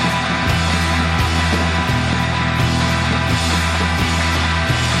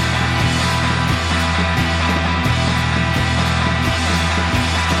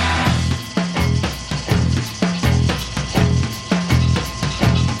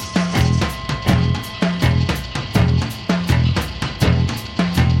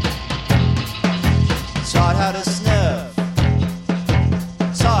 Taught how to sniff,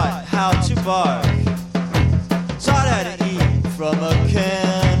 taught how to bark, taught how to eat from a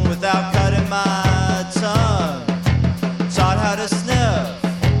can without cutting my tongue. Taught how to sniff,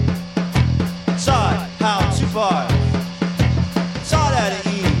 taught how to bark, taught how to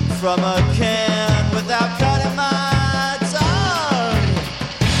eat from a can without cutting my tongue.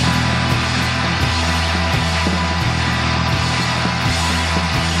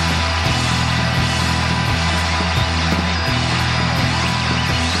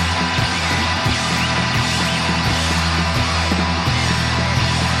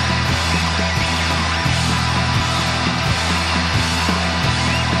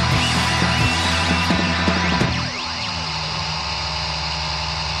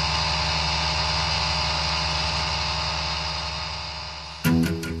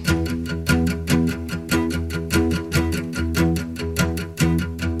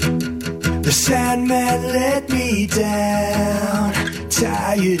 The Sandman let me down.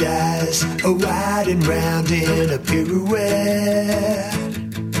 Tired eyes are wide and round in a pirouette,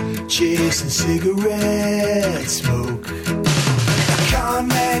 chasing cigarette smoke. A con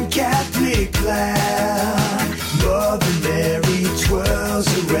man Catholic clown, Mother Mary twirls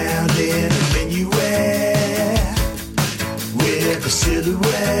around in a minuet with a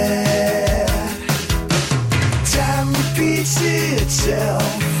silhouette. Time repeats itself,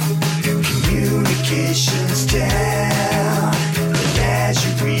 communications down,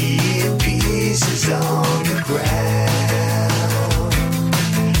 menagerie in pieces on the ground.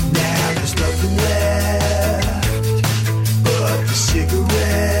 Now there's nothing left but the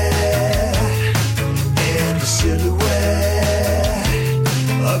cigarette and the silhouette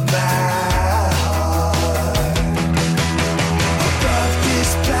of my heart. Above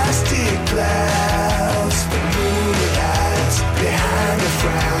this plastic clouds, the moon hides behind the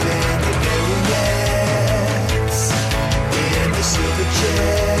frown and the marionettes in the silver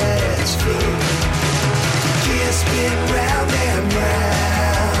jets float. Can't spin round and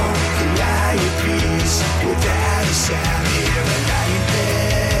round, calliope's without a sound. Here I lie in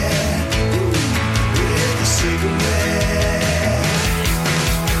bed with a cigarette.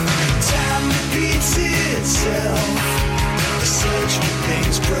 Time repeats itself, a search for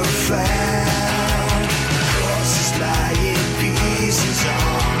things profound. Horses lie in pieces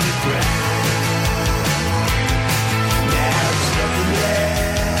on the ground. Now there's nothing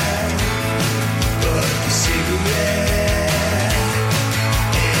left but the cigarette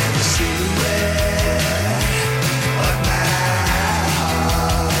and the silhouette of my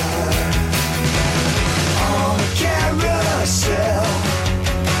heart. On a carousel,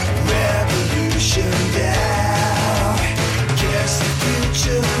 revolution down. Guess the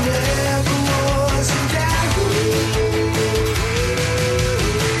future never was in doubt.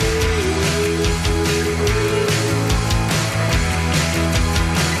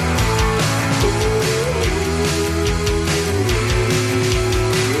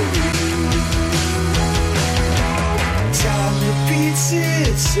 Time repeats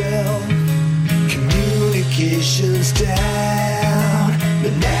itself, communications down,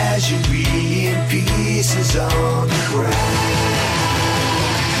 menagerie in pieces on the ground.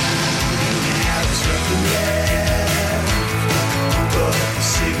 Now there's nothing left but the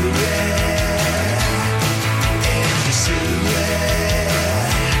cigarette and the silhouette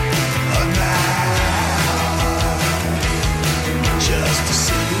of my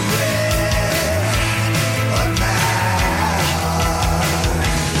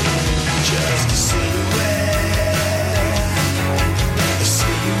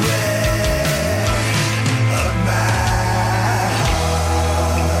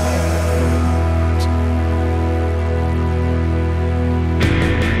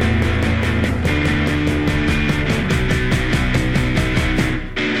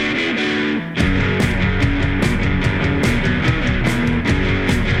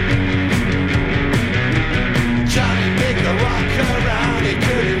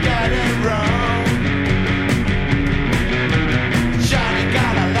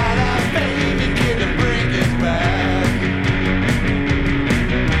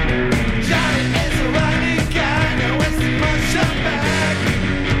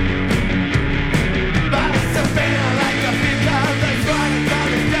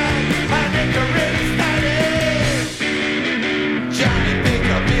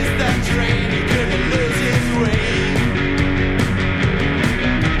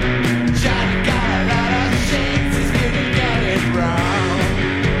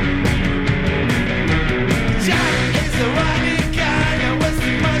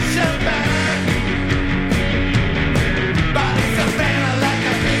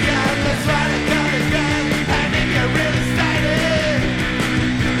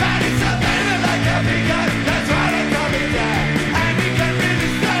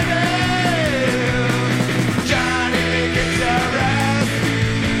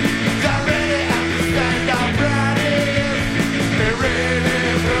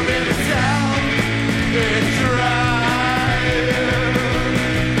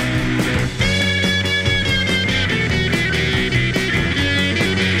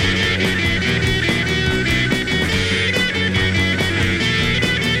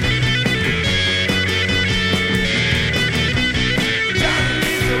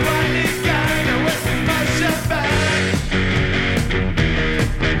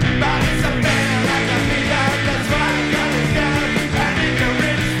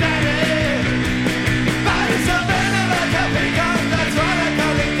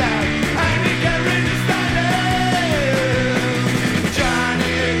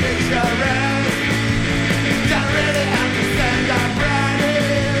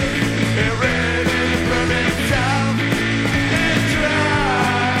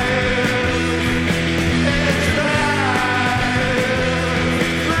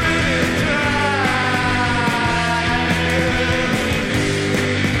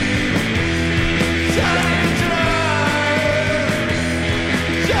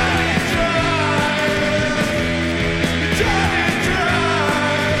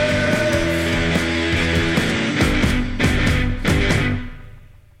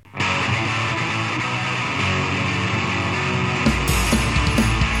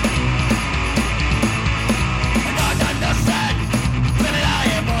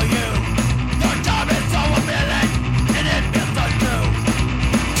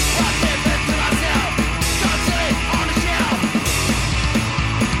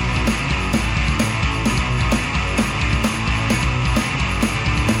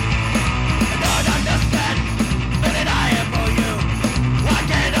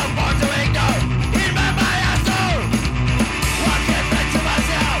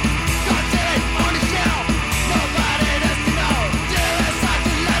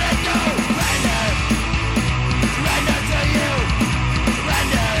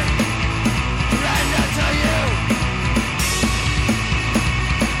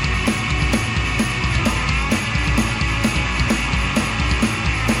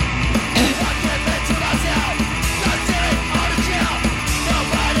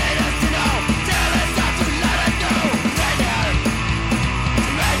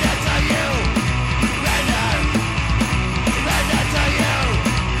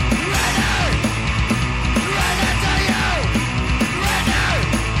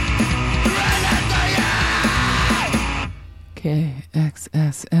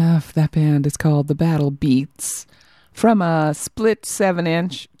KXSF. That band is called The Battle Beats. From a split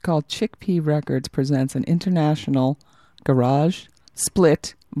 7-inch called Chickpea Records presents an international garage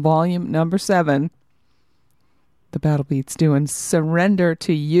split volume number 7. The Battle Beats doing Surrender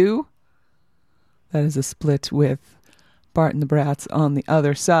to You. That is a split with Bart and the Brats on the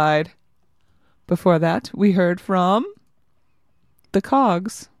other side. Before that, we heard from the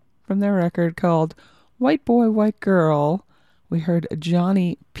Cogs from their record called White Boy, White Girl. We heard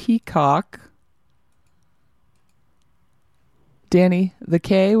Johnny Peacock. Danny the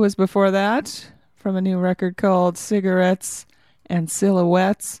K was before that from a new record called Cigarettes and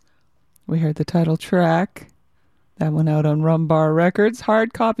Silhouettes. We heard the title track. That went out on Rum Bar Records.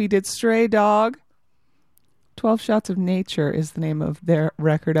 Hard copy did Stray Dog. 12 Shots of Nature is the name of their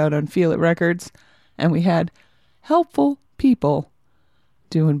record out on Feel It Records. And we had Helpful People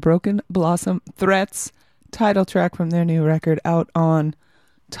doing Broken Blossom Threats, title track from their new record out on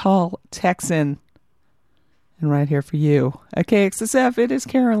Tall Texan. And right here for you at KXSF, it is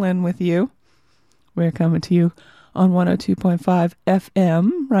Carolyn with you. We're coming to you on 102.5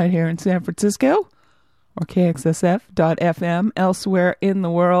 FM right here in San Francisco, or KXSF.FM elsewhere in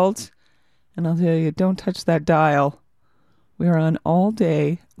the world. And I'll tell you, don't touch that dial. We are on all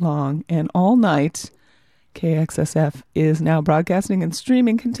day long and all night. KXSF is now broadcasting and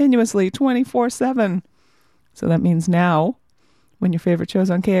streaming continuously 24/7. So that means now, when your favorite shows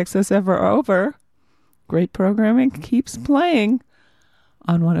on KXSF are over, great programming keeps playing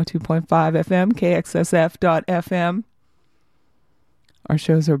on 102.5 FM, KXSF.FM. Our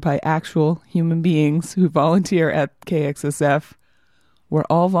shows are by actual human beings who volunteer at KXSF. We're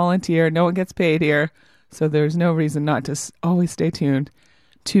all volunteer. No one gets paid here. So there's no reason not to always stay tuned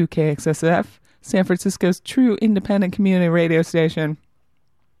to KXSF, San Francisco's true independent community radio station.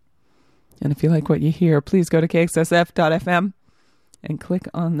 And if you like what you hear, please go to KXSF.FM and click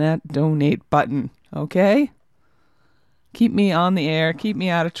on that donate button. Okay? Keep me on the air. Keep me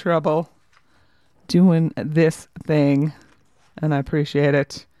out of trouble doing this thing. And I appreciate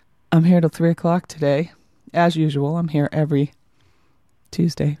it. I'm here till 3 o'clock today. As usual, I'm here every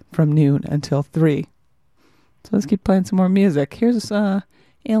Tuesday from noon until 3. So let's keep playing some more music. Here's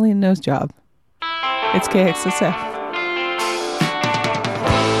Alien Nosejob. It's KXSF. I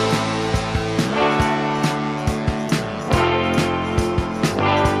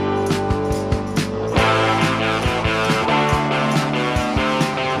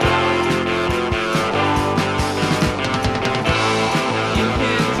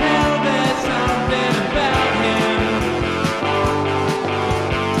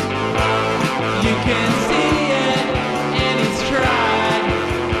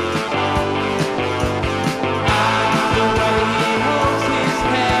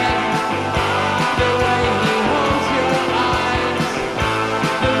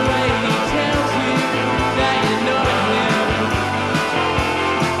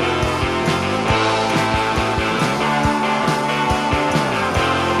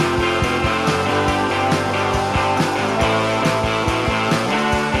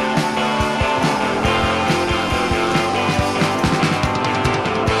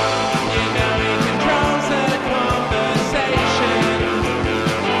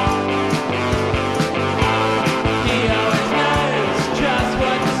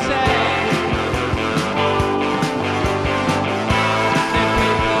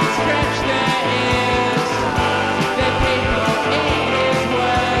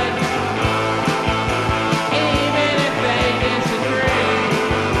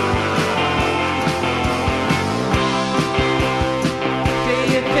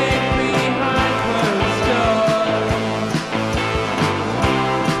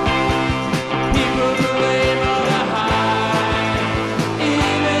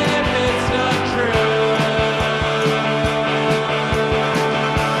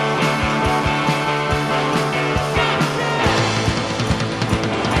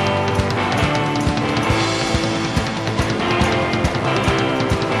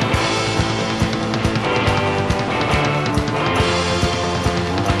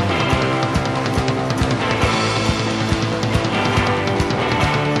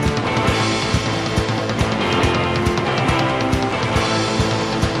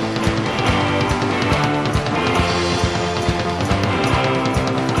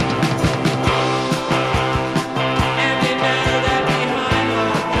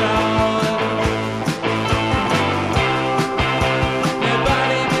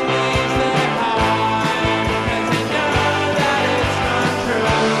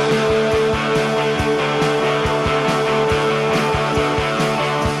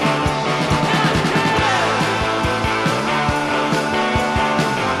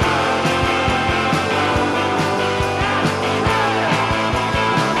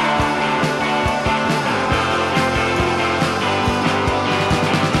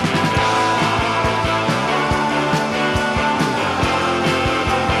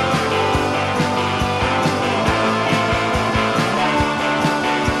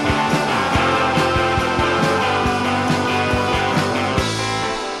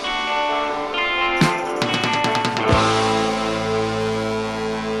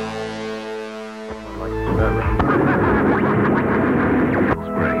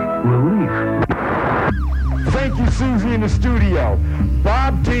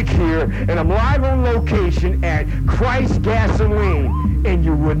Dick here, and I'm live on location at Christ Gasoline, and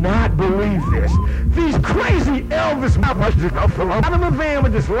you would not believe this. These crazy Elvis motherfuckers out of the van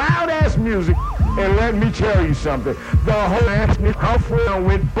with this loud-ass music, and let me tell you something, the whole ass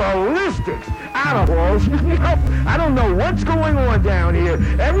went ballistics out of walls. I don't know what's going on down here.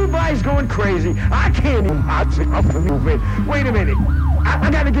 Everybody's going crazy. I can't even move it. Wait a minute.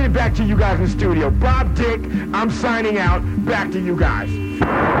 I got to get it back to you guys in the studio. Bob Dick, I'm signing out. Back to you guys.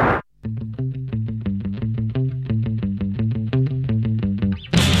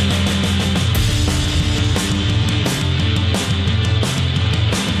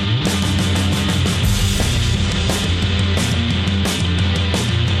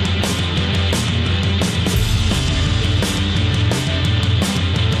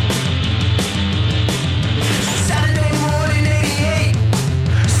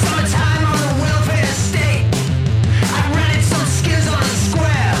 Summertime on the welfare state. I rented some skills on the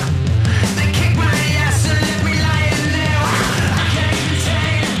square.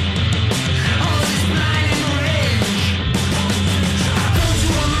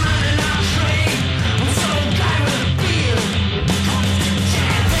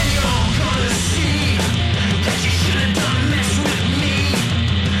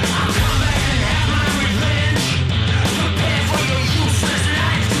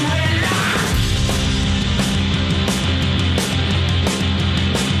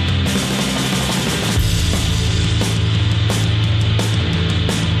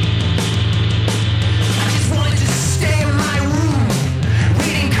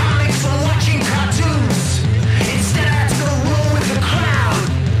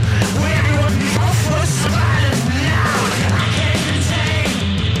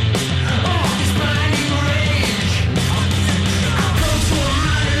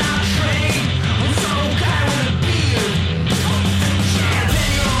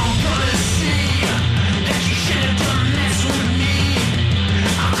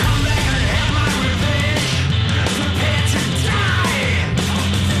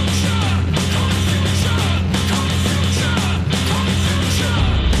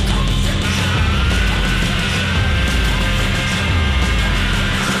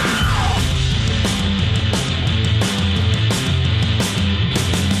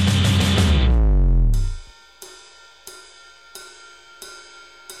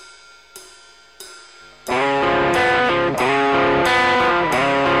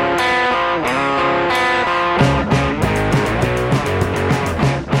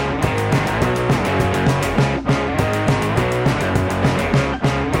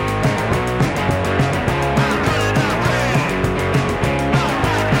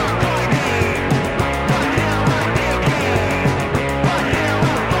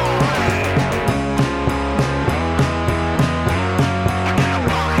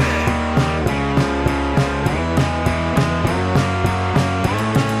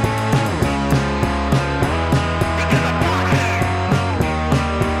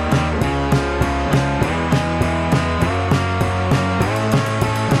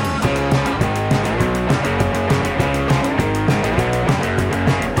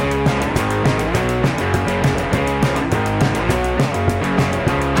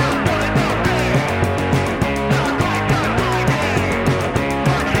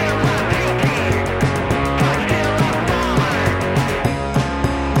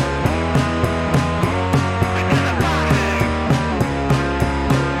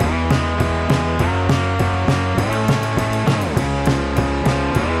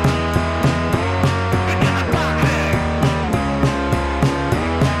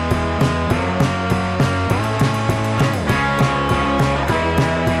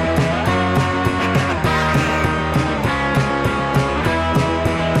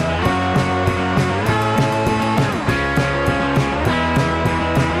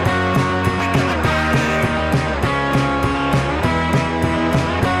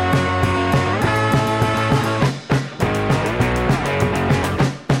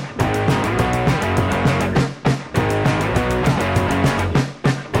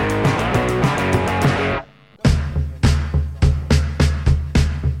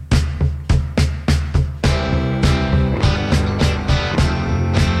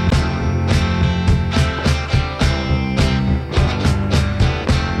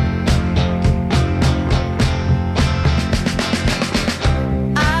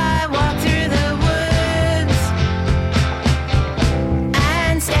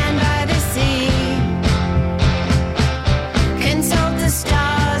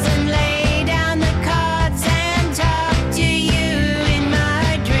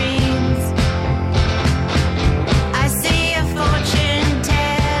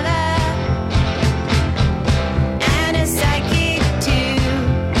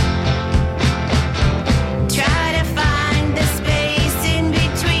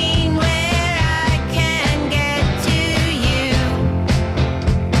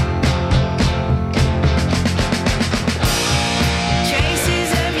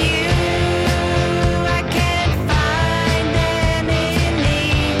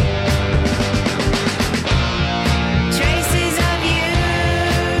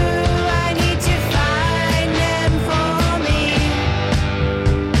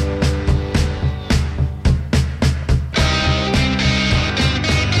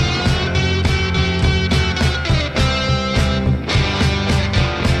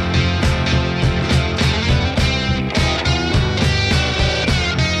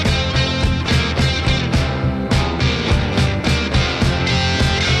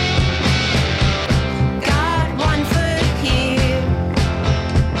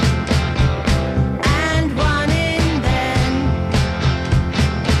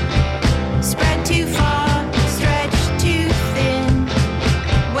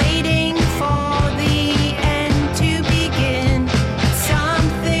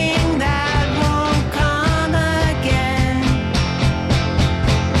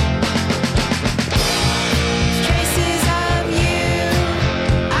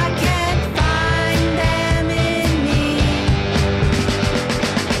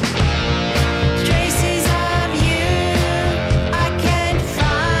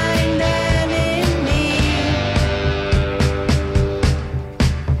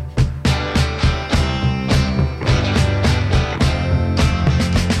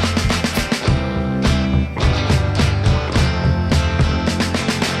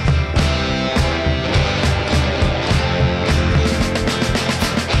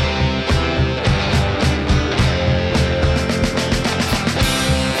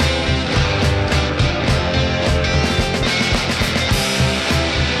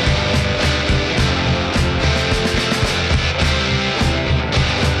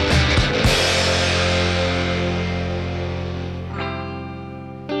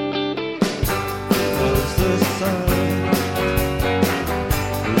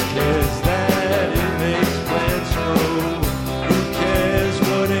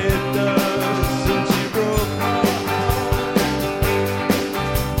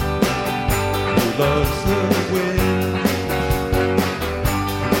 loves the wind.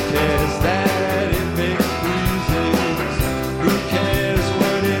 Who cares that it makes breezes? Who cares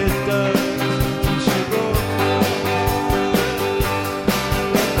what it does to sugar?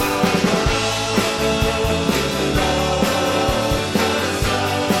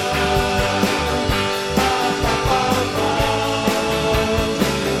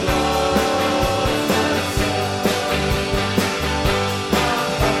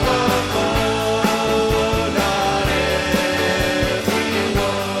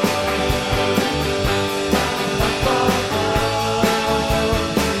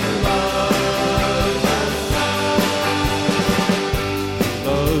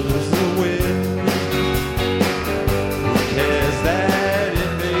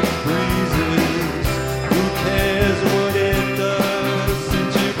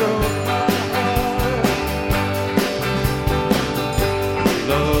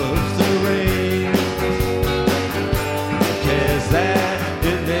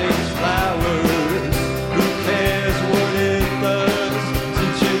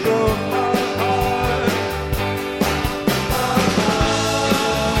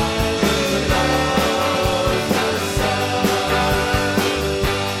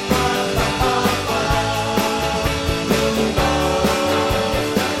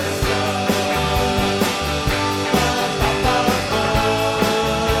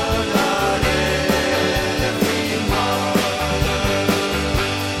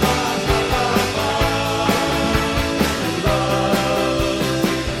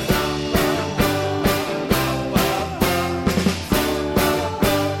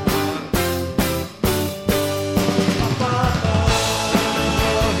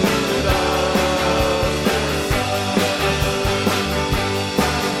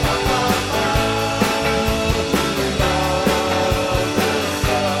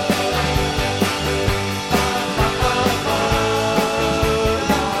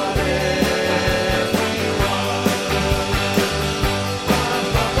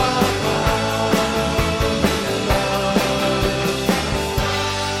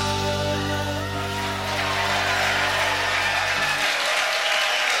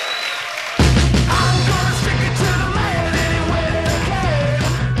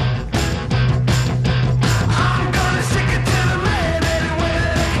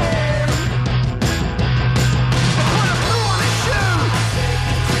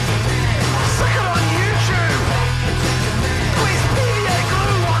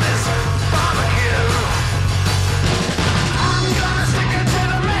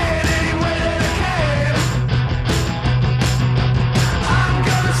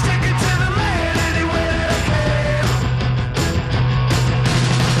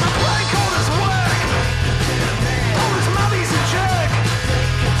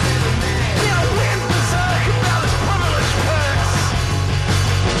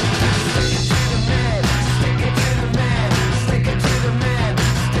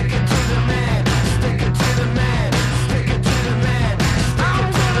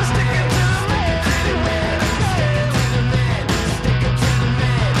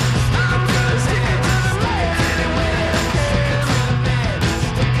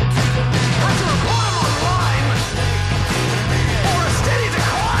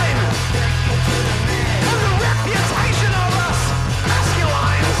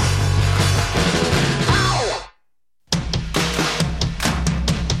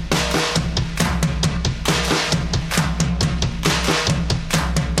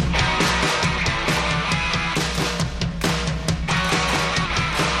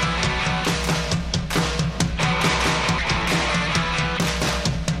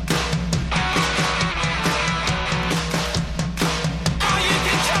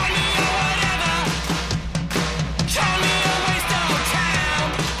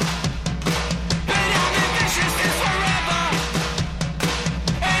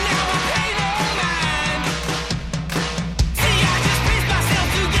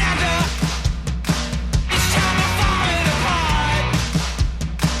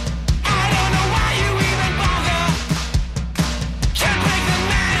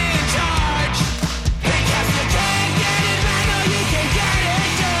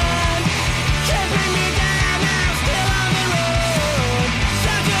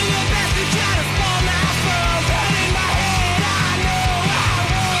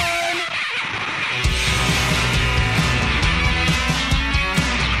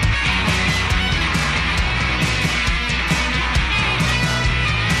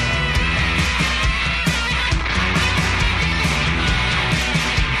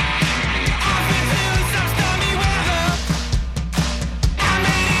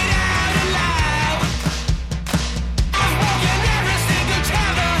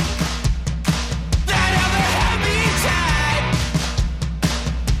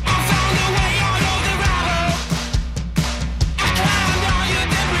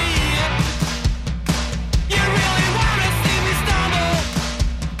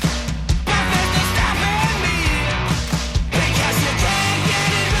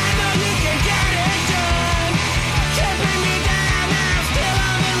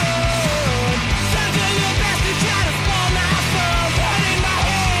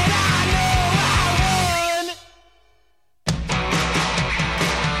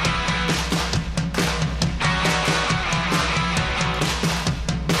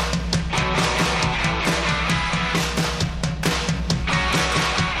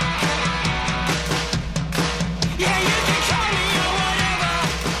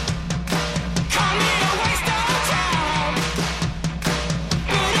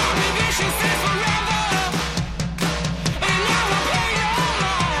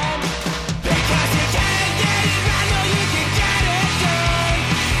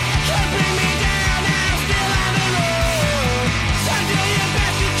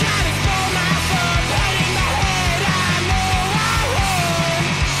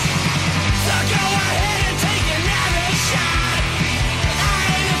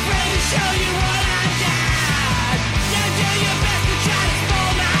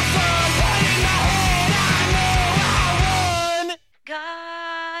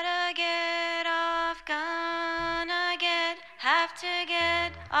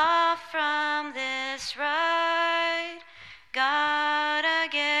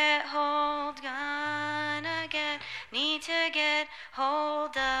 need to get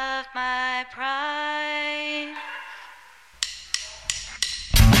hold of my pride.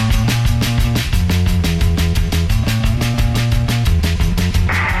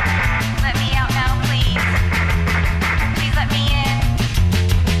 Let me out now, please. Please let me in.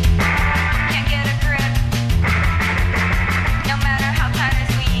 Can't get a grip. No matter how tight I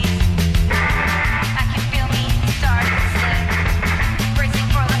squeeze, I can feel me start to slip. Bracing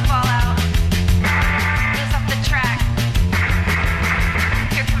for the fallout. Lose off the track.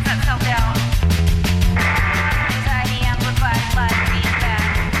 Here comes that self-doubt. Anxiety amplified like feedback.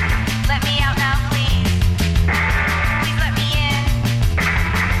 Let me out now, please. Please let me in.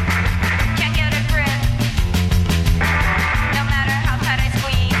 Can't get a grip. No matter how tight I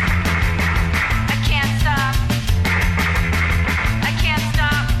squeeze, I can't stop. I can't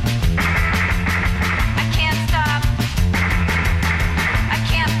stop. I can't stop. I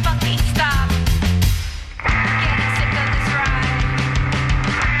can't fucking stop. Getting sick of this ride.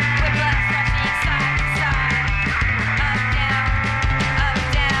 Whiplash rushing side to side. Up, down,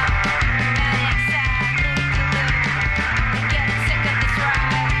 manic, sad, loop to loop. Getting sick of this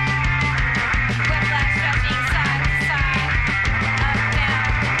ride. Whiplash rushing side to side. Up, down,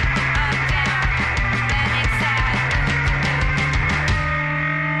 manic, sad,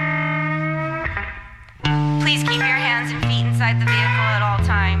 Please keep your hands and feet inside the vehicle at all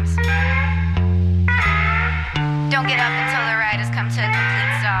times. Don't get up until the ride has come to a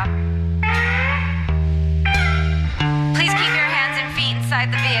complete stop. Please keep your hands and feet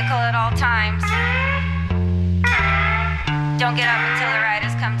inside the vehicle at all times. Don't get up until the ride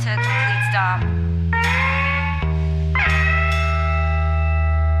has come to a complete stop.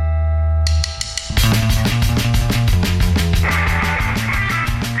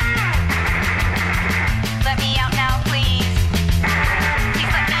 Let me out now, please.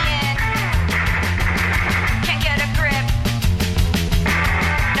 Please let me in. Can't get a grip.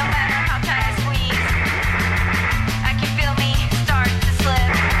 No matter how tight I squeeze, I can feel me start to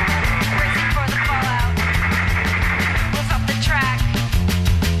slip. Bracing for the fallout. Lose off the track.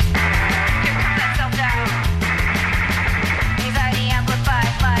 Here comes that self-doubt. Anxiety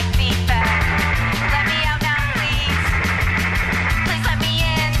amplified like feedback. Let me out now, please. Please let me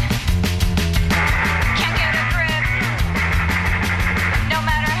in. Can't get a grip. No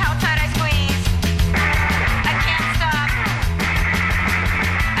matter how tight I squeeze, I can't stop.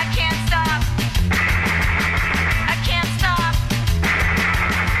 I can't stop. I can't stop.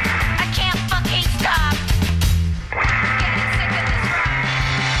 I can't fucking stop. Getting sick of this ride.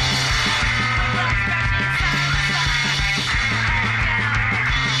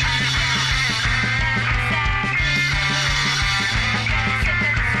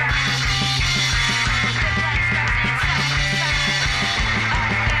 Whiplash rushing side to side.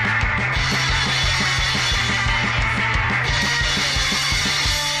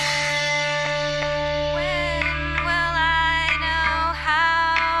 When will I know?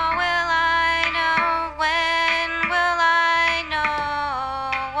 How will I know? When will I know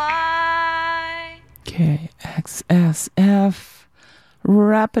why? KXSF.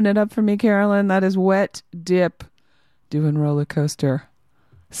 Wrapping it up for me, Carolyn. That is Wet Dip doing Roller Coaster.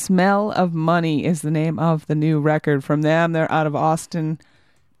 Smell of Money is the name of the new record from them. They're out of Austin,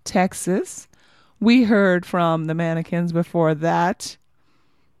 Texas. We heard from the Mannequins before that,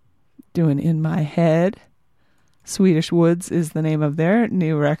 doing In My Head. Swedish Woods is the name of their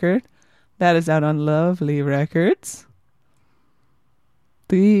new record. That is out on Lovely Records.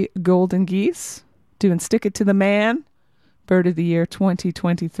 Thee Golden Geese doing Stick It to the Man. Bird of the Year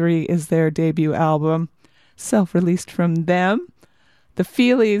 2023 is their debut album, self-released from them. The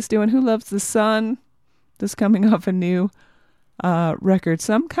Feelies doing Who Loves the Sun. This coming off a new record,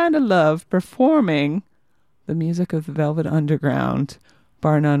 Some Kind of Love, performing the music of the Velvet Underground.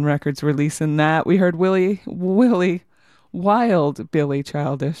 Bar None Records releasing that. We heard Wild Billy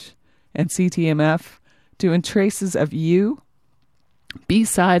Childish and CTMF doing Traces of You.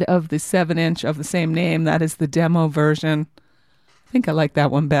 B-side of the 7-inch of the same name. That is the demo version. I think I like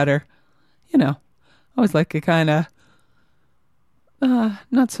that one better. You know, I always like it kind of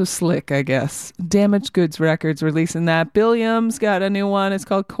not so slick, I guess. Damaged Goods Records releasing that. Billiam's got a new one. It's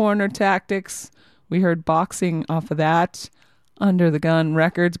called Corner Tactics. We heard Boxing off of that. Under the Gun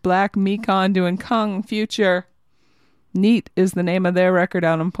Records. Black Mekon doing Kung Future. Neat is the name of their record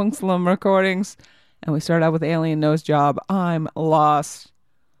out on Punkslum Recordings. And we start out with Alien Nosejob, I'm Lost.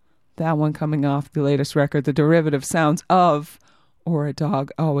 That one coming off the latest record, The Derivative Sounds of, or A Dog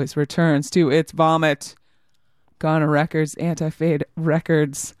Always Returns to Its Vomit. Ghana Records, Anti-Fade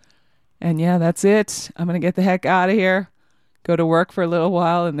Records. And yeah, that's it. I'm going to get the heck out of here. go to work for a little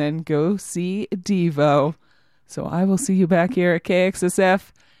while, and then go see Devo. So I will see you back here at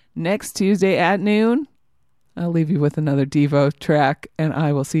KXSF next Tuesday at noon. I'll leave you with another Devo track, and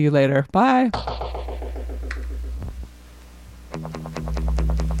I will see you later. Bye.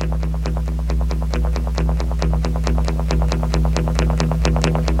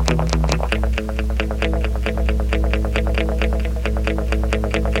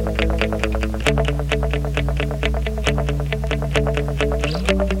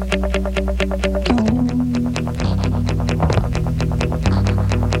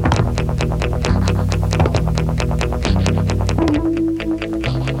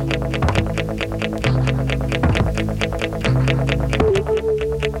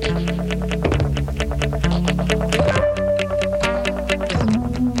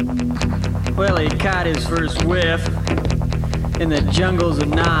 Well, he caught his first whiff in the jungles of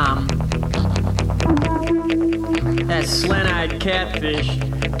Nam. That slant-eyed catfish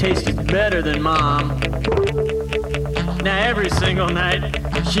tasted better than Mom. Now every single night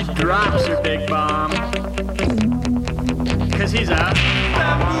she drops her big bomb. 'Cause he's a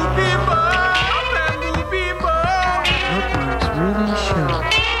bamboo bimbo. Bookmarks really show.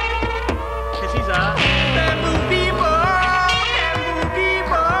 'Cause he's a bamboo bimbo.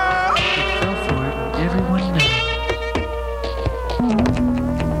 Fell for it, and everyone knows.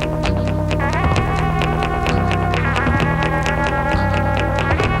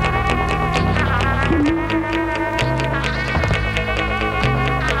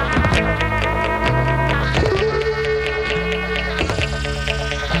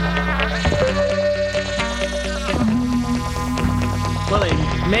 Well, he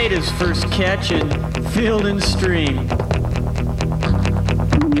made his first catch in field and stream.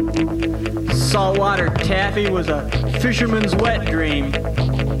 Saltwater taffy was a fisherman's wet dream.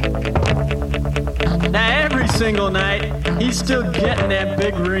 Now every single night, he's still getting that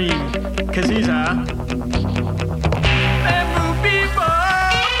big ream. 'Cause he's a bamboo bebo.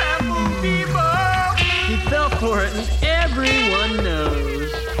 He fell for it and everyone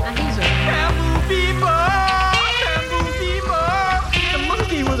knows. Now he's a bamboo bebo. The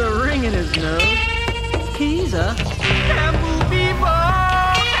monkey with a ring in his nose. He's a bamboo bebo.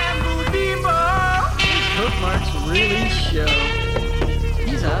 His hookmarks really show.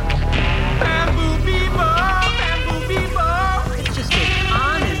 He's a bamboo bebo. It just goes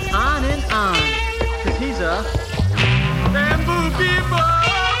on and on and on. 'Cause he's a bamboo bebo.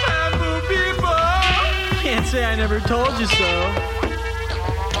 Can't say I never told you so.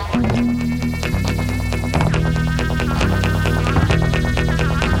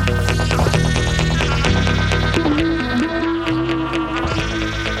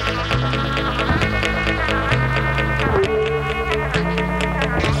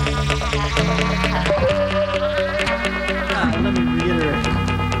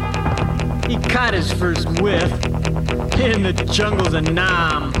 Caught his first whiff in the jungles of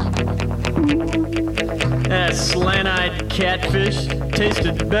Nam. That slant-eyed catfish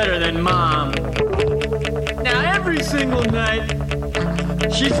tasted better than Mom. Now every single night,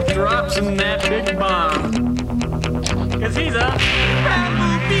 she drops in that big bomb. 'Cause he's a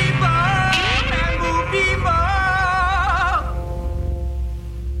bamboo bebo.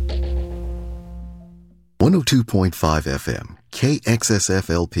 102.5 FM, KXSF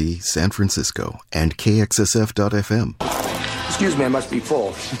LP San Francisco, and KXSF.FM. Excuse me, I must be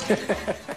full.